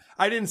happen.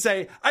 I didn't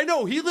say, I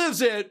know he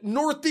lives at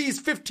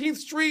Northeast 15th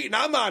Street and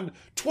I'm on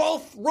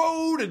 12th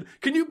Road. And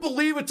can you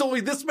believe it's only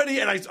this many?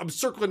 And I'm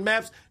circling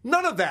maps.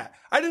 None of that.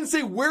 I didn't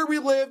say where we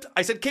lived.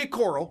 I said Cape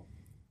Coral.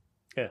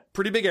 Yeah.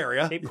 Pretty big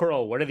area. Cape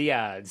Coral, what are the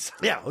odds?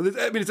 Yeah.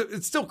 I mean,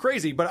 it's still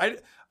crazy, but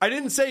I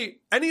didn't say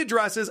any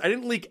addresses. I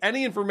didn't leak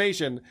any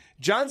information.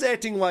 John's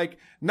acting like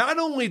not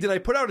only did I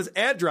put out his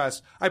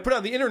address, I put it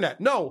on the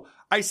internet. No,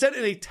 I sent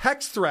in a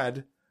text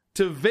thread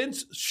to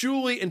Vince,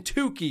 Shuley, and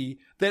Tukey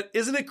that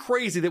isn't it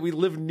crazy that we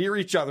live near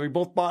each other? We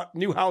both bought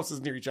new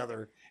houses near each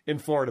other in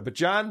Florida, but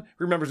John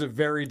remembers it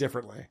very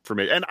differently. For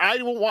me. And I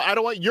don't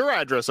want your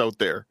address out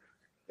there.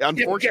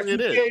 Unfortunately,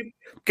 it is.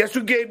 Guess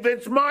who gave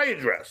Vince my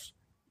address?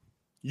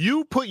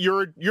 You put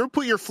your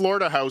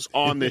Florida house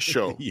on this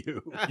show.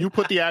 You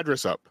put the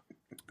address up.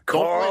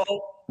 Carl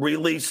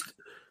released.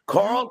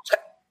 Carl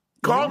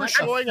was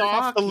showing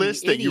off the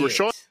listing. Idiot. You were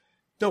showing.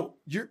 No,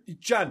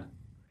 John.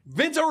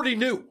 Vince already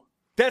knew.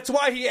 That's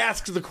why he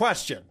asked the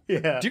question.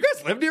 Yeah. Do you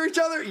guys live near each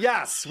other?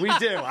 Yes, we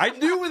do. I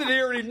knew that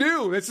he already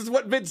knew. This is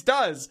what Vince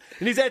does.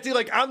 And he's acting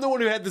like I'm the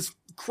one who had this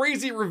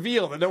crazy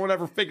reveal that no one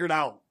ever figured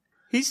out.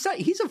 He's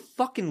a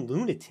fucking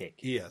lunatic.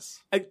 He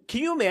is.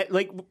 Can you imagine?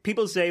 Like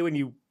people say, when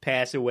you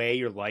pass away,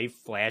 your life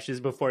flashes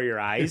before your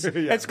eyes.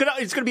 Yeah. It's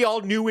gonna be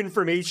all new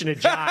information to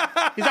John.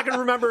 He's not gonna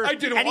remember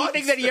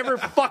anything that he ever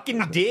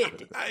fucking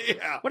did.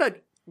 Yeah.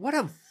 What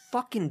a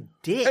fucking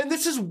dick. And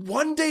this is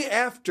one day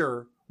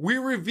after we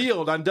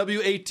revealed on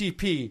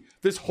WATP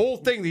this whole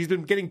thing that he's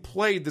been getting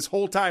played this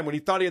whole time when he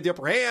thought he had the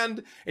upper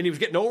hand and he was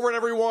getting over on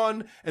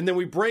everyone. And then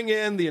we bring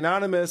in the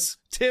anonymous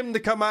Tim to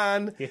come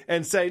on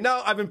and say,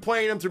 no, I've been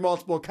playing him through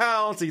multiple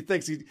accounts. He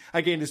thinks I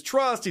gained his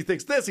trust. He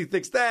thinks this, he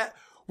thinks that.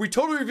 We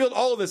totally revealed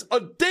all of this. A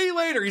day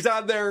later, he's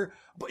on there.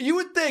 But you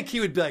would think he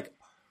would be like,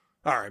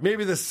 all right,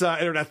 maybe this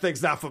internet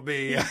thing's not for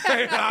me.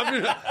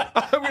 I'm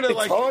gonna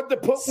it's hard to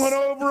put one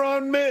over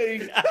on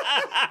me.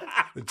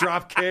 The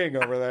drop king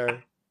over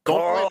there.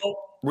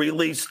 Carl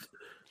released.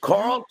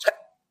 You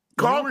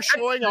were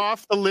showing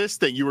off the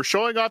listing. You were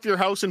showing off your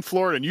house in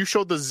Florida, and you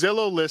showed the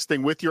Zillow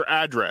listing with your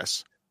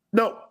address.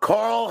 No,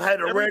 Carl had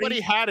already.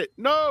 Everybody had it.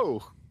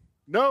 No.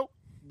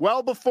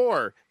 Well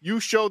before you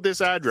showed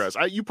this address,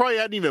 you probably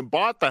hadn't even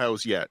bought the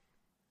house yet,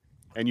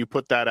 and you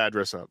put that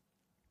address up.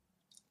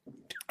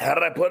 How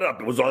did I put it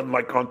up? It was on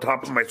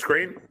top of my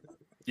screen.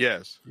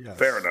 Yes.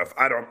 Fair enough.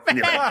 I don't.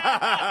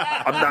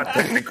 I'm not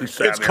technically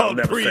savvy. It's called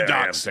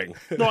pre-doxing.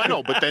 No, I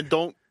know, but then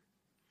don't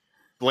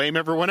blame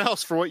everyone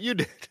else for what you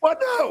did. Well,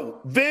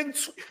 no.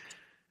 Vince,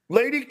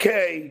 Lady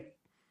K,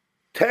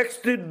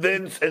 texted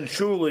Vince and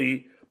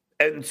Shuley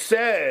and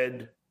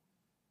said,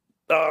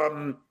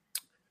 "You're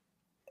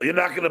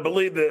not going to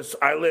believe this.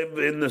 I live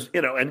in this,"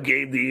 and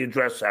gave the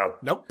address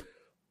out. Nope.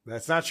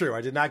 That's not true.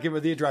 I did not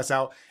give the address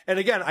out. And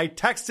again, I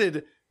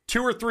texted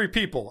 2 or 3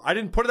 people. I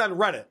didn't put it on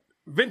Reddit.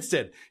 Vince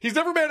did. He's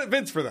never mad at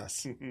Vince for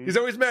this. He's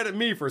always mad at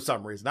me for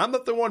some reason. I'm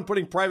not the one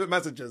putting private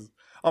messages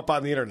up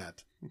on the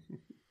internet.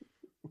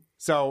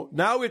 So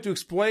now we have to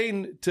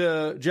explain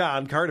to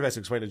John, Cardiff has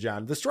to explain to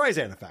John, the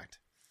Streisand effect.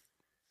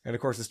 And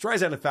of course, the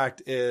Streisand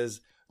effect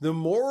is the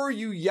more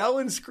you yell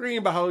and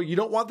scream about how you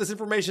don't want this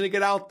information to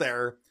get out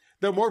there,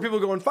 the more people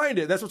go and find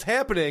it. That's what's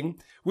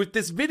happening with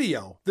this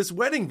video, this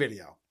wedding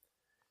video.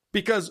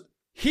 Because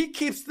he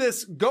keeps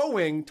this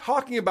going,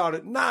 talking about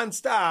it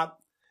nonstop.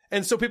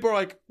 And so people are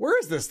like, where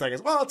is this thing?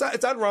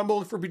 It's on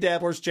Rumble for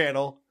Bedabbler's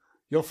channel.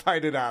 You'll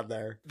find it on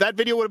there. That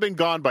video would have been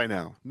gone by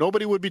now.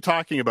 Nobody would be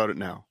talking about it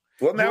now.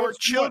 Well, now it's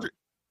children.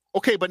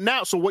 Okay, but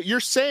now, so what you're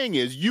saying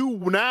is you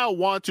now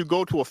want to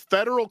go to a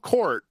federal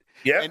court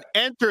and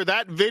enter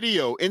that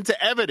video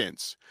into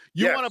evidence.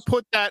 You want to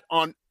put that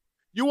on.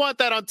 You want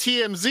that on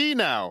TMZ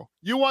now.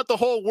 You want the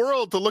whole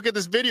world to look at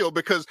this video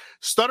because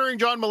Stuttering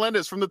John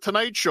Melendez from The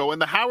Tonight Show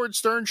and The Howard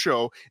Stern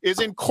Show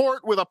is in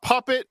court with a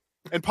puppet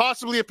and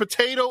possibly a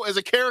potato as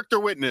a character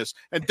witness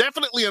and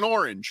definitely an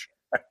orange.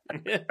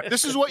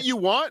 This is what you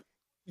want?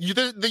 You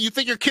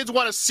think your kids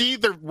want to see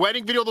their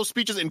wedding video, those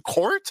speeches in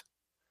court?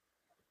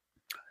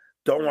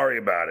 Don't worry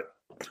about it.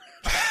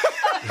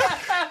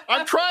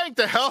 I'm trying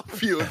to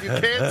help you if you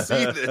can't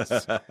see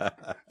this.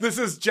 This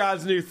is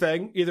John's new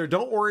thing. Either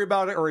don't worry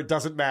about it or it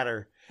doesn't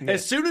matter. Yeah.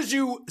 As soon as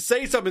you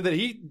say something that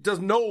he has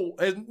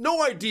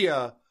no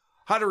idea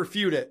how to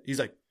refute it, he's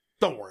like,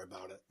 don't worry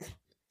about it.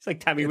 It's like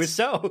Tommy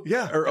Wiseau.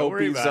 Yeah. Or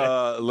Opie's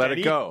Let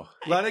It Go.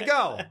 Let It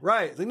Go.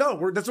 Right. It's like,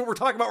 no, that's what we're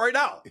talking about right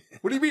now.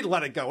 What do you mean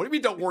let it go? What do you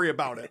mean don't worry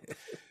about it?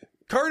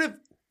 Cardiff,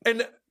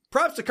 and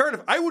props to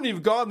Cardiff, I wouldn't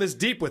even gone this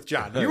deep with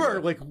John. You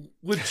are like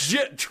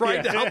legit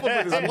trying to help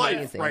him with his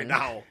life right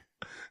now.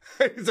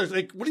 It's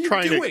like, what are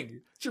you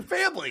doing? It's your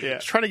family.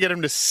 Just trying to get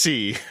him to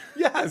see.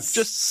 Yes.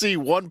 Just see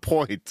one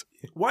point.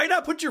 Why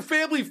not put your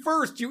family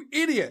first, you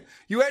idiot?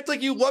 You act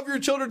like you love your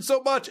children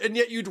so much, and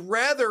yet you'd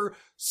rather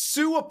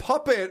sue a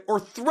puppet or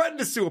threaten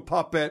to sue a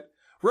puppet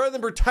rather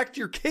than protect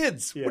your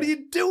kids. Yeah. What are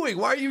you doing?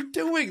 Why are you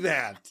doing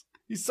that?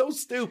 He's so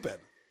stupid.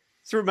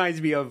 This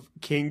reminds me of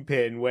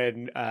Kingpin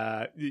when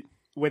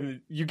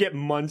you get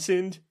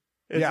Munsoned.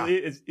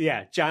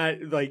 Yeah,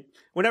 John, like,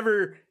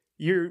 whenever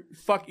you're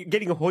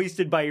getting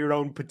hoisted by your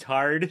own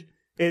petard,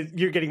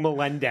 you're getting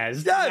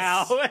Melendez. Yes!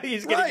 Now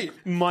he's getting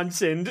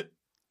Munsoned.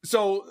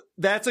 So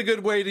that's a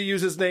good way to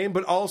use his name,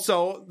 but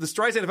also the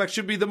Streisand effect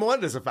should be the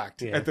Melendez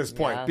effect at this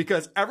point,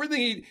 because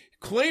everything he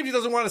claims he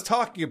doesn't want us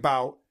talking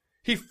about,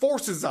 he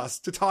forces us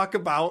to talk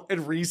about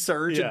and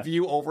research and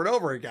view over and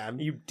over again.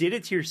 You did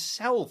it to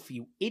yourself,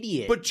 you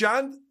idiot. But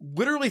John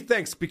literally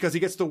thinks, because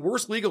he gets the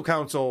worst legal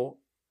counsel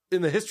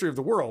in the history of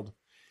the world,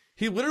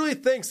 he literally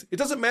thinks it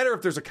doesn't matter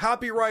if there's a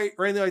copyright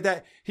or anything like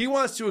that. He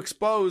wants to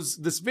expose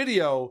this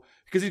video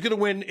because he's going to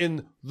win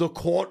in the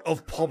court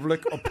of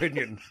public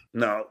opinion.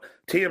 No,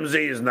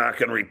 TMZ is not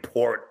going to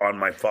report on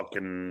my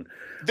fucking...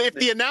 If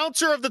the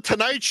announcer of the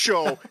Tonight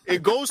Show,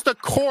 it goes to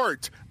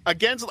court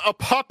against a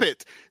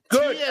puppet...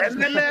 Good, and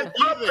then that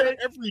puppet,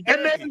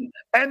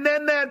 and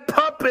then that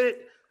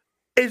puppet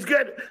is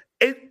good.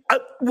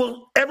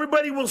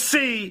 Everybody will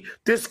see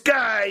this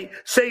guy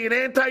saying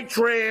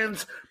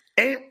anti-trans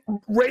and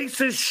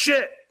racist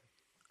shit.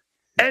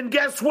 And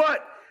guess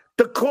what?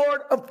 The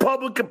court of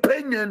public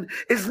opinion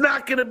is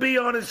not going to be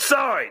on his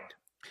side.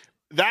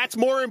 That's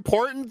more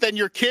important than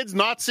your kids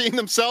not seeing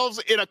themselves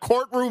in a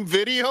courtroom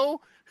video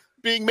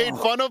being made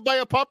fun of by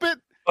a puppet?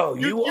 Oh,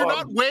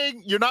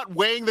 you're not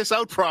weighing this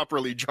out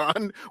properly,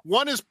 John.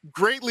 One is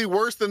greatly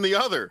worse than the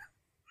other.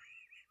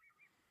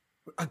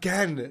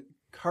 Again,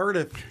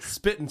 Cardiff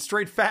spitting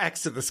straight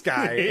facts to this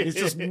guy. He's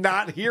just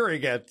not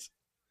hearing it.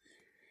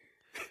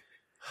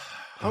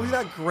 How is he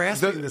not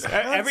grasping this?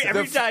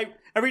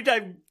 Every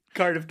time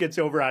Cardiff gets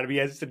over on him, he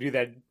has to do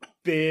that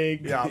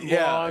big, long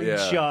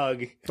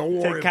chug. Don't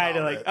worry to kind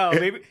of like, oh,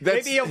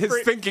 maybe he'll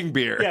his thinking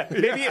beer.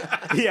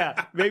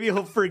 Maybe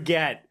he'll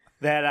forget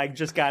that I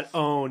just got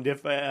owned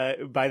if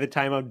by the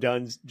time I'm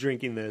done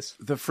drinking this.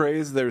 The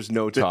phrase "there's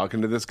no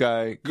talking to this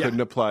guy" couldn't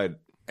apply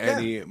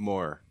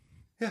anymore.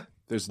 Yeah.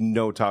 There's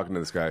no talking to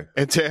this guy.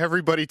 And to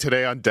everybody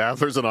today on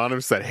Dabblers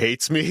Anonymous that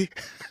hates me,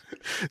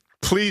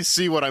 please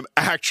see what I'm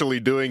actually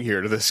doing here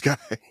to this guy.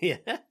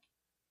 Yeah.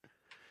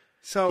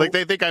 So, like,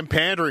 they think I'm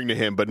pandering to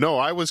him, but no,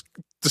 I was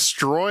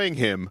destroying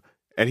him,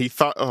 and he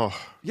thought, he'll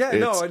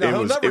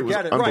never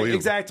get it. Right,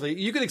 exactly.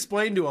 You can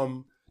explain to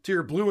him, to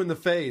your blue in the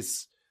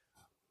face,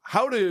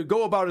 how to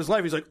go about his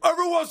life. He's like,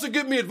 everyone wants to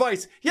give me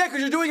advice. Yeah,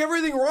 because you're doing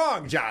everything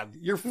wrong, John.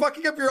 You're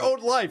fucking up your own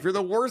life. You're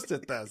the worst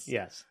at this.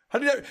 Yes.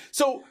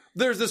 So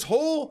there's this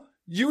whole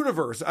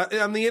universe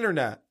on the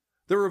internet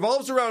that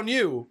revolves around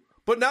you,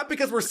 but not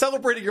because we're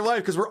celebrating your life,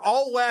 because we're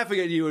all laughing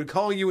at you and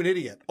calling you an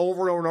idiot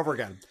over and over and over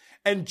again.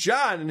 And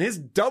John, in his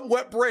dumb,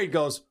 wet brain,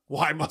 goes,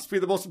 well, I must be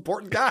the most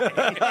important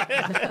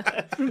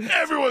guy.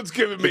 Everyone's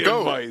giving me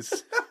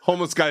advice.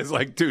 Homeless guy's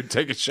like, dude,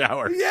 take a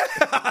shower. Yeah.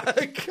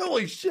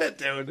 Holy shit,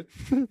 dude.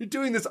 You're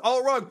doing this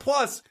all wrong.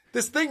 Plus,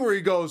 this thing where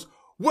he goes,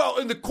 well,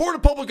 in the court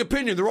of public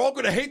opinion, they're all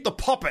going to hate the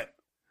puppet.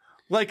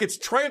 Like it's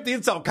Triumph the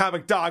Incel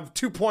Comic Dog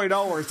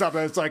 2.0 or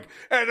something. It's like,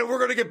 and we're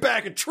going to get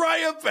back at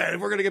Triumph,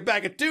 and we're going to get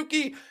back at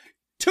Tukey.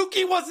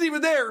 Tukey wasn't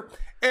even there.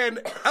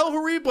 And El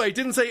Harible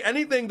didn't say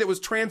anything that was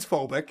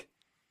transphobic.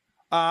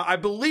 I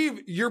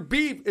believe your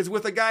beef is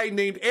with a guy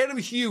named Adam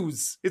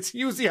Hughes. It's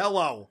Hughesy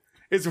Hello.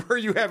 Is where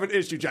you have an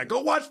issue, Jack.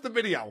 Go watch the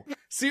video.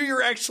 See who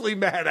you're actually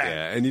mad at.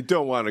 Yeah, and you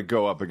don't want to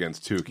go up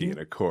against Tukey in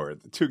a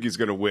court. Tukey's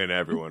going to win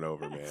everyone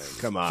over, man.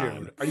 Come on.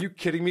 Dude, are you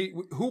kidding me?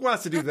 Who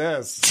wants to do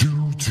this?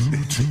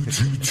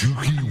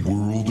 Tukey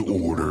World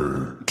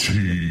Order.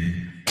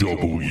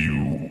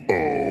 TWO.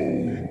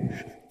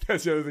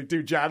 That's the other thing,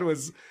 dude. John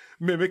was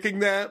mimicking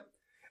that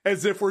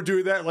as if we're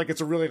doing that like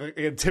it's a really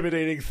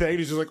intimidating thing.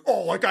 He's just like,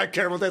 oh, like I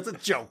care about that's a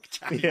joke.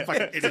 John, you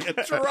fucking idiot.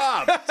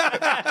 Drop.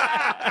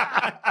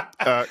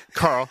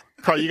 Carl,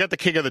 you got the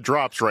king of the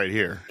drops right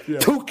here. Yeah.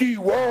 Tukey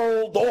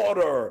World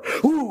Order.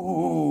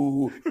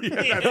 Ooh.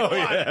 Yeah, that's the one.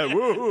 Yeah.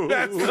 Woo.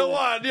 That's the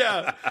one,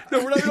 yeah.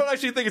 No, we don't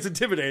actually think it's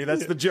intimidating.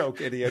 That's the joke,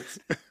 idiots.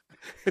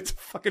 It's a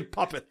fucking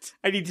puppet.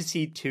 I need to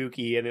see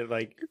Tukey in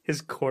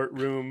his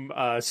courtroom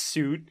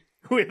suit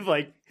with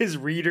like his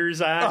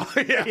readers on. Oh,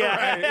 yeah.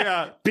 Right,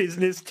 yeah.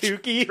 Business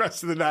Tukey.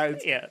 Rest of the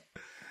night. Yeah.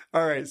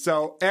 All right,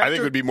 so I think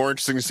it would be more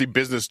interesting to see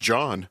Business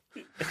John.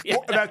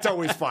 Well, that's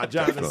always fun.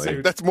 John in a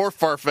suit. That's more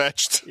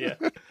far-fetched. Yeah.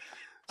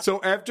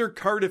 So after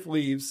Cardiff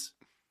leaves,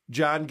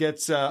 John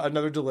gets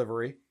another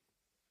delivery.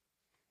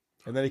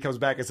 And then he comes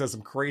back and says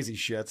some crazy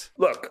shit.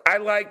 Look, I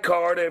like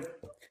Cardiff.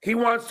 He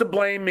wants to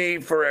blame me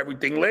for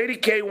everything. Lady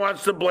K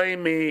wants to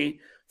blame me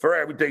for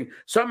everything.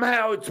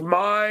 Somehow it's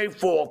my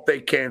fault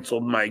they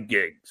canceled my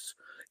gigs.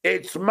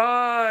 It's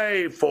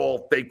my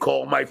fault they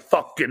call my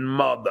fucking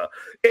mother.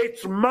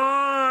 It's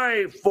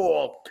my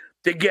fault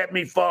to get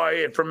me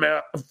fired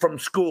from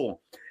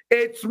school.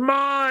 It's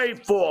my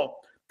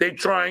fault they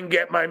try and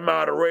get my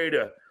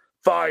moderator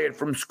fired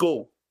from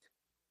school.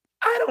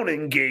 I don't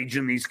engage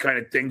in these kind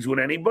of things with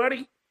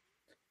anybody.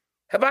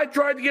 Have I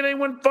tried to get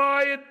anyone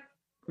fired?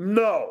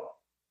 No.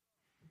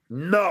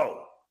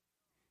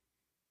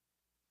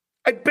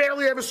 I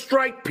barely ever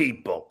strike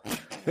people.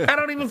 I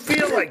don't even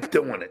feel like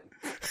doing it.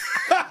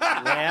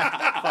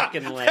 Laugh.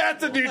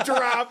 That's a new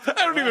drop. I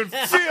don't even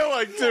feel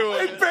like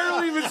doing it. I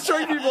barely even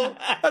strike people.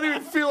 I don't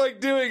even feel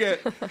like doing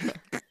it.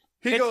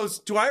 He goes,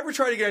 do I ever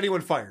try to get anyone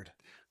fired?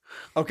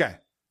 Okay,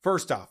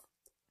 first off,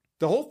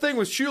 the whole thing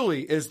with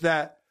Shuli is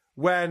that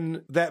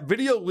when that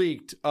video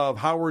leaked of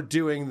Howard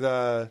doing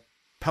the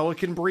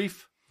Pelican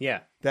brief,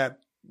 that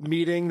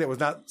meeting that was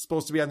not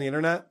supposed to be on the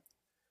internet,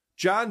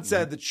 John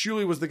said that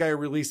Shuli was the guy who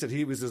released it.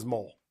 He was his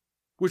mole,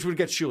 which would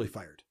get Shuli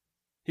fired.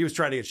 He was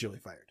trying to get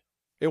Shuli fired.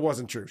 It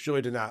wasn't true.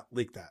 Shuli did not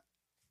leak that.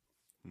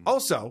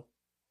 Also,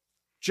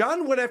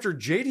 John went after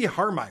J.D.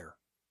 Harmeyer.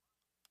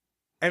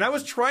 And I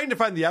was trying to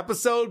find the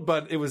episode,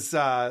 but it was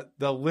the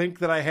link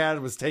that I had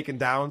was taken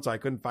down, so I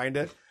couldn't find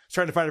it. I was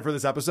trying to find it for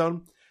this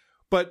episode.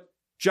 But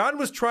John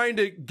was trying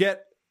to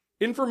get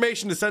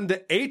information to send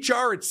to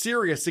HR at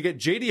Sirius to get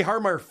J.D.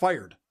 Harmeyer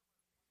fired.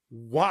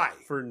 Why?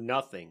 For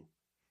nothing.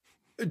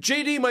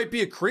 JD might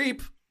be a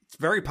creep. It's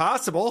very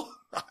possible.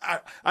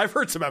 I've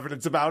heard some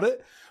evidence about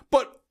it.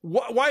 But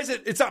why is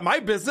it? It's not my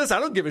business. I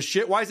don't give a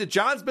shit. Why is it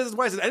John's business?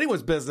 Why is it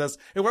anyone's business?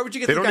 And why would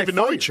you get? They the don't guy even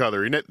fired? know each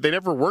other. They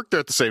never worked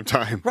there at the same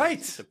time. Right?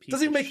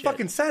 Doesn't even make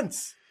fucking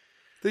sense.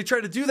 They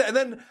tried to do that, and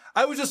then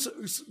I was just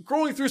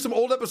scrolling through some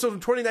old episodes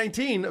from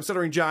 2019 of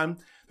Stuttering John.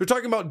 They're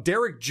talking about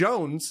Derek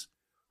Jones,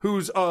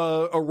 who's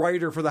a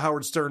writer for the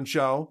Howard Stern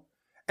show,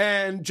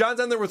 and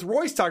John's on there with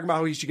Royce talking about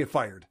how he should get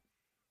fired.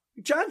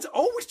 John's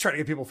always trying to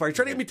get people fired,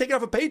 trying to get me taken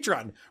off of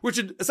Patreon, which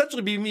would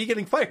essentially be me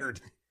getting fired.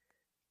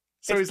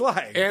 So he's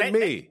lying. And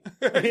me.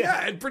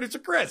 Yeah, and producer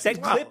Chris.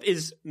 That clip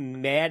is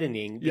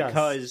maddening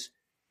because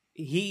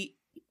he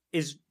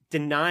is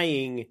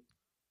denying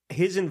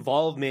his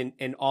involvement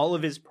in all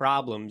of his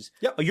problems.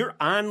 Your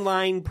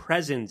online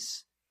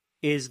presence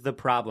is the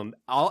problem.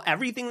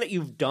 Everything that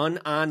you've done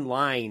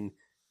online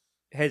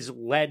has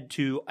led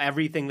to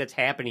everything that's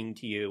happening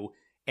to you.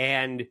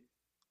 And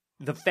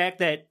the fact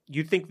that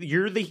you think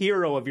you're the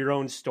hero of your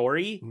own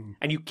story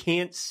and you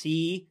can't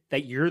see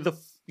that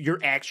you're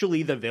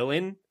actually the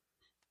villain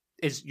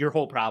is your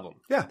whole problem.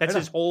 Yeah. That's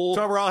his whole...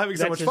 So we're all having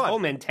so much his fun. whole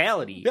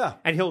mentality. Yeah.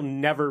 And he'll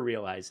never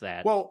realize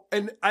that. Well,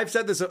 and I've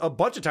said this a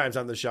bunch of times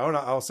on the show, and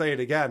I'll say it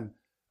again.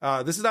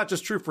 This is not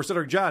just true for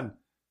Stuttering John.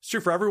 It's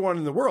true for everyone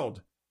in the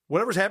world.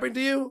 Whatever's happening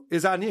to you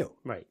is on you.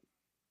 Right.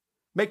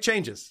 Make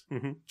changes.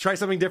 Try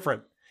something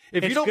different.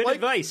 If It's you don't good like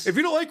advice. If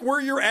you don't like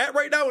where you're at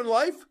right now in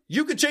life,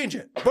 you could change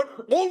it.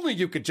 But only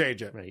you could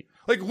change it. Right.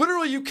 Like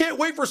literally, you can't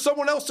wait for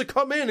someone else to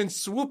come in and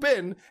swoop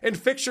in and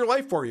fix your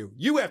life for you.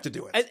 You have to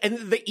do it.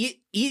 And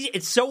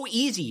it's so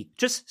easy.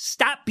 Just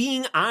stop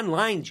being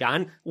online,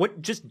 John.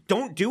 Just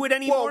don't do it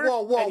anymore.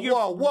 Whoa,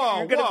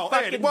 You're gonna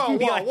fucking Andy,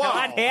 be a whoa.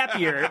 lot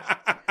happier.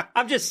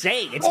 I'm just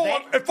saying.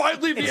 If I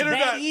leave the internet,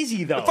 that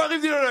easy though. If I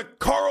leave the internet,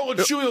 Carl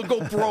and Shuli will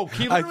go broke.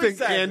 He I literally think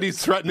said,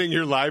 Andy's threatening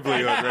your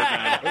livelihood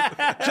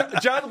right now.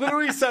 John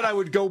literally said I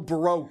would go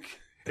broke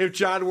if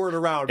John weren't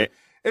around.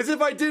 As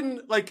if I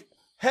didn't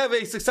have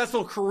a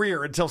successful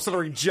career until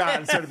Stuttering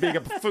John started being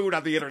a buffoon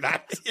on the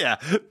internet. Yeah,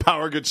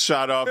 power gets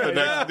shot off the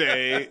next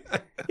day.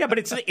 Yeah, but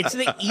it's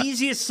the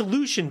easiest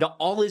solution to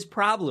all his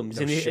problems.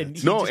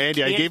 No,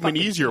 Andy, I gave him an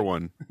easier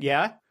one.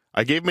 Yeah?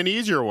 I gave him an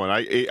easier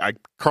one.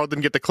 Carl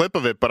didn't get the clip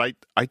of it, but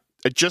I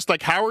just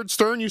like Howard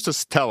Stern used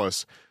to tell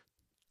us,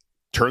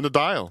 turn the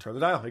dial. Turn the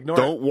dial. Ignore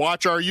Don't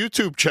watch our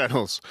YouTube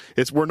channels.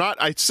 We're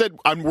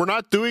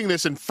not doing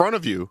this in front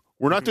of you.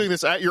 We're not doing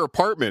this at your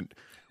apartment.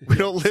 We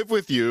don't live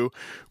with you.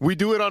 We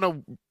do it on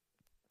a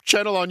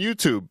channel on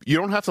YouTube. You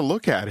don't have to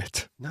look at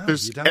it. No,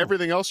 There's you don't.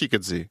 everything else you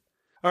can see.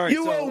 All right,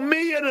 You owe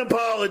me an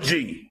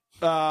apology.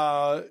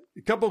 A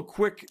couple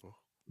quick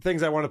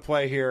things I want to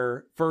play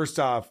here. First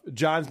off,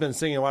 John's been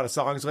singing a lot of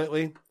songs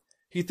lately.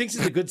 He thinks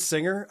he's a good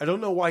singer. I don't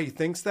know why he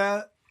thinks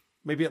that.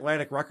 Maybe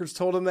Atlantic Records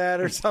told him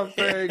that or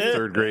something.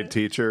 Third grade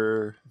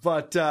teacher.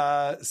 But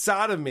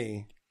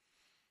Sodomy,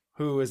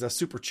 who is a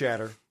super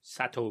chatter.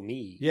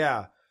 Satomi.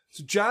 Yeah.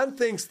 So John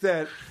thinks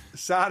that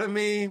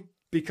Sodomy,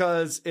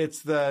 because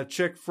it's the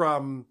chick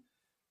from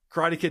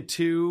Karate Kid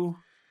 2,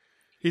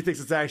 He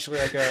thinks it's actually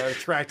like an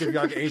attractive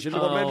young Asian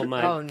woman. Oh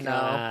my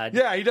God.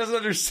 Yeah, he doesn't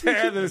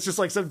understand that it's just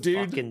like some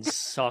dude. Fucking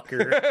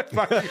sucker.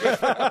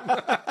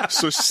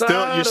 So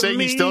still, you're saying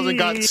he still hasn't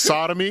got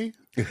sodomy?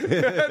 No,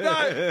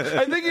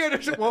 I think he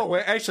understands. Well,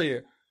 wait,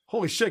 actually,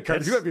 holy shit,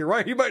 Curtis, you might be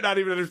right. He might not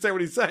even understand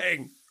what he's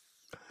saying.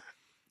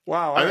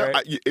 Wow. All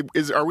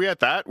right. Are we at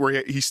that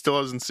where he still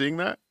isn't seeing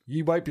that?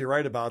 You might be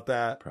right about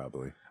that.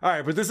 Probably. All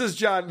right, but this is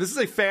John. This is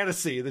a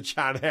fantasy that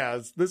John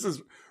has. This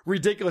is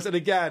ridiculous. And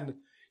again,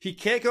 he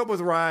can't come up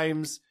with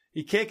rhymes.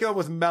 He can't come up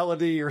with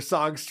melody or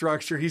song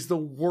structure. He's the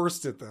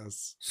worst at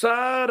this.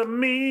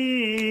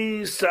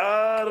 Sodomy,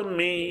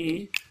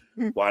 sodomy.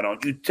 Why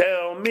don't you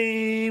tell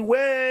me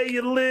where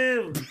you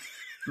live?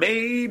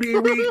 Maybe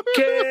we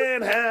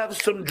can have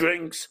some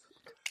drinks.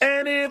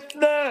 And if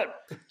not,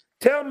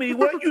 tell me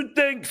what you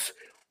think's.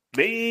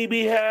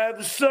 Maybe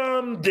have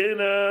some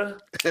dinner.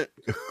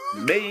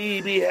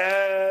 Maybe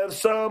have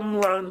some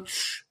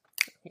lunch.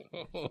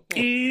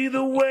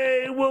 Either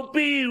way, we'll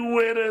be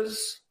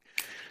winners.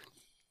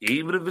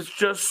 Even if it's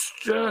just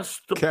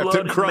the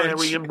Captain Bloody Crunch.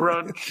 Mary and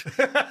brunch.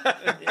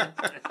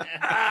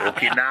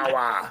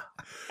 Okinawa.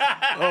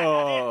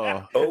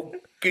 Oh. Okinawa.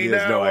 He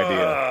has no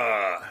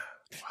idea.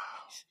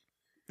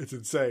 It's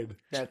insane.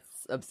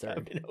 That's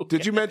absurd.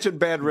 Did you mention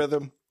bad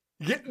rhythm?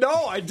 Yeah,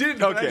 no, I didn't.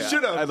 But I Okay,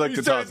 should have. I'd like he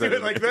to started toss doing it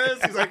it like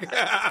this. He's like,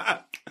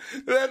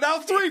 now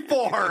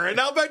 3-4, and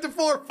now back to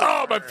 4-4.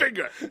 Oh, my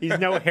finger. He's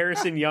no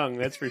Harrison Young,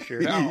 that's for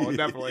sure. No,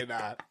 definitely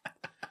not.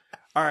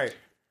 All right.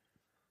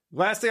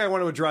 Last thing I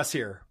want to address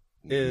here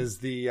is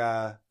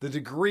the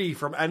degree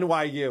from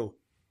NYU.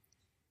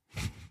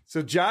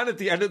 So John, at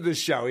the end of this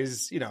show,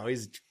 he's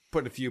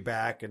putting a few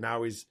back, and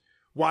now he's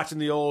watching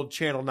the old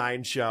Channel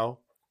 9 show,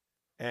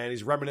 and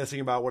he's reminiscing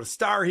about what a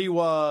star he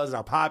was, and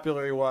how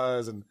popular he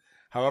was, and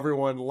how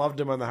everyone loved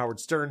him on the Howard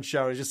Stern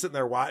show. He's just sitting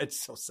there watching. It's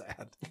so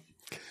sad.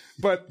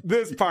 But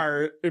this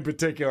part in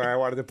particular, I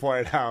wanted to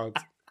point out.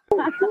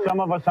 Some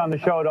of us on the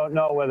show don't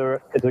know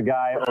whether it's a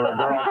guy or a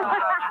girl.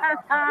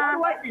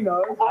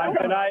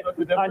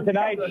 On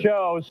tonight's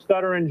show,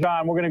 Stutter and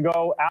John, we're going to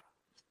go out.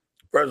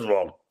 First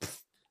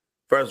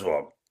of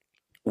all,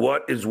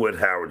 what is with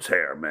Howard's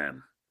hair,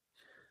 man?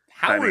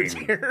 Howard's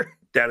hair?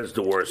 That is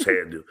the worst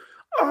hairdo.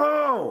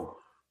 Oh,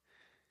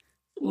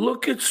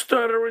 look at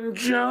Stutter and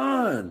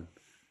John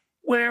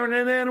wearing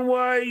an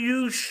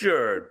NYU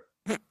shirt.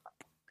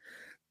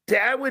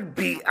 That would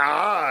be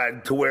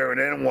odd to wear an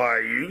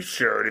NYU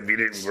shirt if you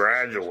didn't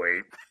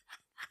graduate.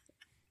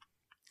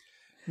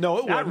 No,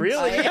 it Not wouldn't.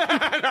 really. Not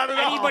at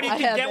all. Anybody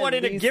can get one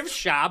in a gift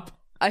shop.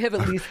 I have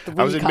at least 3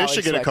 I was in college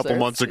Michigan a couple sweatshirts.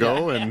 months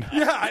ago, and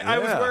I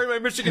was wearing my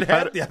Michigan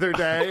hat the other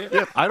day.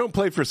 Yeah, I don't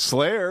play for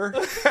Slayer.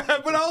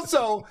 But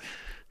also,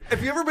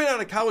 if you've ever been on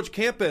a college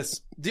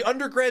campus, the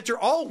undergrads are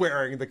all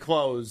wearing the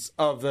clothes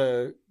of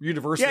the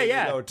university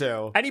Yeah. they go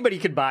to. Anybody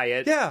could buy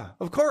it. Yeah,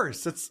 of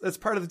course. That's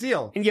part of the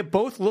deal. And you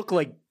both look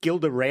like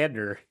Gilda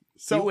Radner.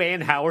 So- you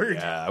and Howard.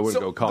 Yeah, I wouldn't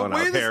So go calling the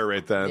way out this- hair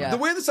right then. Yeah. The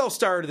way this all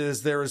started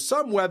is there was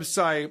some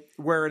website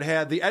where it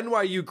had the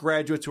NYU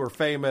graduates who are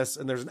famous,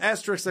 and there's an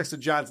asterisk next to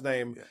John's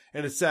name,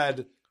 and it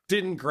said,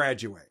 didn't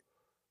graduate.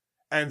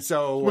 And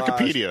so...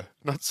 Wikipedia,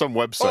 not some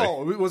website.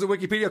 Oh, was it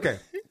Wikipedia? Okay.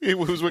 It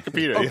was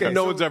Wikipedia. Okay, yeah.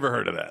 No one's ever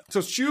heard of that. So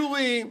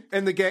Shuli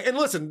and the gang, and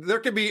listen, there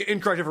could be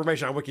incorrect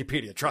information on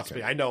Wikipedia. Trust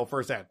me, I know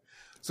firsthand.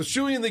 So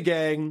Shuli and the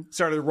gang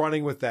started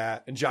running with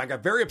that, and John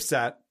got very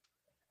upset.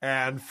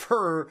 And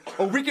for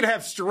a week and a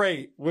half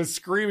straight was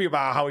screaming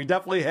about how he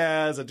definitely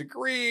has a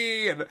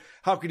degree and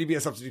how could he be a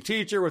substitute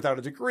teacher without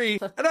a degree.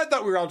 And I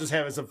thought we were all just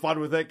having some fun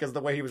with it because the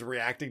way he was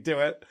reacting to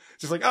it.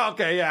 Just like, oh,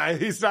 okay, yeah,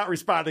 he's not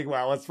responding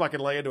well. Let's fucking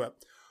lay into it.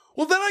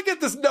 Well, then I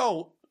get this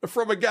note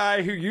from a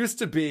guy who used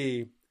to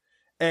be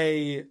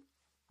a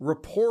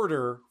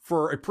reporter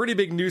for a pretty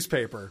big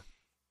newspaper.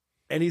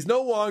 And he's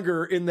no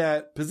longer in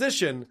that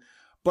position,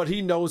 but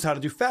he knows how to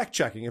do fact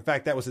checking. In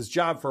fact, that was his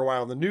job for a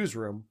while in the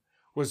newsroom,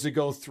 was to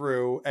go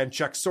through and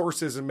check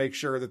sources and make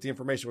sure that the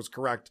information was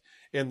correct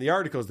in the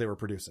articles they were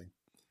producing.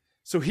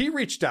 So he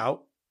reached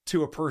out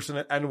to a person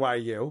at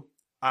NYU.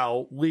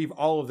 I'll leave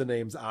all of the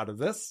names out of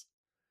this,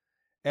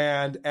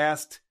 and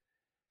asked,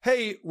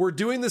 hey, we're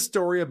doing this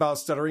story about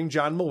Stuttering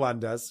John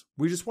Melendez.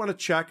 We just want to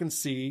check and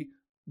see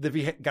if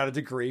he got a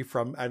degree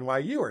from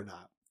NYU or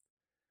not.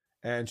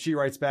 And she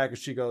writes back and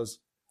she goes,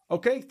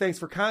 okay, thanks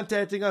for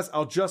contacting us.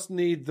 I'll just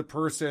need the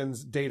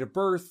person's date of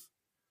birth.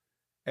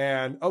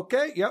 And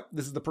okay, yep,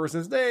 this is the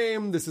person's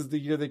name. This is the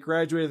year they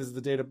graduated. This is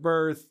the date of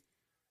birth.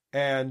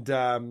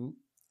 And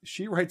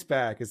she writes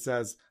back. It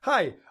says,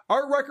 hi,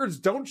 our records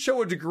don't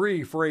show a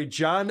degree for a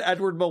John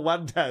Edward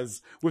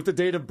Melendez with the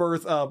date of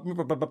birth of...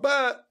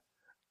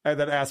 And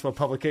then asks what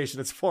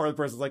publication it's for. The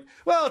person's like,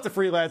 well, it's a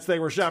freelance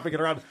thing. We're shopping it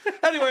around.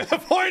 Anyway, the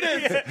point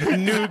is...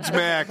 Nudes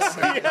Max.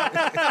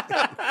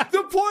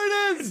 The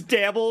point is...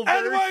 Dabble.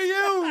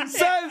 NYU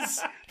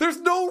says there's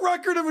no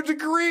record of a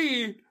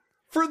degree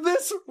for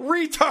this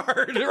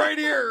retard right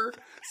here.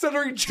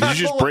 Stuttering John Did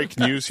you just break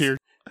news here,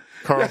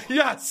 Carl?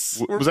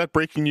 Yes. Was that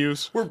breaking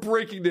news? We're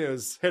breaking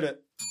news. Hit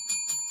it.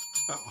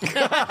 Oh.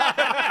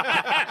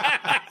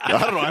 I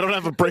don't know. I don't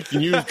have a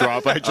breaking news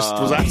drop. I just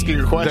was asking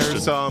a question.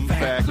 There's some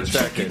fact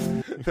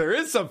checking. There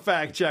is some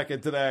fact checking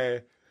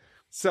today.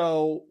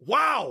 So,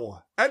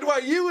 wow.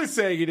 NYU is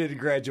saying he didn't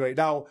graduate.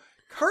 Now,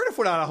 Cardiff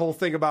went on a whole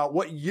thing about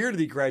what year did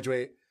he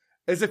graduate,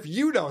 as if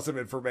you know some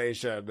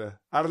information.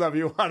 I don't know if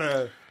you want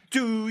to.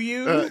 Do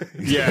you?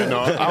 Yeah, no.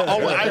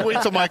 I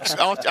wait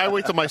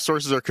till my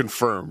sources are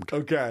confirmed.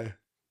 Okay.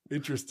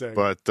 Interesting.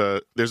 But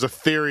there's a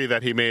theory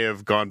that he may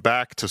have gone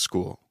back to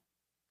school.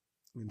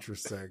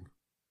 Interesting.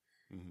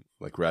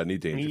 Like Rodney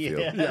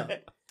Dangerfield. Yeah.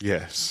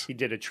 Yes. He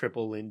did a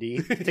triple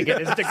Lindy to get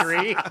his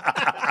degree.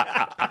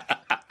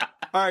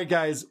 All right,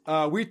 guys.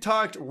 We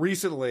talked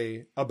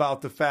recently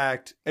about the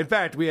fact. In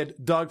fact, we had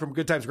Doug from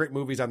Good Times, Great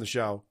Movies on the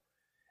show.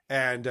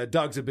 And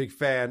Doug's a big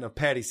fan of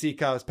Patty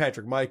Seacouse,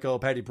 Patrick Michael,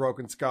 Patty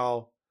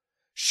Brokenskull.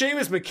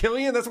 Seamus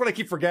McKillian? That's what I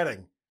keep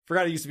forgetting.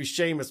 Forgot he used to be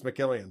Seamus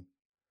McKillian.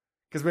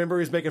 Because remember,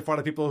 he was making fun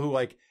of people who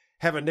like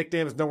have a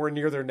nickname that's nowhere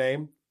near their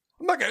name.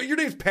 Your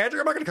name's Patrick.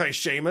 I'm not going to call you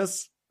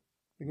Seamus.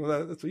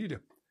 Well, that's what you do.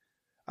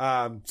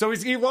 So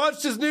he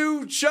launched his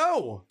new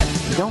show.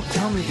 Don't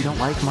tell me you don't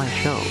like my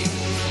show.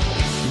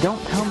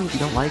 Don't tell me you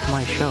don't like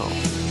my show.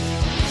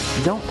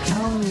 Don't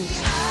tell me.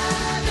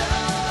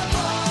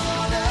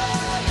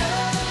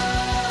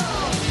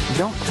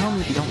 Don't tell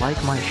me you don't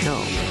like my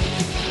show.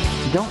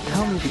 Don't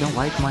tell me you don't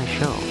like my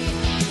show.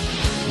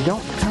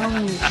 Don't tell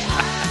me.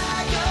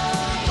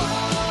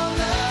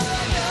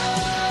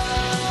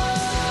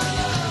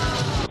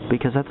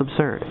 Because that's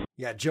absurd.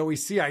 Yeah, Joey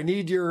C., I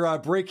need your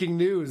breaking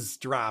news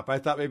drop. I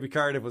thought maybe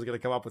Cardiff was going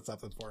to come up with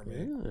something for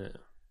me. Yeah.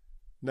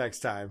 Next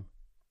time.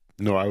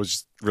 No, I was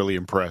just really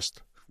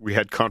impressed. We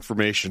had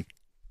confirmation.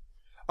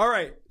 All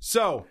right,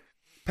 so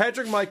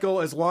Patrick Michael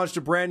has launched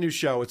a brand new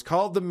show. It's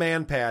called The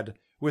Man Pad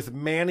with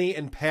Manny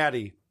and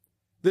Patty.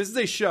 This is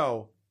a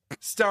show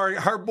starring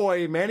our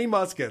boy Manny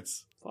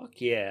Muskets. Fuck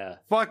yeah.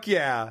 Fuck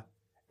yeah.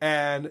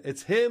 And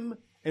it's him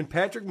and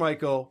Patrick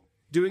Michael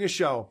doing a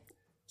show.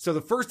 So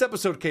the first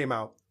episode came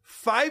out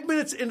 5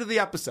 minutes into the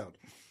episode.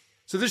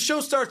 So this show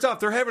starts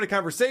off, they're having a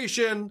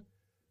conversation.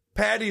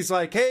 Patty's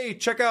like, hey,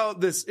 check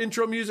out this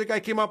intro music I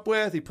came up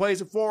with. He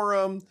plays it for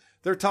him.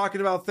 They're talking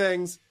about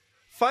things.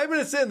 5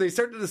 minutes in, they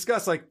start to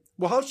discuss like,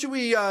 well, how should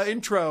we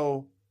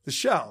intro the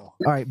show?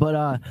 All right, but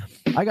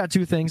I got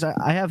two things.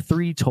 I have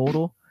three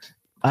total.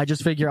 I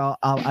just figure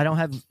I don't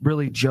have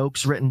really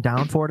jokes written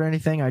down for it or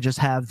anything. I just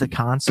have the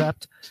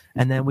concept,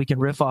 and then we can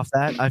riff off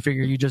that. I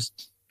figure you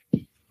just,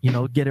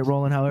 get it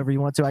rolling however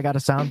you want to. I got a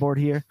soundboard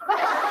here.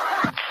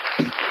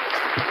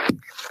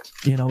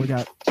 We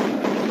got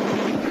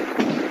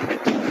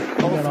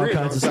all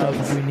kinds of stuff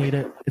if we need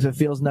it. If it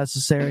feels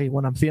necessary,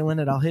 when I'm feeling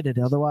it, I'll hit it.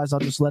 Otherwise, I'll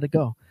just let it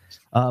go.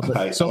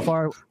 But so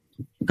far,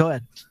 go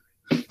ahead.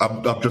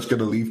 I'm just going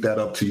to leave that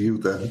up to you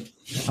then.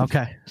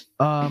 Okay.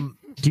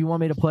 Do you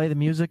want me to play the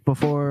music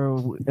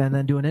before and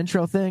then do an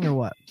intro thing or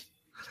what?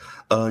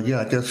 Yeah,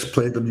 I guess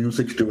play the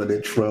music, do an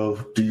intro.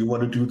 Do you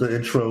want to do the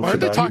intro? Why are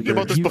they talking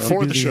about this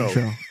before the show?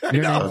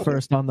 Your name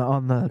first on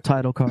the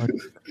title card.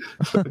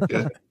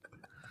 Okay.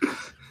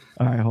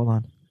 All right, hold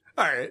on.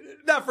 All right,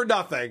 not for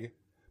nothing,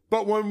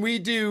 but when we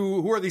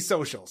do Who Are These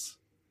Socials,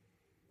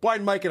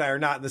 Blind Mike and I are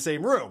not in the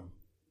same room.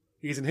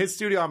 He's in his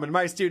studio, I'm in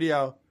my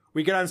studio.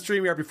 We get on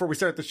StreamYard before we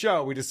start the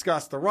show. We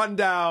discuss the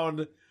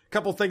rundown, a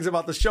couple things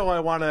about the show I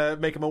want to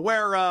make him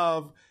aware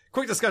of.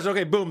 Quick discussion,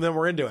 okay, boom, then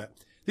we're into it.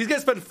 These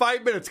guys spend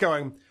 5 minutes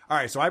going, all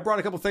right, so I brought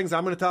a couple things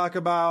I'm going to talk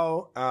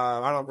about.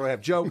 I don't really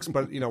have jokes,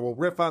 but, we'll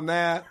riff on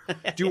that.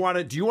 Do you want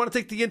to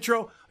take the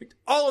intro?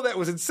 All of that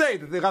was insane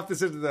that they left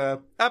this into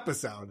the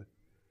episode.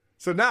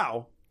 So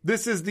now,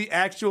 this is the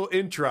actual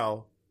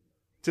intro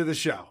to the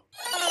show.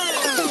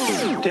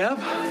 Deb,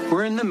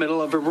 we're in the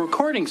middle of a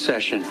recording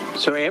session,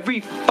 so every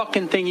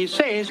fucking thing you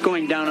say is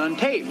going down on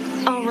tape.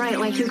 Oh, right,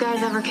 like you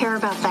guys ever care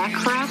about that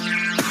crap?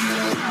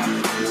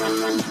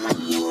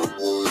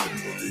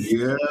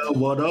 Yeah,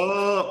 what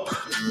up?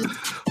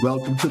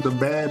 Welcome to the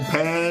Man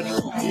Pad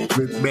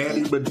with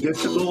Manny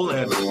Medicinal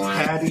and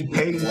Patty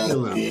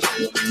Painkillers.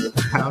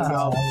 How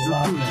y'all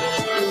doing?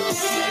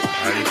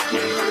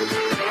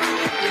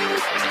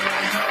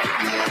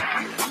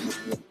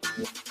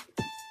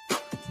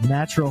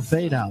 Natural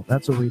fade out.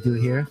 That's what we do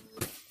here.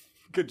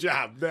 Good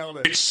job. Nailed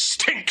it. It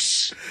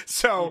stinks.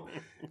 So,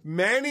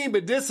 Manny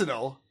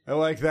Medicinal, I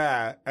like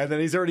that. And then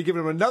he's already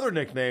given him another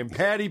nickname,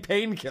 Patty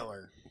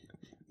Painkiller,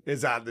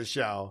 is on the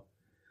show.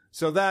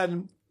 So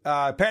then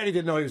Patty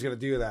didn't know he was going to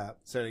do that.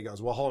 So he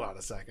goes, well, hold on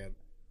a second.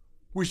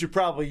 We should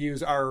probably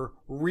use our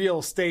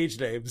real stage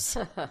names.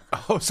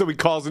 Oh, so he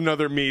calls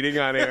another meeting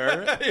on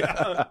air?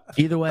 Yeah.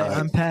 Either way,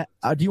 I'm Pat.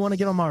 Do you want to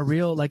give him our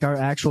real, our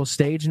actual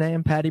stage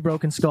name? Patty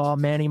Brokenskull,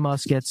 Manny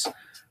Muskets,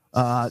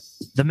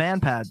 the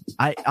Man Pad.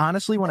 I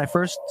honestly, when I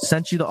first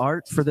sent you the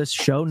art for this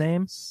show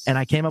name and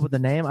I came up with the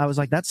name, I was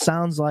like, that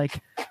sounds like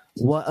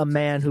what a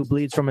man who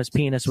bleeds from his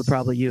penis would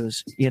probably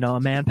use. A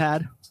man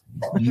pad.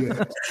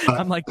 Yeah.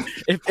 I'm like,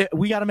 if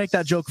we got to make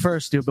that joke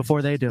first, dude,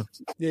 before they do.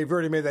 Yeah, you've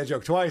already made that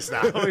joke twice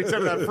now. We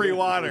said that free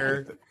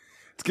water.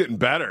 It's getting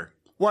better.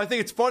 Well, I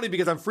think it's funny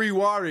because on Free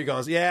Water, he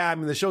goes, yeah, I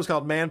mean, the show's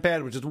called Man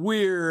Pad, which is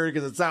weird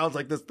because it sounds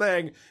like this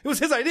thing. It was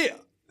his idea.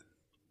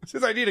 It's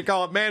his idea to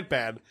call it Man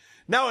Pad.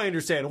 Now I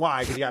understand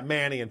why, because you got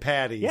Manny and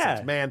Patty. Yeah. So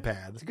it's Man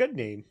Pad. It's a good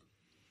name.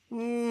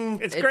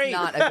 It's great.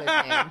 not a good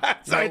name.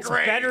 It's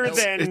better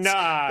than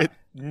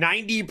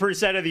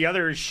 90% of the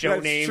other show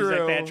names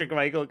that Patrick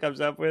Michael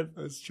comes up with.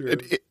 That's true.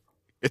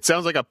 It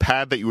sounds like a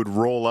pad that you would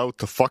roll out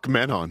to fuck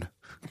men on.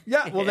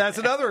 Yeah, well, that's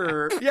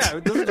another. Yeah,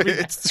 it doesn't be,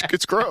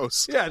 it's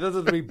gross. Yeah, it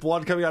doesn't have to be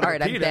blood coming out of the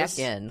penis. I'm back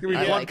in. It could be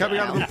blood coming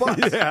out of the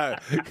butt. Yeah,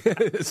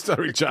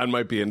 sorry, John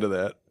might be into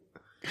that.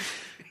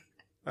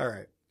 All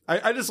right,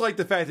 I just like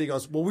the fact that he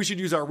goes, well, we should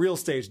use our real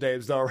stage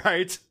names, though,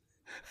 right?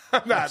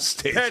 I'm not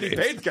Patty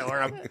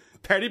Painkiller. I'm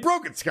Patty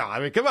Broken Skull. I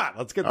mean, come on,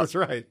 let's get this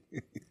right.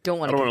 Don't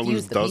want to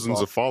lose dozens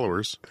of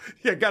followers.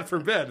 Yeah, God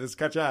forbid. Just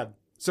catch on.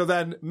 So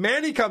then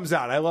Manny comes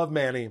out. I love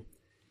Manny.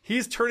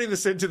 He's turning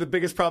this into the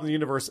biggest problem in the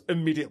universe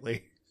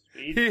immediately.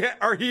 He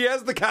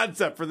has the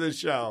concept for this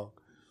show.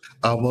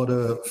 I want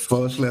to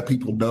first let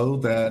people know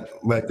that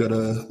we're going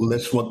to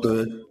list what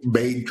the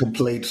main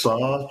complaints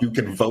are. You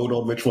can vote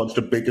on which one's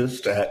the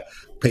biggest at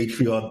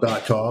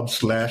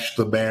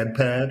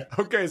patreon.com/themanpad.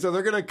 Okay, so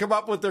they're going to come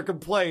up with their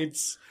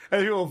complaints,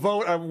 and you will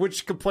vote on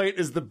which complaint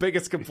is the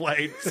biggest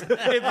complaint in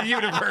the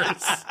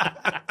universe.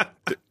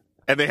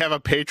 And they have a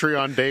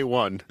Patreon day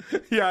one.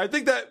 Yeah, I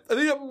think that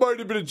might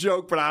have been a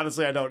joke, but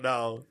honestly, I don't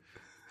know.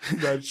 I'm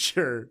not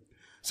sure.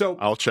 So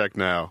I'll check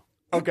now.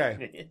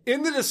 Okay.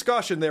 In the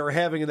discussion they were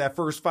having in that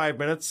first 5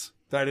 minutes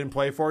that I didn't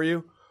play for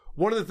you,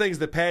 one of the things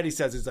that Patty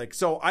says is like,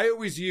 so I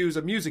always use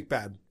a music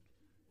bed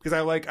because I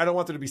don't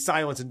want there to be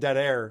silence and dead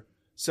air.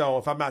 So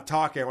if I'm not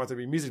talking, I want there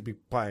to be music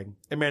playing.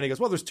 And Manny goes,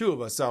 well, there's two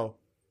of us, so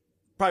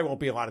probably won't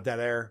be a lot of dead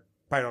air.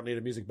 Probably don't need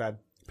a music bed.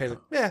 Patty's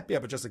like, yeah,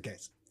 but just in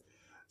case.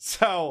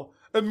 So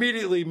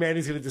immediatly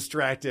Manny's getting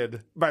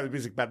distracted by the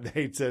music bed and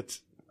hates it.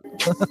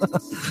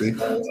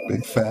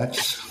 Big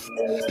facts.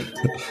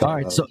 All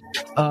right, so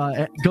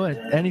go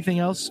ahead. Anything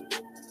else?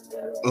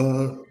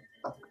 Nah,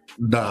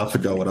 I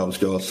forgot what I was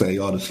going to say.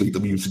 Honestly, the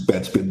music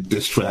bed's been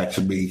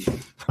distracting me.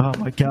 Oh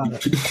my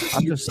god,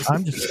 I'm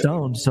just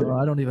stoned, so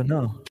I don't even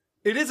know.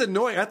 It is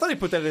annoying. I thought he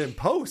put that in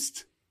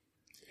post.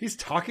 He's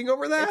talking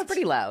over that? It's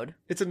pretty loud.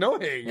 It's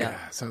annoying. Yeah,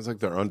 sounds like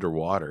they're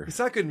underwater. It's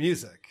not good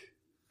music.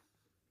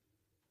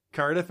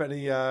 Cardiff,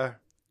 any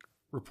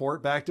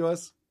report back to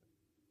us?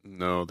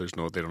 No, they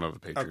don't have a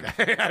Patreon.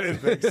 Okay, I didn't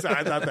think so.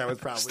 I thought that was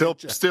probably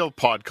still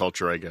pod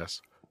culture, I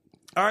guess.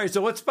 All right,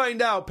 so let's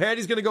find out.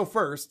 Patty's going to go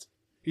first.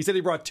 He said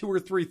he brought 2 or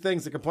 3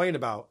 things to complain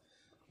about.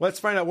 Let's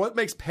find out what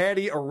makes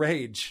Patty a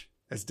rage,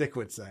 as Dick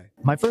would say.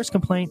 My first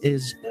complaint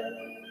is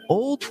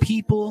old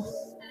people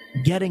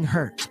getting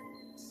hurt.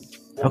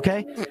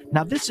 Okay?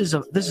 Now this is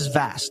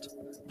vast,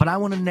 but I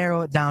want to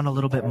narrow it down a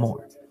little bit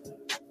more.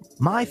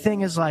 My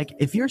thing is like,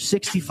 if you're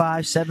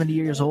 65, 70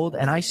 years old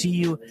and I see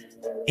you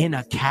in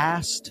a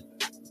cast,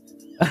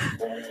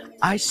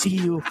 I see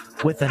you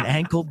with an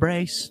ankle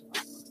brace,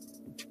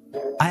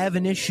 I have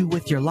an issue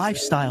with your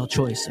lifestyle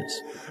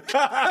choices.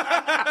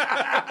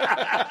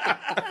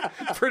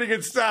 Pretty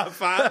good stuff,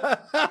 huh?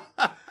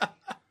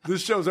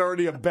 This show's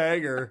already a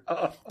banger.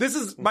 This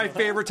is my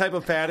favorite type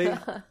of Patty.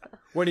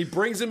 When he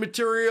brings in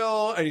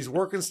material and he's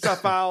working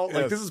stuff out.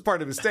 Like, this is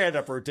part of his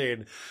stand-up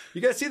routine. You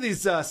guys see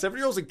these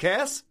 70-year-olds in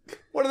casts?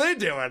 What are they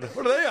doing?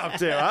 What are they up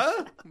to,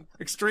 huh?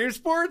 Extreme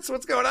sports?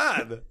 What's going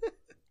on?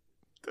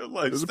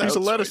 There's a piece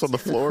of lettuce on the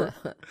floor.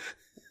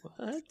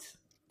 What?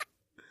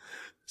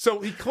 So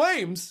he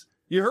claims,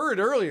 you heard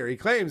earlier, he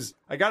claims,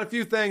 I got a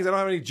few things, I don't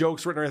have any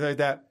jokes written or anything like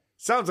that.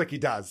 Sounds like he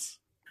does.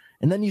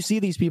 And then you see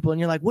these people and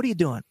you're like, what are you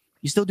doing?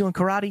 You still doing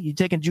karate? You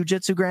taking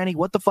jujitsu, Granny?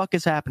 What the fuck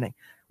is happening?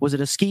 Was it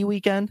a ski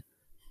weekend?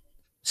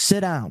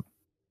 Sit down.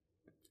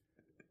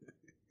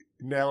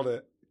 Nailed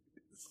it.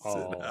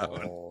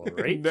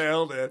 Right.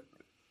 Nailed it.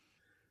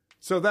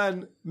 So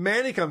then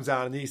Manny comes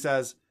on and he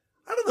says,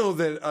 I don't know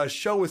that a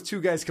show with 2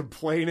 guys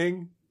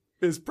complaining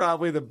is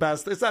probably the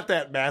best. It's not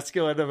that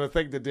masculine of a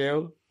thing to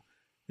do,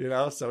 you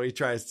know? So he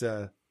tries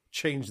to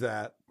change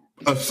that.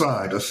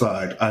 Aside,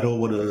 I don't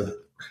want to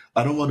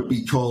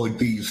be calling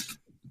these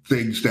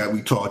things that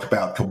we talked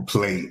about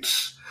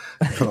complaints,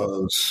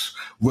 because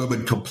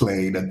women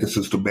complain and this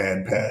is the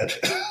man pad.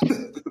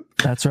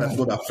 That's right. That's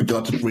what I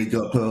forgot to bring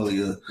up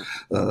earlier.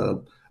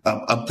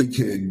 I'm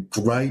thinking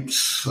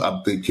gripes.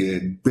 I'm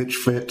thinking bitch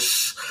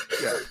fits.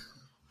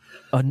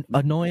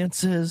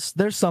 Annoyances.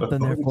 There's something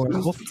there for it.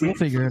 We'll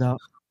figure it out.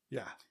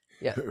 Yeah.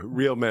 Yeah.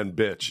 Real men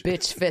bitch.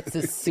 Bitch fits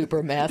is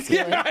super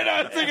masculine. Yeah, I know.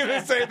 I was thinking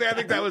the same thing. I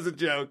think that was a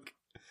joke.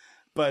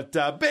 But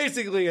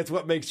basically, it's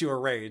what makes you a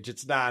rage.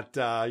 It's not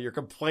your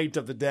complaint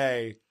of the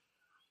day.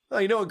 Oh,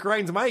 you know what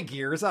grinds my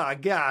gears? Oh,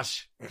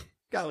 gosh.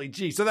 Golly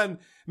gee. So then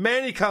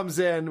Manny comes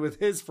in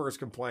with his first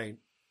complaint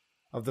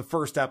of the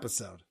first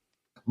episode.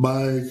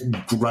 My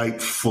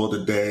gripe for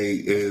the day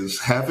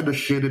is having a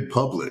shit in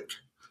public.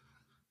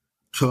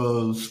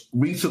 Because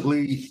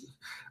recently,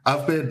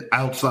 I've been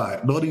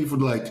outside, not even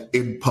like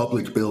in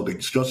public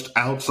buildings, just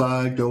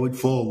outside, going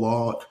for a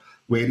walk,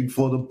 waiting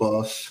for the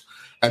bus.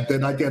 And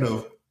then I get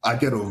a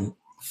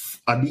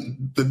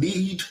the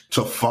need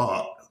to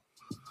fart.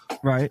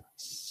 Right.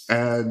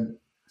 And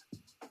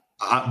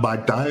my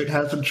diet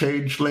hasn't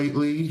changed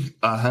lately.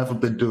 I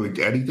haven't been doing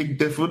anything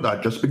different.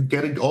 I've just been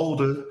getting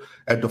older,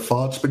 and the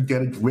fart's been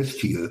getting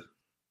riskier.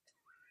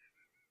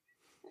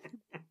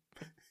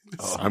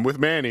 Oh, I'm with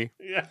Manny.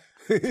 Yeah.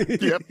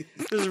 Yep.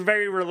 This is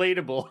very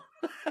relatable.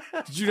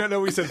 Did you not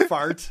know he said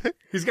fart?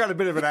 He's got a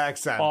bit of an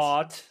accent.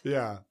 Fart.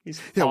 Yeah.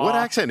 Yeah, what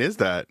accent is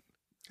that?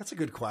 That's a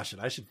good question.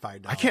 I should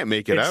find out. I can't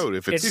make it out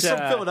if it's... He's from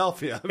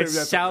Philadelphia. Maybe It's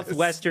that's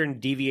southwestern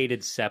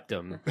deviated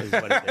septum is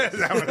what it is. Is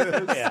that what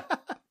it is? Yeah.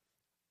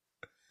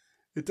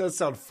 It does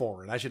sound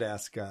foreign. I should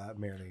ask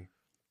Manny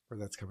where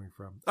that's coming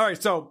from. All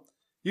right, so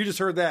you just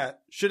heard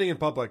that. Shitting in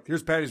public.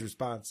 Here's Patty's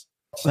response.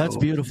 That's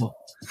beautiful.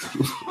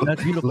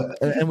 That's beautiful.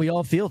 And we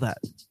all feel that.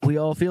 We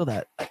all feel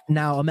that.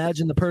 Now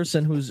imagine the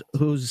person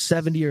who's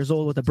 70 years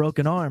old with a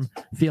broken arm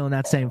feeling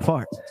that same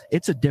fart.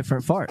 It's a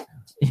different fart.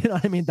 You know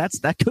what I mean?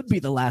 That could be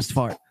the last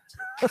fart.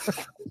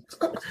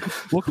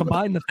 We'll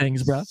combine the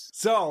things, bro.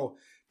 So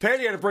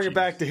Patty had to bring it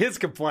back to his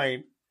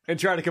complaint and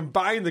try to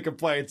combine the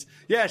complaints.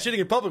 Yeah, shitting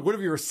in public. What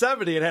if you were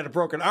 70 and had a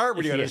broken arm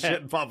when you had to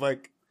shit in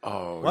public?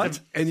 Oh, what?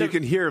 And you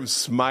can hear him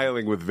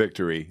smiling with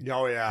victory.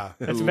 Oh, yeah.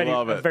 That's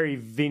a very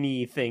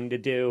Vinny thing to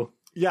do.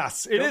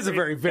 Yes, it is a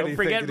very Vinny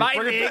thing. Don't forget my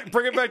thing.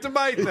 Bring it back to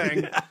my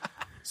thing. Yeah.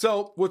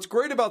 So what's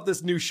great about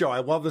this new show,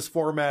 I love this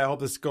format. I hope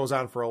this goes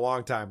on for a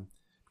long time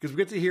because we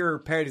get to hear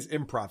Patty's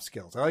improv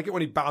skills. I like it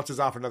when he bounces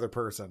off another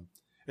person.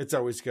 It's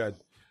always good.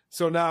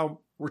 So now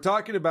we're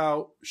talking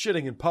about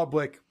shitting in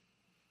public.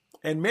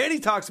 And Manny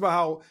talks about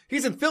how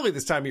he's in Philly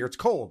this time of year. It's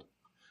cold.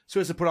 So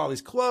he has to put all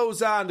these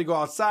clothes on to go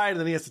outside, and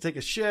then he has to take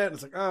a shit. And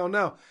it's like, oh,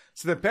 no.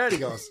 So then Patty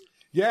goes,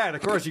 yeah, and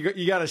of course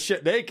you got to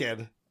shit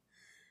naked.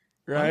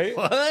 Right?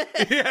 What?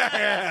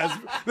 Yeah.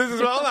 This is,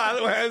 hold on.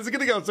 It's going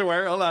to go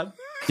somewhere. Hold on.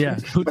 Yeah,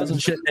 who doesn't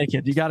shit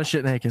naked? You got to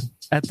shit naked.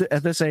 At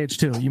this age,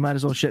 too. You might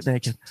as well shit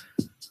naked.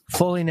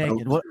 Fully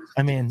naked. What?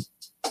 I mean,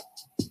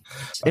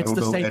 it's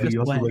the safest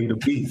way to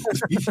be.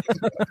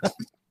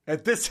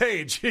 At this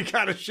age, you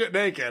got to shit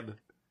naked.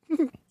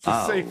 It's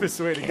the safest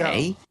way to go.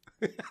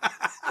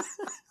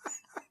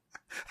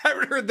 I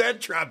haven't heard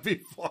that drop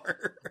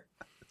before.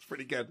 It's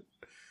pretty good.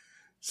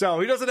 So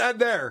he doesn't end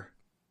there.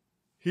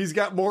 He's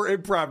got more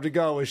improv to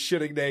go with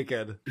shitting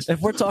naked.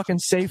 If we're talking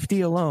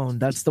safety alone,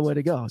 that's the way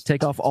to go.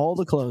 Take off all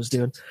the clothes,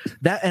 dude.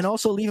 That, and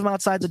also leave them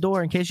outside the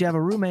door in case you have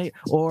a roommate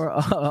or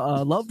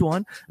a loved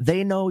one.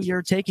 They know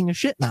you're taking a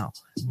shit now.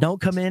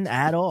 Don't come in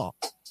at all.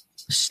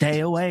 Stay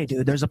away,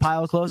 dude. There's a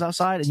pile of clothes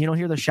outside and you don't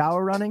hear the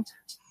shower running.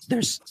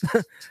 There's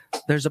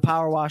a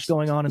power wash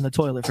going on in the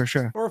toilet for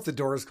sure. Or if the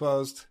door is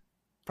closed,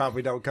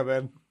 probably don't come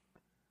in.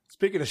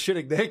 Speaking of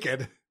shitting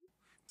naked.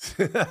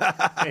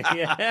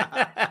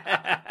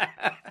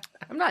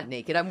 I'm not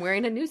naked. I'm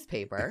wearing a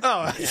newspaper.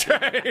 Oh, that's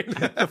right.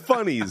 The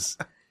funnies.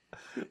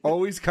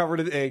 Always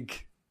covered in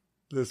ink.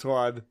 This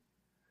one.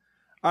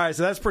 All right,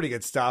 so that's pretty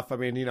good stuff. I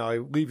mean,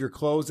 leave your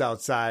clothes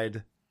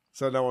outside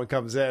so no one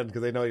comes in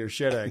because they know you're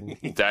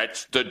shitting.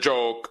 That's the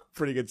joke.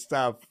 Pretty good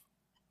stuff.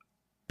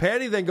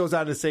 Patty then goes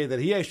on to say that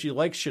he actually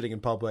likes shitting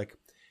in public.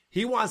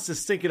 He wants to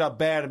stink it up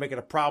bad and make it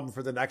a problem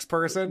for the next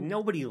person.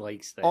 Nobody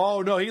likes that.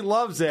 Oh no, he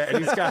loves it, and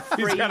he's got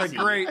a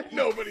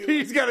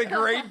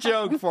great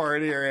joke for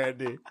it here,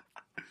 Andy.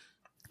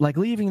 Like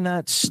leaving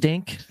that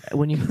stink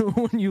when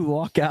you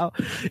walk out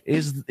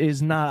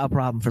is not a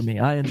problem for me.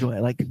 I enjoy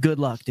it. Like, good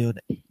luck, dude.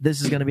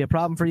 This is going to be a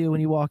problem for you when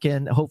you walk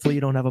in. Hopefully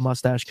you don't have a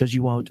mustache because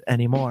you won't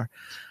anymore.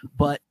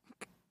 But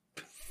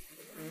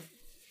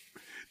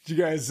did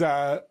you guys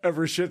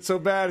ever shit so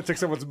bad it took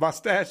someone's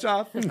mustache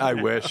off? I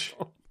wish.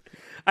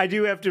 I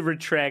do have to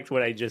retract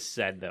what I just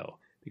said, though,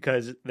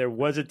 because there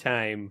was a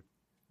time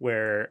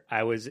where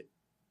I was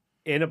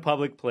in a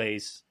public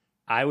place.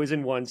 I was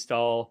in one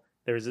stall.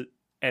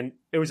 And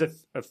it was a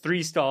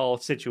 3-stall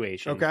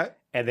situation. Okay.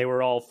 And they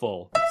were all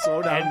full.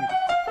 Slow down.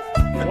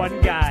 And one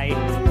guy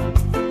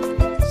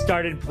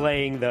started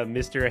playing the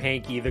Mr.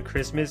 Hanky the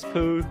Christmas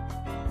Pooh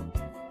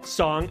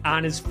song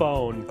on his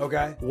phone.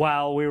 Okay.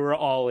 While we were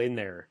all in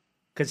there.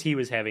 Because he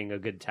was having a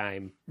good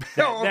time.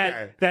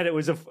 Okay. That it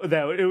was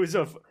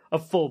a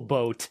full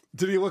boat.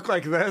 Did he look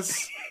like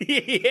this?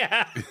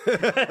 Yeah.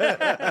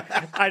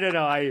 I don't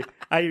know.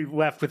 I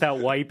left without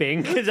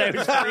wiping because I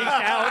was freaked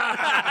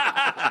out.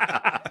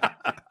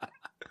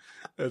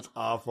 That's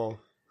awful.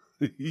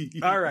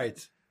 All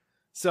right.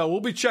 So we'll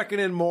be checking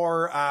in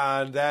more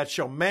on that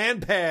show,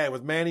 ManPad,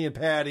 with Manny and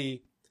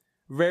Patty.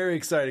 Very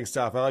exciting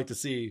stuff. I like to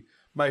see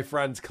my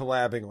friends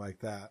collabing like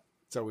that.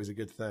 It's always a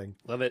good thing.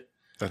 Love it.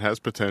 That has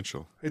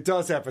potential. It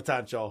does have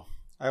potential.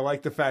 I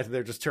like the fact that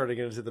they're just turning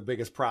it into the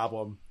biggest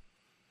problem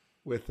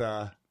with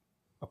a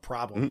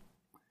problem. Mm-hmm.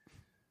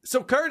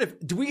 So, Cardiff,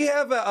 do we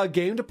have a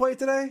game to play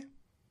today?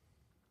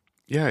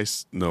 Yeah,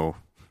 no.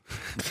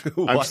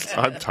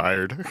 I'm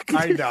tired.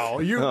 I know.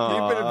 You've been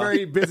a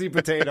very busy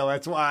potato.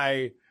 That's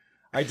why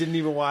I didn't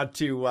even want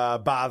to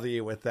bother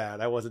you with that.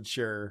 I wasn't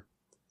sure.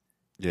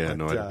 Yeah,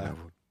 but, I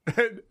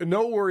didn't.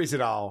 No worries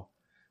at all.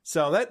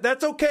 So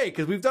that's okay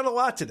because we've done a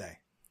lot today.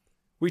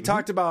 We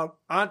talked about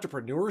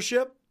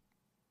entrepreneurship.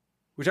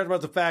 We talked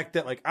about the fact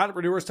that like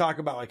entrepreneurs talk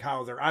about like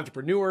how they're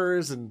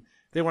entrepreneurs and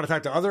they want to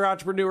talk to other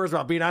entrepreneurs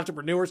about being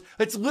entrepreneurs.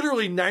 It's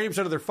literally 90%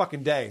 of their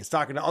fucking day is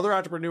talking to other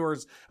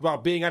entrepreneurs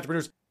about being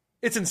entrepreneurs.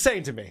 It's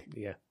insane to me.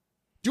 Yeah.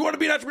 Do you want to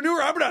be an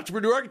entrepreneur? I'm an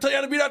entrepreneur. I can tell you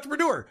how to be an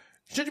entrepreneur.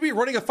 Shouldn't you be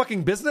running a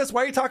fucking business?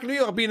 Why are you talking to me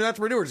about being an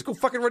entrepreneur? Just go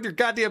fucking run your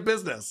goddamn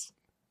business.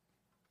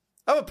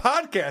 I'm a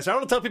podcast. I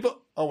don't tell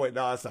people. Oh, wait,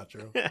 no, that's not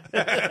true.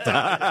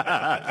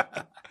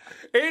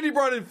 Andy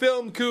brought in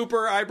Film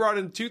Cooper. I brought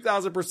in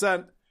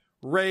 2000%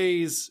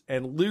 Raise.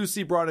 And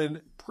Lucy brought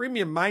in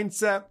Premium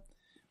Mindset.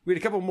 We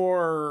had a couple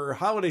more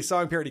holiday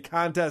song parody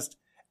contest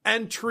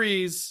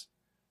entries.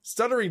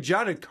 Stuttering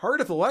John and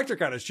Cardiff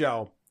Electric on a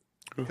show.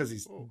 Because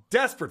he's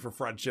desperate for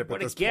friendship at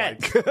this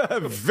point.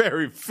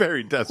 Very,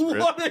 very desperate.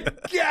 What a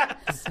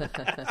guess!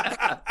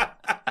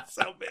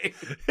 So mean.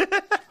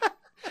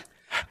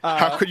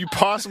 How could you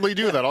possibly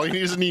do that? All you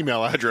need is an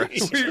email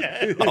address.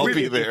 I'll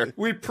be there.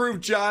 We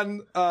proved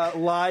John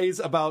lies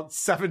about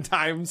 7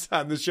 times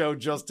on the show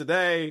just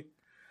today.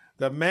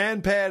 The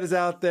Man Pad is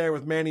out there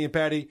with Manny and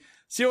Patty.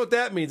 See what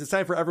that means? It's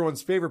time for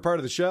everyone's favorite part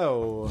of the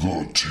show.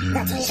 The teaser.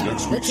 Next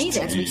week's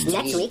teaser.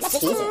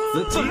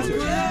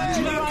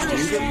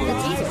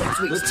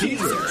 The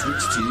teaser.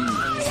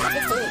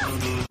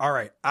 All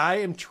right. I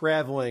am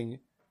traveling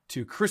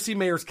to Chrissy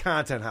Mayer's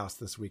Content House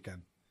this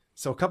weekend.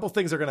 So a couple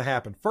things are going to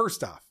happen.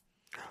 First off,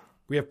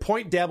 we have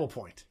Point Dabble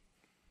Point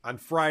on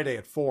Friday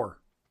at 4.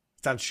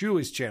 It's on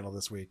Shuli's channel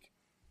this week.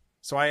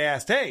 So I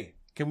asked, hey,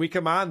 can we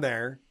come on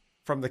there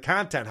from the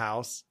Content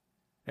House?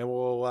 And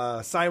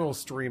we'll simul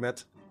stream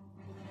it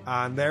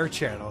on their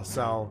channel.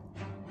 So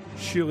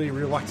Shuli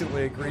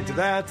reluctantly agreed to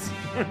that.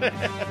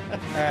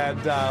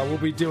 And we'll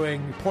be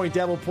doing Point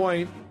Double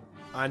Point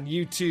on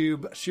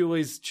YouTube,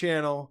 Shuli's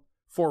channel,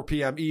 4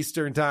 p.m.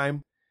 Eastern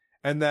time.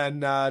 And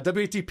then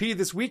WATP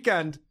this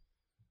weekend.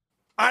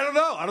 I don't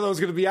know. I don't know who's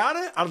going to be on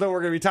it. I don't know what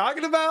we're going to be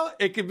talking about.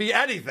 It could be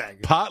anything.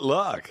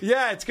 Potluck.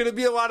 Yeah, it's going to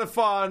be a lot of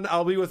fun.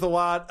 I'll be with a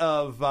lot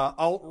of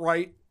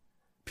alt-right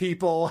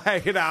people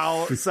hanging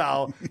out.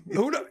 So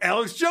who knows?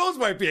 Alex Jones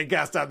might be a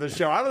guest on the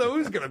show. I don't know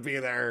who's going to be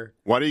there.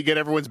 Why do you get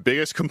everyone's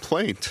biggest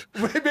complaint?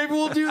 Maybe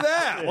we'll do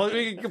that. Well,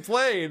 we can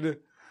complain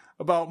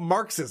about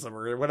Marxism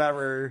or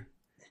whatever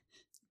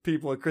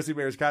people at Chrissy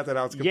Mayer's Content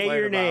House complain about.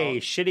 Yay or nay,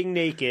 shitting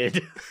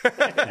naked.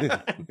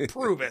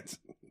 Prove it.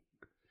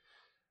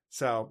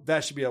 So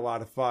that should be a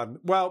lot of fun.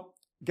 Well,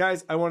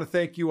 guys, I want to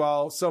thank you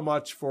all so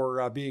much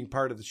for being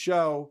part of the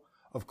show.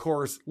 Of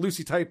course,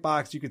 Lucy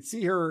Tightbox, you can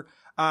see her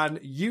on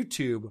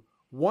YouTube,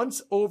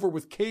 Once Over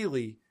with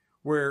Kaylee,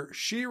 where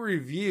she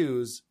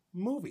reviews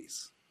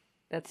movies.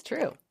 That's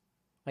true.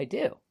 I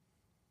do.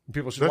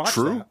 People should watch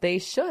that. They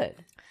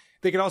should.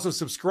 They can also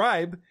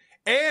subscribe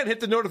and hit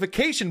the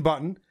notification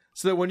button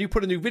so that when you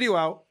put a new video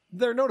out,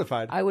 they're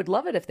notified. I would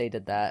love it if they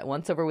did that.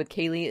 Once Over with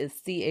Kaylee is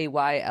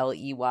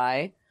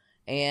Cayley.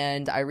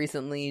 And I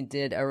recently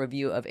did a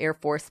review of Air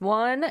Force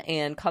One.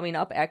 And coming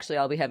up, actually,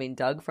 I'll be having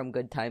Doug from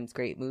Good Times,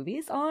 Great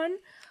Movies on.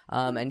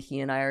 And he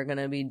and I are going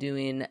to be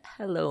doing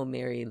Hello,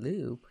 Mary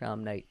Lou,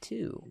 Prom Night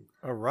 2.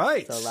 All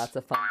right. So lots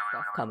of fun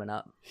stuff coming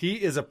up. He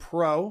is a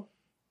pro,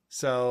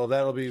 so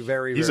that'll be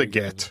very, He's very a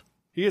good. get.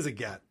 He is a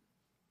get.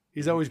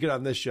 He's always good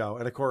on this show.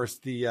 And, of course,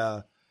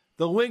 the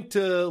link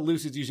to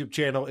Lucy's YouTube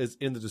channel is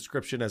in the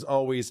description, as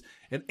always.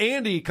 And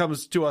Andy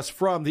comes to us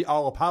from the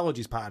All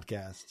Apologies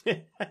podcast.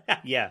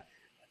 Yeah,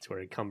 that's where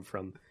it come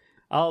from.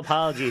 All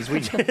apologies.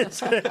 We just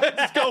let's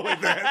go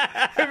with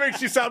that. It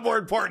makes you sound more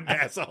important,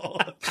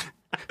 asshole.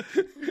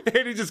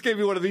 Andy just gave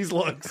me one of these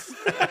looks.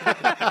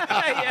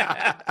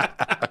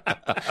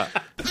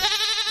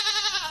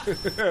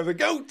 The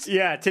goat.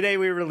 Yeah, today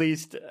we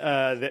released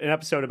an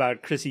episode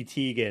about Chrissy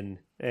Teigen,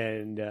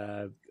 and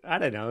I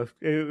don't know,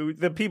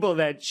 the people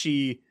that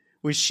she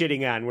was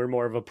shitting on were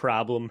more of a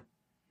problem.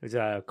 It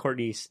was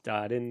Courtney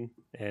Stodden,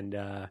 and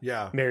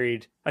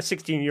married a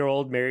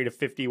 16-year-old, married a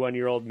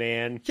 51-year-old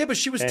man. Yeah, but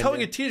she was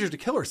telling a teenager to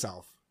kill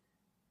herself.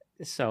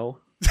 So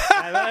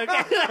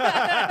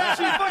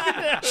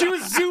she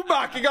was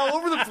zoom-mocking all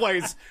over the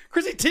place.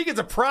 Chrissy Teigen's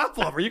a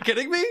problem. Are you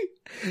kidding me?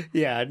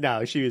 Yeah,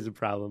 no, she was a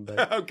problem.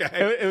 But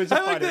okay, it was.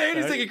 I like that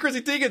Andy's taking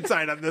Chrissy Teigen's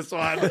side on this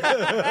one.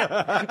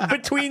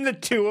 Between the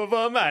two of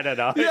them, I don't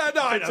know. Yeah,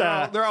 no, I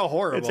know. They're all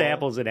horrible. It's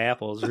apples and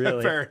apples,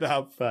 really. Fair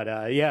enough.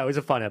 But yeah, it was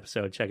a fun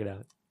episode. Check it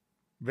out.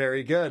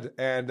 Very good.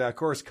 And of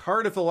course,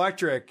 Cardiff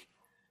Electric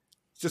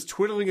just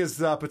twiddling his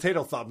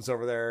potato thumbs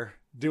over there,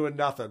 doing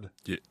nothing.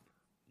 Yeah.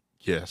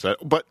 Yes,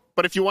 but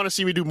if you want to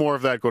see me do more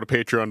of that, go to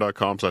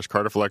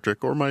patreon.com/Cardiff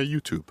Electric or my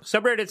YouTube.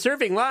 Subreddit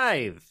Surfing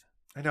Live.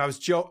 I know,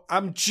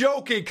 I'm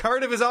joking.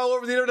 Cardiff is all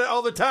over the internet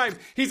all the time.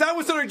 He's on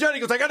with Stuttering John. He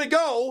goes, I gotta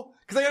go,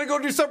 because I gotta go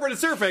do subreddit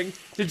surfing.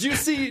 Did you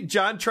see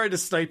John try to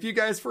snipe you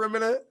guys for a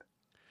minute?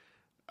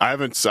 I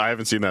haven't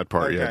seen that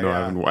part yet. No,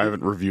 yeah. I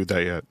haven't reviewed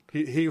that yet.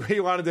 He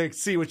wanted to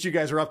see what you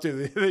guys were up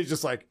to. He's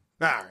just like,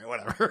 all right,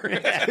 whatever.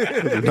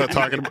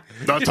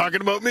 not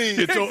talking about me. It's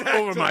exactly,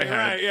 over my head.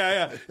 Right,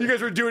 yeah. You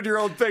guys were doing your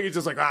own thing. He's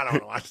just like, I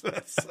don't want to watch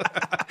this.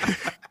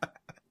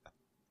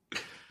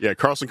 Yeah,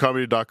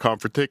 CarlsonComedy.com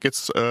for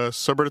tickets.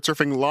 Subreddit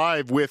Surfing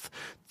Live with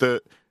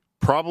the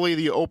probably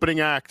the opening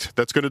act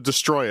that's going to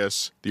destroy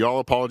us. The All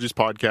Apologies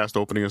podcast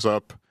opening us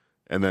up,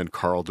 and then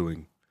Carl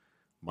doing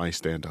my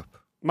stand-up.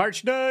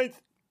 March 9th.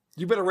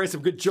 You better write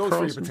some good jokes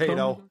for your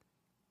potato.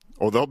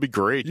 Oh, they'll be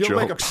great You'll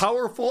jokes. make a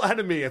powerful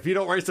enemy if you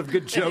don't write some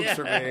good jokes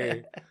for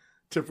me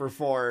to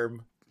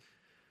perform.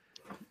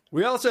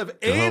 We also have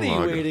Annie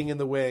waiting in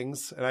the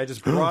wings, and I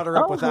just brought her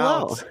up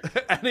without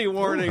any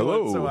warning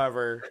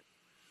whatsoever.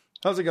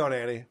 How's it going,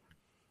 Annie?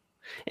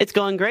 It's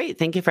going great.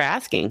 Thank you for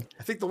asking.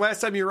 I think the last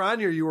time you were on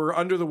here, you were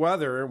under the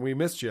weather, and we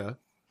missed you.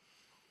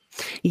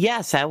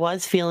 Yes, I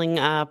was feeling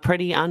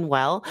pretty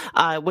unwell,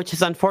 which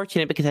is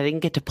unfortunate because I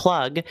didn't get to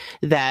plug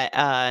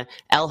that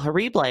El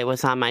Horrible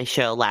was on my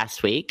show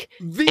last week.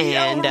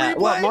 El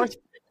Horrible?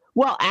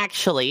 Well,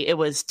 actually, it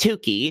was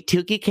Tukey.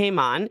 Tukey came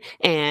on,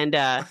 and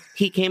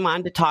he came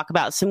on to talk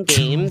about some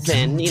games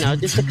and,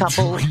 just a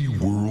couple.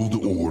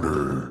 World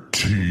Order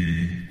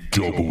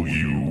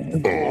TWO.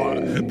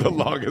 The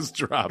longest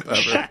drop ever.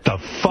 Shut the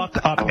fuck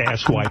up,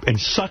 asswipe, and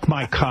suck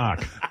my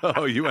cock.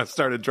 Oh, you have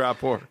started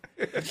drop war.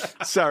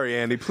 Sorry,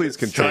 Andy. Please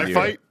continue.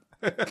 Fight?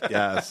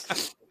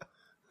 Yes.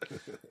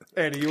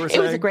 Andy, you were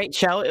saying? It was a great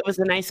show. It was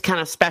a nice kind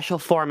of special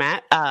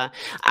format.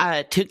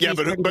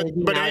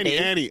 Tukey's but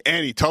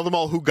Annie, tell them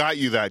all who got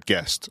you that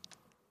guest.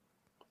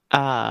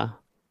 Tell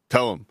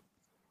them.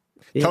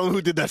 Yeah. Tell them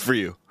who did that for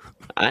you.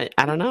 I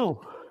don't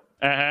know.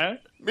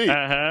 Me.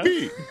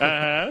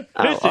 Listen,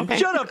 okay.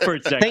 shut up for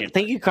a second.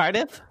 Thank you,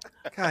 Cardiff.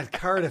 God,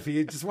 Cardiff,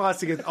 he just wants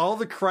to get all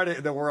the credit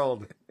in the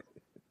world.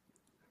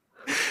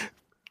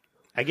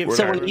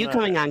 So when are you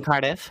coming on,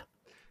 Cardiff?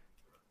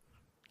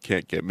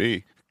 Can't get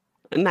me.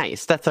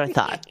 Nice. That's what I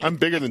thought. I'm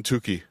bigger than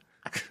Tukey.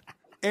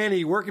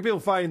 Annie, where can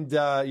people find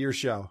your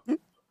show?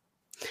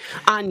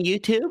 On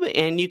YouTube,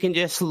 and you can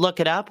just look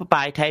it up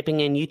by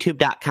typing in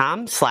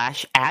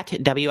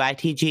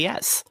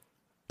youtube.com/@WITGS.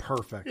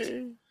 Perfect.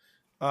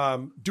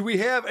 Do we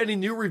have any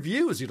new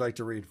reviews you'd like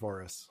to read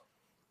for us?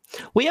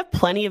 We have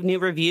plenty of new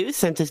reviews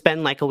since it's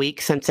been like a week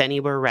since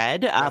any were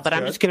read, but good.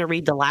 I'm just going to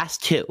read the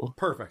last two.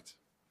 Perfect.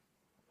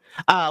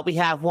 We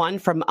have one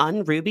from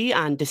Unruby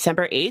on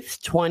December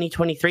 8th,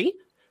 2023.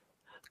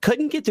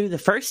 Couldn't get through the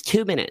first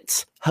 2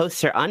 minutes.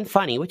 Hosts are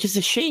unfunny, which is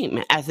a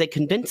shame, as they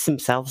convince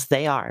themselves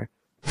they are.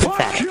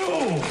 Fuck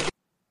you!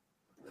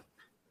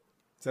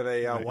 Is that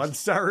a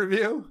one-star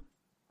review?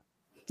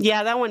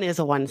 Yeah, that one is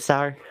a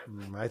 1-star.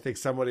 I think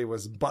somebody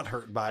was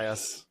butthurt by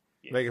us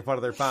making fun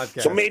of their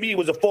podcast. So maybe it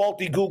was a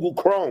faulty Google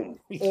Chrome.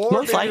 Or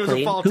most maybe likely, it was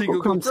a faulty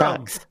Google Chrome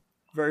sucks.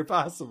 Very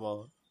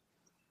possible.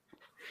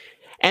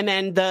 And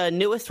then the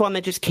newest one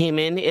that just came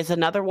in is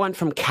another one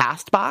from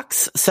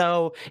Castbox.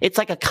 So it's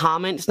like a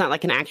comment. It's not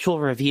like an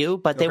actual review,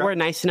 but they were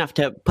nice enough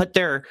to put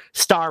their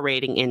star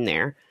rating in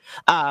there.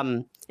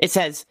 It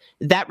says,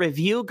 that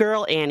review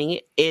girl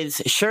Annie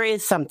sure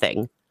is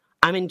something.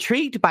 I'm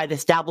intrigued by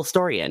this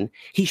Dabblestorian.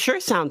 He sure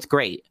sounds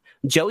great.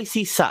 Joey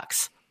C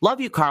sucks. Love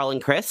you, Carl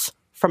and Chris.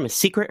 From a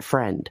secret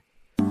friend.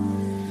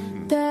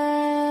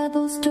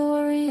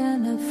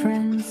 Dabblestorian, a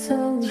friend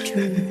so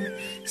true.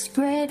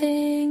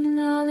 Spreading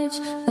knowledge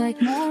like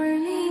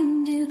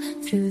morning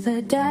dew. Through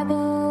the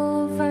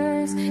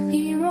Dabbleverse,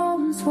 he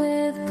roams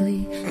with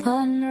glee.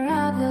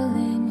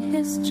 Unraveling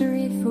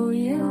history for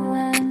you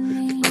and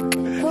me.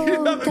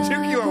 You know the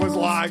Tukey one was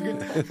long.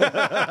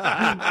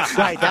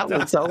 Right, that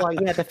one's so long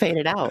you had to fade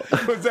it out.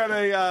 Was that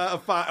a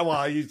 5?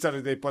 Well, you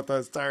said they put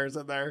those stars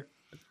in there.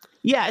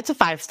 Yeah, it's a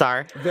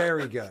 5-star.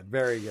 Very good,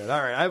 very good.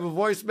 All right, I have a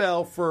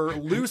voicemail for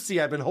Lucy.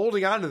 I've been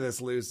holding on to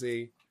this,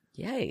 Lucy.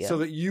 Yay. So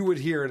that you would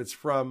hear it. It's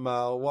from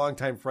a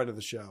longtime friend of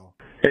the show.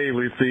 Hey,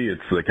 Lucy,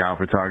 it's the cow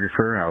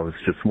photographer. I was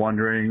just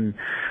wondering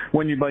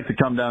when you'd like to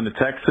come down to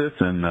Texas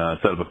and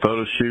set up a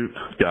photo shoot.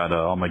 Got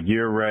all my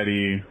gear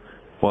ready.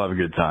 We'll have a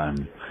good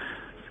time.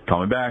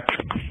 Call me back.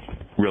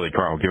 Really,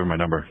 Carl, give her my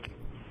number.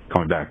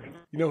 Call me back.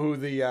 You know who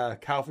the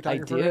cow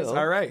photographer I do. is?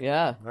 All right.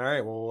 Yeah. All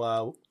right.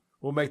 Well,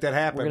 we'll make that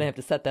happen. We're going to have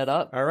to set that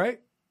up. All right.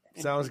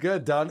 Sounds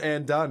good. Done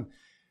and done.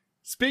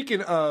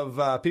 Speaking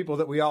of people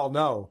that we all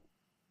know,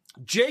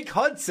 Jake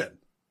Hudson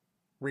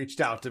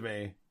reached out to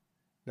me.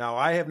 Now,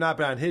 I have not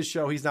been on his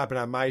show. He's not been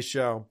on my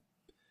show.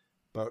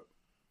 But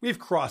we've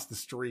crossed the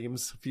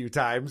streams a few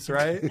times,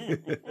 right?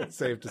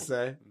 Safe to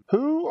say.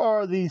 Who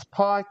Are These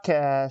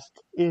Podcasts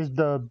is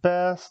the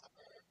best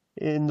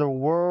in the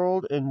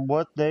world in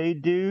what they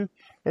do.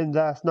 And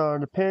that's not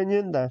an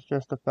opinion. That's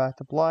just a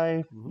fact of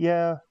life. Mm-hmm.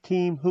 Yeah,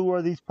 team, Who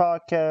Are These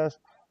Podcasts?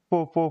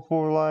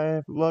 444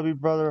 Life. Love you,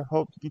 brother.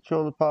 Hope to get you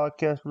on the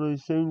podcast really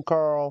soon,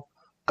 Carl.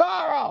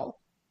 Carl!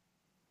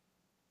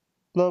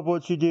 Love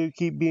what you do.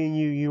 Keep being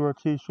you. You are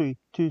too sweet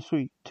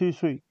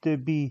to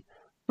be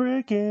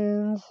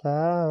freaking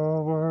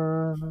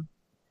sour.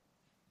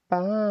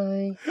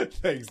 Bye.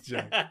 Thanks,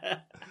 Jack.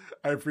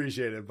 I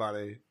appreciate it,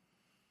 buddy.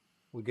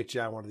 We'll get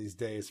you on one of these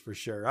days for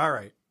sure. All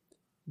right.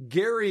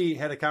 Gary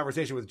had a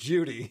conversation with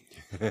Judy.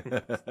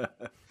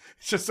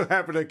 Just so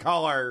happened to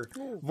call our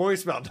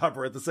voicemail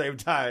number at the same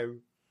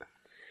time.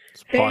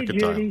 Hey,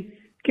 Judy.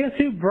 Guess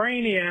who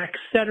Brainiac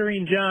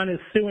Stuttering John is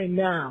suing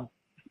now?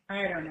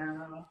 I don't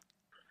know.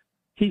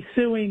 He's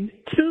suing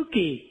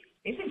Tukey.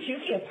 Isn't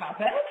Chucky a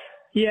puppet?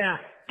 Yeah,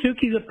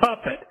 Chucky's a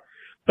puppet.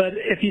 But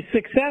if he's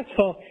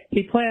successful,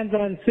 he plans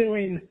on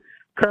suing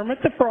Kermit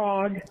the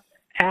Frog,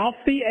 Alf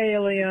the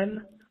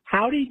Alien,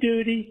 Howdy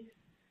Doody,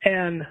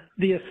 and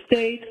the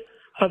estate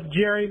of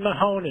Jerry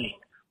Mahoney,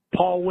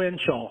 Paul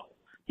Winchell.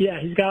 Yeah,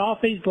 he's got all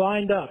these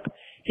lined up.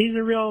 He's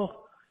a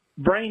real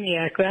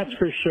brainiac, that's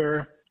for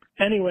sure.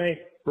 Anyway,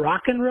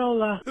 rock and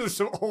roll. There's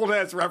some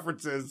old-ass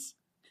references.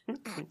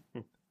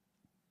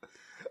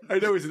 I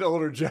know he's an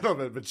older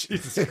gentleman, but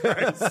Jesus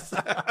Christ.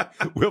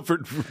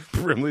 Wilford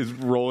Brimley's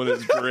rolling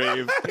his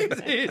grave.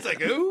 He's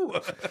like, ooh.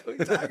 What are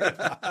you talking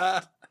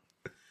about?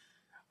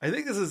 I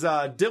think this is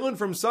Dylan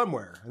from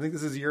somewhere. I think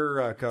this is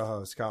your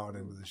co-host calling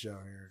in with the show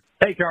here.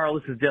 Hey, Carl,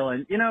 this is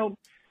Dylan. You know,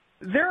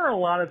 there are a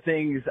lot of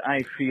things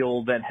I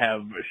feel that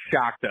have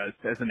shocked us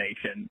as a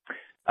nation.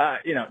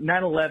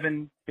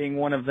 9/11 being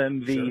one of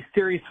them, the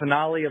series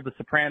finale of The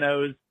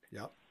Sopranos,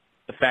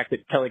 the fact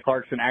that Kelly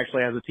Clarkson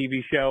actually has a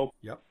TV show.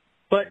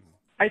 But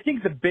I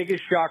think the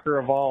biggest shocker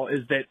of all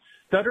is that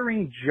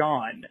Stuttering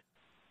John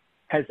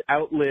has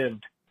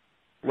outlived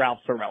Ralph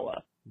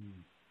Sorella.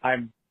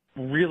 I'm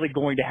really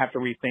going to have to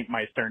rethink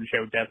my Stern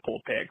Show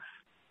Deathpool picks.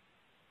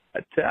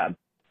 But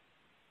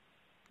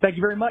thank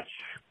you very much.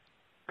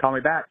 Call me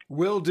back.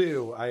 Will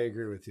do. I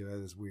agree with you. That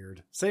is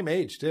weird. Same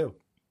age, too.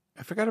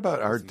 I forgot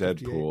about our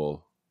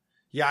Deadpool.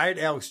 Yeah, I had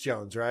Alex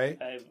Jones, right?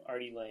 I have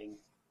Artie Lang.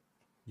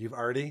 You've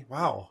Artie?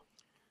 Wow.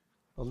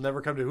 I'll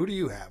never come to... Who do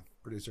you have,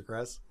 Producer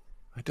Chris?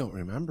 I don't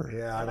remember.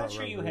 Yeah, I'm not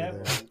sure you have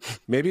one.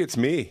 Maybe it's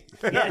me.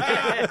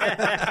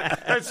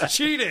 That's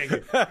cheating.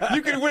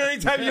 You can win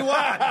anytime you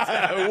want.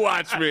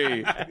 Watch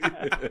me.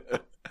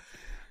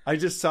 I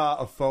just saw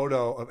a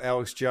photo of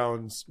Alex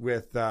Jones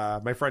with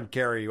my friend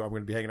Carrie, who I'm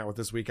going to be hanging out with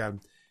this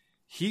weekend.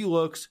 He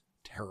looks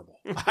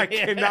terrible. I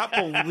cannot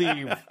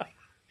believe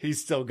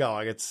he's still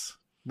going. It's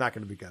not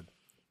going to be good.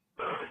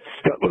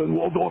 Statler and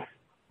Waldorf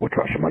were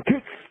trashing my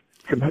kids.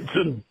 Jim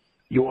Henson,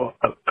 you're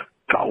a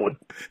coward.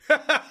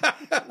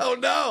 Oh,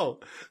 no.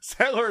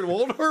 Statler and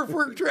Waldorf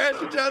were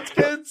trashing John's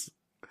kids?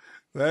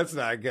 That's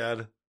not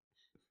good.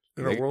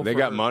 They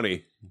got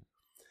money.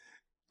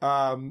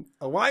 A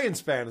Lions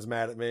fan is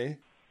mad at me.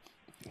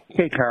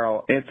 Hey,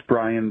 Carl, it's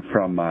Brian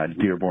from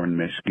Dearborn,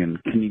 Michigan.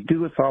 Can you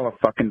do us all a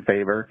fucking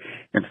favor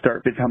and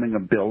start becoming a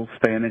Bills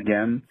fan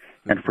again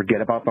and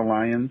forget about the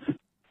Lions?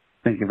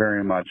 Thank you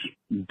very much.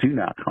 Do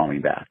not call me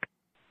back.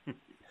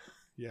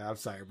 Yeah, I'm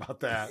sorry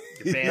about that.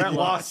 That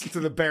loss to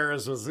the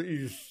Bears was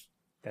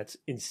that's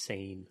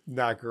insane.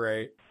 Not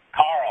great.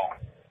 Carl,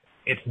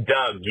 it's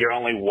Doug, your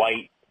only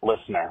white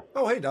listener.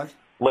 Oh, hey, Doug.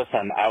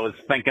 Listen, I was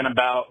thinking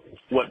about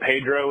what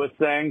Pedro was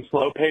saying,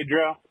 Slow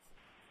Pedro.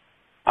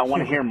 I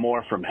want to hear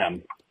more from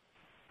him.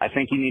 I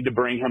think you need to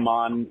bring him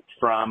on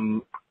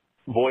from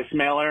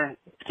voicemailer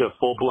to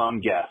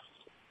full-blown guest.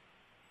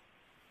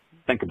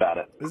 Think about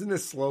it. Isn't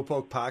this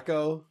Slowpoke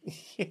Paco?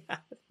 Yeah.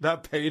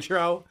 Not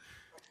Pedro?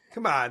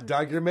 Come on,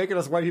 Doug. You're making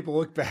us white people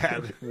look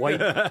bad.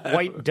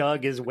 White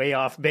Doug is way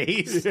off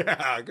base.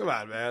 Yeah, come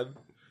on, man.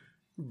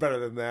 Better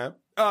than that.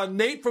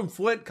 Nate from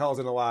Flint calls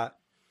in a lot.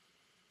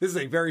 This is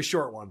a very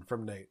short one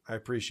from Nate. I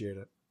appreciate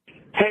it.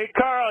 Hey,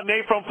 Carl,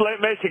 Nate from Flint,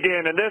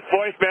 Michigan, and this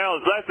voicemail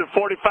is less than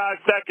 45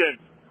 seconds.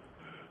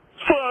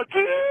 Fuck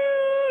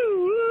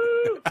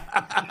you!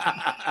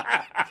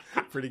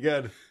 Pretty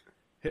good.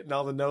 Hitting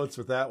all the notes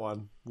with that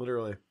one,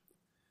 literally.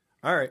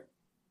 All right.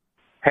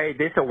 Hey,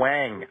 this is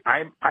Wang.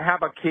 I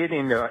have a kid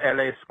in the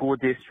LA school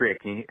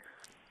district.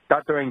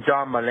 Dr.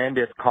 John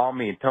Melendez called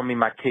me and told me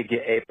my kid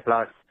get A+.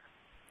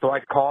 So I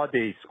called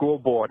the school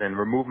board and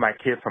removed my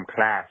kid from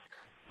class.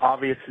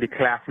 Obviously,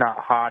 class not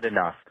hard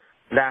enough.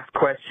 Last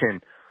question.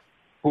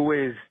 Who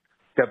is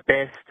the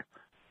best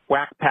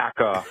whack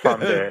packer from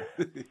the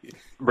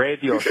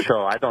radio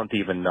show? I don't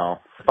even know.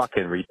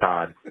 Fucking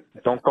retard.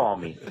 Don't call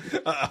me.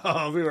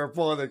 We were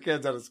pulling their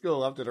kids out of school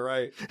left and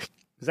right.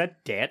 Is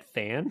that Dat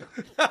Fan?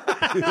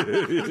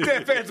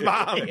 Dat Fan's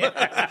mom.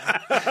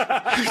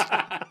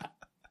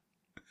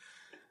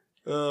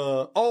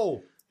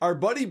 Our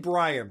buddy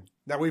Brian.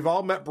 Now, we've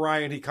all met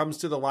Brian. He comes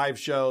to the live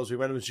shows. We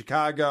met him in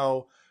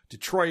Chicago,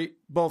 Detroit,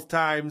 both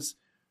times.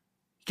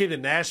 He came to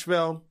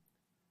Nashville.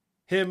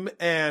 Him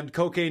and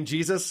Cocaine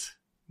Jesus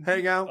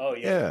hang out. Oh,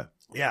 yeah.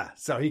 Yeah,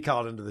 so he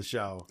called into the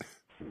show.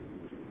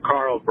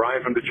 Carl,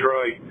 Brian from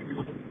Detroit.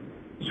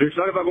 So you're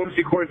talking about going to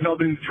see Corey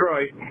Feldman in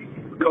Detroit.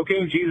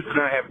 Cocaine Jesus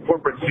and I have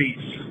corporate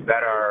seats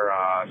that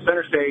are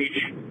center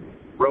stage,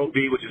 row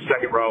B, which is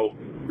second row.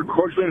 We're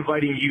cordially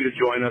inviting you to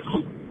join us.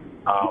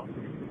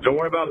 Don't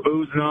worry about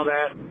booze and all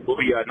that. We'll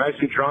be nice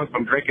and drunk.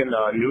 I'm drinking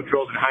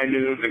neutrals and high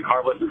noons and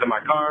carbless in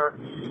my car.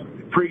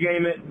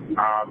 Pre-game it.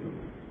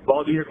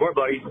 Balls in your court,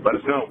 buddy. Let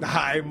us know.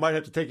 I might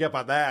have to take you up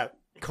on that.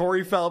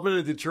 Corey Feldman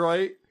in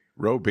Detroit.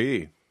 Row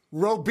B.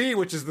 Row B,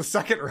 which is the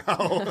second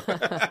row.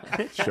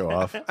 Show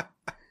off.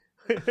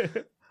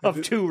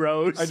 Of 2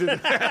 rows.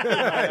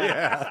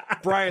 Yeah.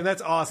 Brian,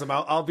 that's awesome.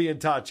 I'll be in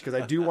touch because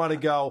I do want to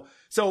go.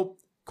 So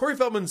Corey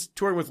Feldman's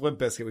touring with Limp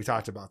Bizkit. We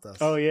talked about this.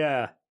 Oh,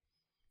 yeah.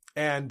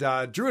 And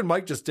Drew and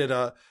Mike just did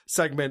a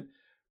segment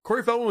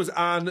Corey Feldman was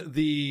on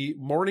the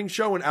morning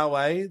show in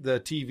LA,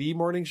 the TV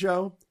morning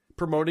show,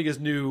 promoting his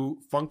new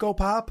Funko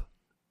Pop.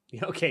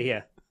 Okay,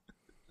 yeah.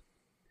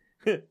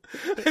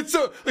 And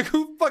so, like,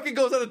 who fucking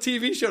goes on a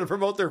TV show to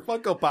promote their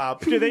Funko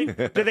Pop? Do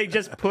they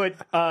just put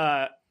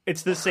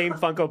it's the same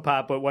Funko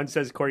Pop, but one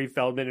says Corey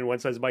Feldman and one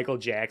says Michael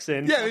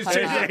Jackson? Yeah, he's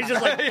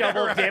just like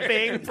double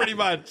dipping, pretty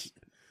much.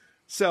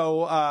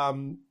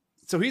 So,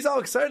 so he's all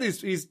excited.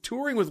 He's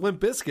touring with Limp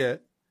Bizkit,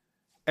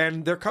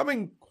 and they're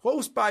coming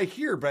close by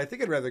here. But I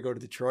think I'd rather go to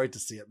Detroit to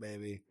see it.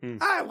 Maybe.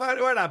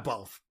 Why not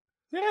both?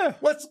 Yeah,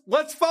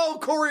 let's follow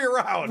Corey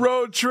around.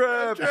 Road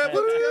trip. Let's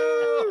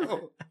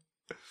go.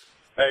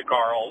 Hey,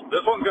 Carl.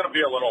 This one's going to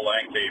be a little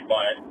lengthy,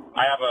 but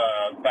I have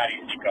a fatty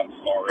teacup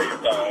story.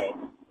 So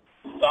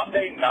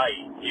Sunday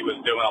night, he was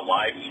doing a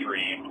live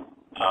stream,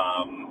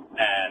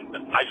 and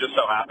I just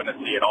so happened to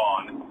see it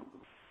on.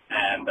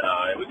 And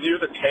it was near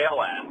the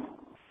tail end.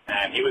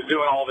 And he was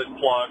doing all of his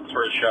plugs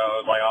for his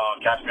shows, like, oh,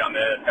 catch me on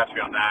this, catch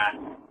me on that.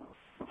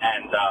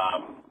 And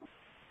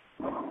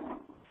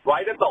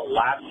right at the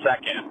last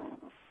second,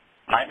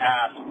 I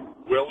asked,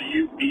 will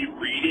you be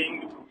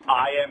reading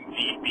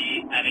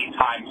IMDb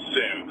anytime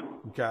soon?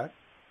 Okay.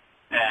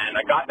 And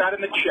I got that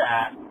in the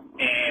chat,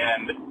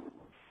 and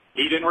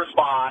he didn't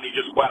respond. He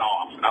just went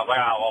off. And I was like,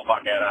 oh, well,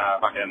 fuck it,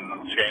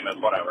 fucking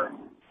Seamus, whatever.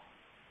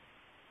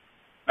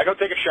 I go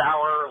take a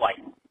shower, like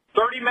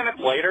 30 minutes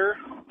later,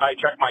 I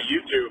check my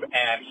YouTube,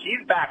 and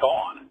he's back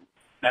on.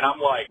 And I'm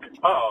like,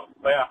 oh,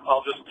 yeah,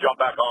 I'll just jump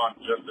back on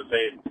just to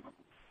say,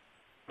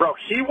 bro,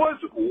 he was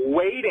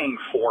waiting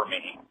for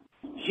me.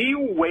 He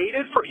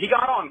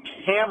got on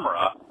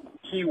camera.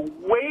 He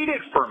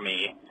waited for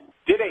me,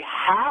 did a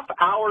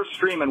half-hour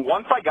stream, and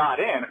once I got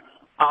in,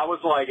 I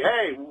was like,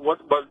 hey,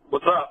 what's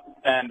up?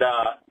 And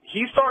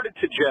he started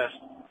to just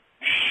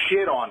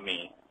shit on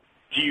me.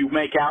 Do you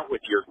make out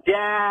with your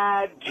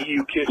dad? Do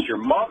you kiss your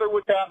mother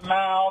with that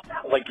mouth?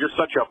 Like, you're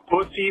such a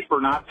pussy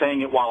for not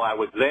saying it while I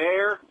was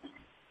there.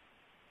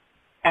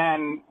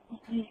 And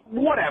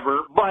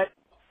whatever, but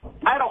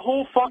I had a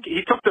whole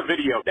he took the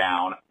video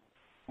down,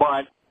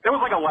 but there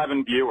was like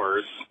 11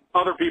 viewers.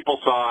 Other people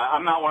saw it.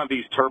 I'm not one of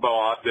these turbo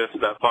autists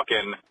that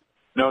fucking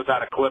knows how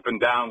to clip and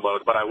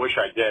download, but I wish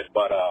I did.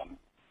 But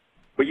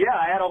yeah,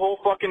 I had a whole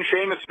fucking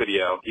Seamus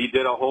video. He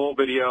did a whole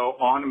video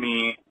on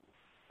me.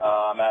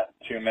 I'm at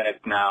 2 minutes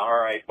now. All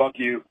right, fuck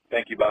you.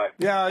 Thank you, bye.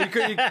 Yeah, you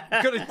could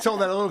have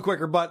told that a little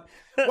quicker, but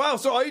wow,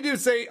 so all you do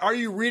is say, are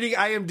you reading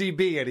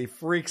IMDb? And he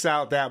freaks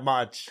out that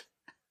much.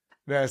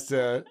 And has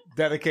to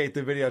dedicate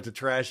the video to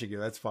trashing you.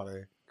 That's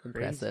funny.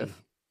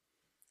 Impressive.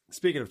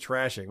 Speaking of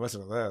trashing,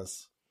 listen to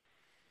this.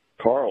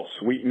 Carl,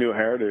 sweet new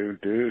hairdo,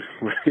 dude.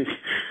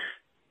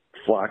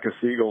 Flock of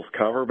Seagulls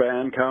cover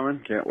band coming.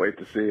 Can't wait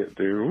to see it,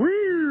 dude.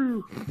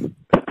 Woo!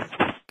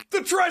 The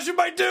trashing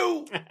might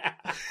do.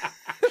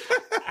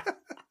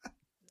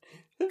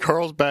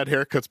 Carl's bad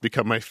haircuts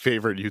become my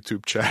favorite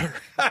YouTube chatter.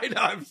 I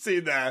know, I've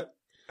seen that.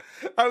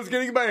 I was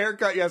getting my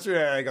haircut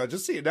yesterday, and I go,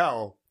 just so you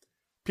know,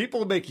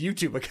 people make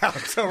YouTube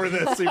accounts over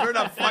this, so you better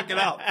not fuck it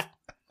up.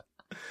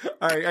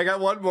 All right, I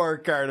got one more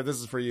card, and this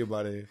is for you,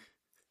 buddy.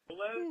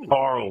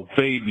 Carl,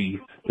 baby,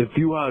 if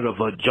you had a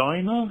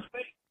vagina,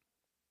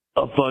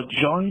 I'd fuck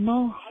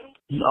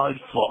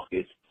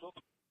it.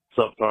 What's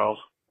up, Carl?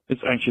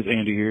 It's Anxious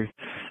Andy here.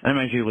 I'm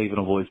actually leaving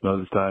a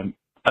voicemail this time.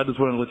 I just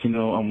want to let you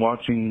know I'm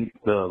watching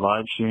the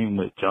live stream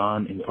with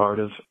John in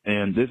Cardiff,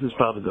 and this is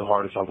probably the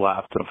hardest I've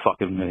laughed in a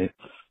fucking minute.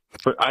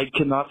 But I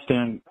cannot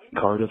stand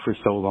Cardiff for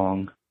so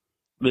long.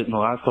 But in the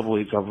last couple of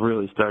weeks, I've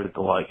really started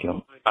to like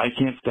him. I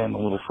can't stand the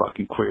little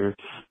fucking queer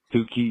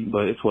dookie,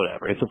 but it's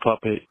whatever. It's a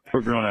puppet.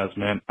 We're grown-ass,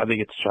 man. I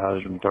think it's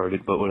childish and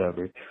retarded, but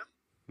whatever.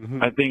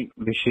 Mm-hmm. I think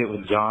the shit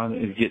with John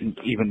is getting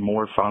even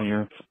more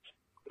funnier.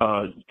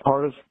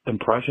 Cardiff's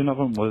impression of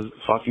him was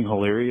fucking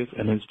hilarious,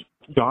 and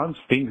John's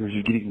fingers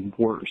are getting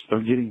worse.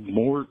 They're getting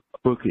more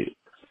crooked.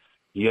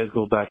 You guys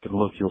go back and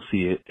look, you'll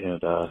see it.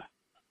 And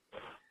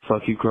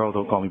fuck you, Carl.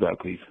 Don't call me back,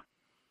 please.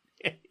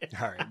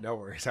 All right, no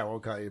worries. I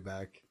won't call you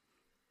back.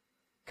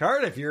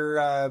 Cardiff,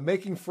 you're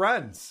making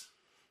friends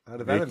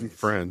out of enemies.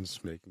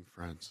 Making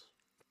friends.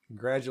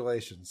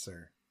 Congratulations,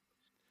 sir.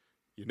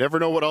 You never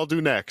know what I'll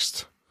do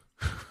next.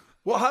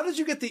 Well, how did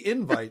you get the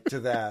invite to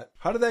that?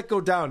 How did that go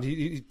down?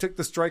 He took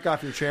the strike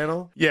off your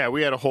channel? Yeah,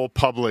 we had a whole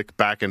public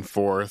back and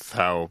forth,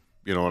 how,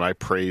 and I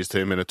praised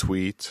him in a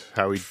tweet,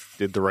 how he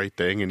did the right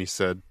thing, and he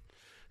said,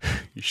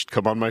 you should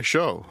come on my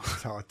show.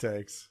 That's all it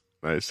takes.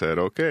 I said,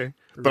 okay.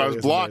 But I was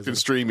blocked in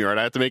StreamYard.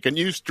 I had to make a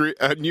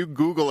new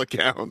Google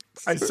account.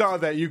 I saw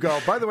that. You go,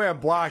 by the way, I'm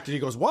blocked. And he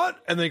goes,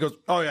 what? And then he goes,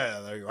 oh, yeah,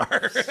 there you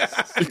are.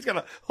 He's got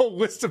a whole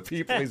list of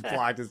people he's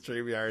blocked in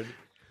StreamYard.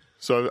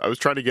 So I was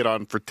trying to get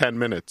on for 10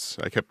 minutes.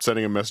 I kept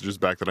sending him messages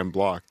back that I'm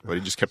blocked, but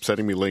he just kept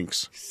sending me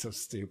links. So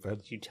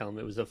stupid. Did you tell him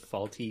it was a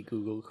faulty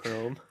Google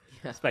Chrome?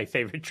 That's my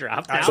favorite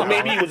drop now. So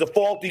maybe it was a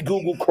faulty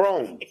Google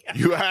Chrome.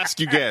 You ask,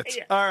 you get.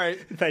 All right.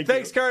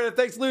 Thanks, Carter.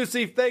 Thanks,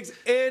 Lucy. Thanks,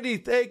 Andy.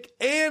 Thank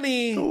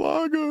Annie.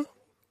 Galaga.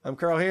 I'm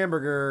Carl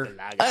Hamburger. Okay,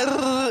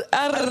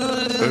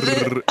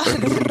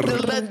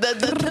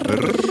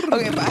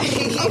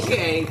 bye.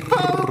 Okay,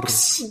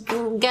 folks,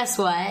 guess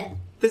what?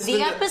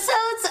 The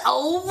episode's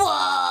over.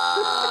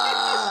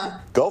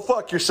 Go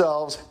fuck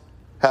yourselves.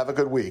 Have a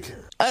good week.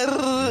 Okay,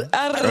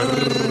 bye.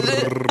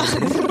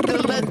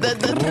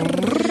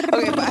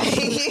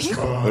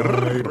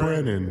 Bye,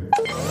 Brennan.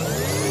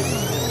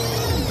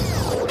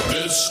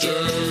 Mr.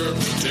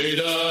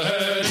 Potato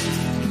Head,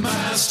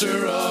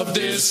 master of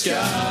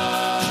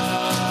disguise.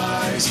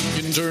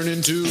 He can turn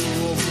into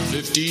over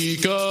 50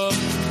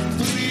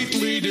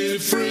 completely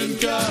different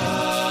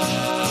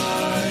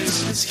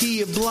guys. Is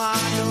he a blonde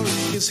or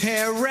is his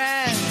hair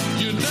red?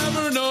 You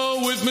never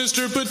know with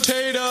Mr.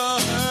 Potato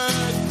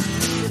Head.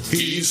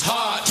 He's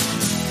hot.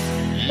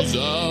 He's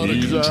out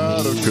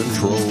of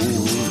control.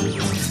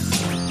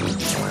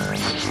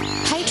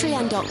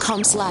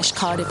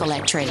 Patreon.com/Cardiff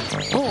Electric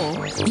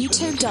or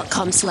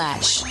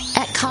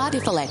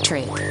YouTube.com/@Cardiff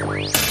Electric.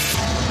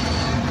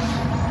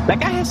 That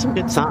guy has some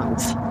good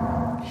songs.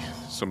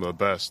 Some of the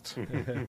best.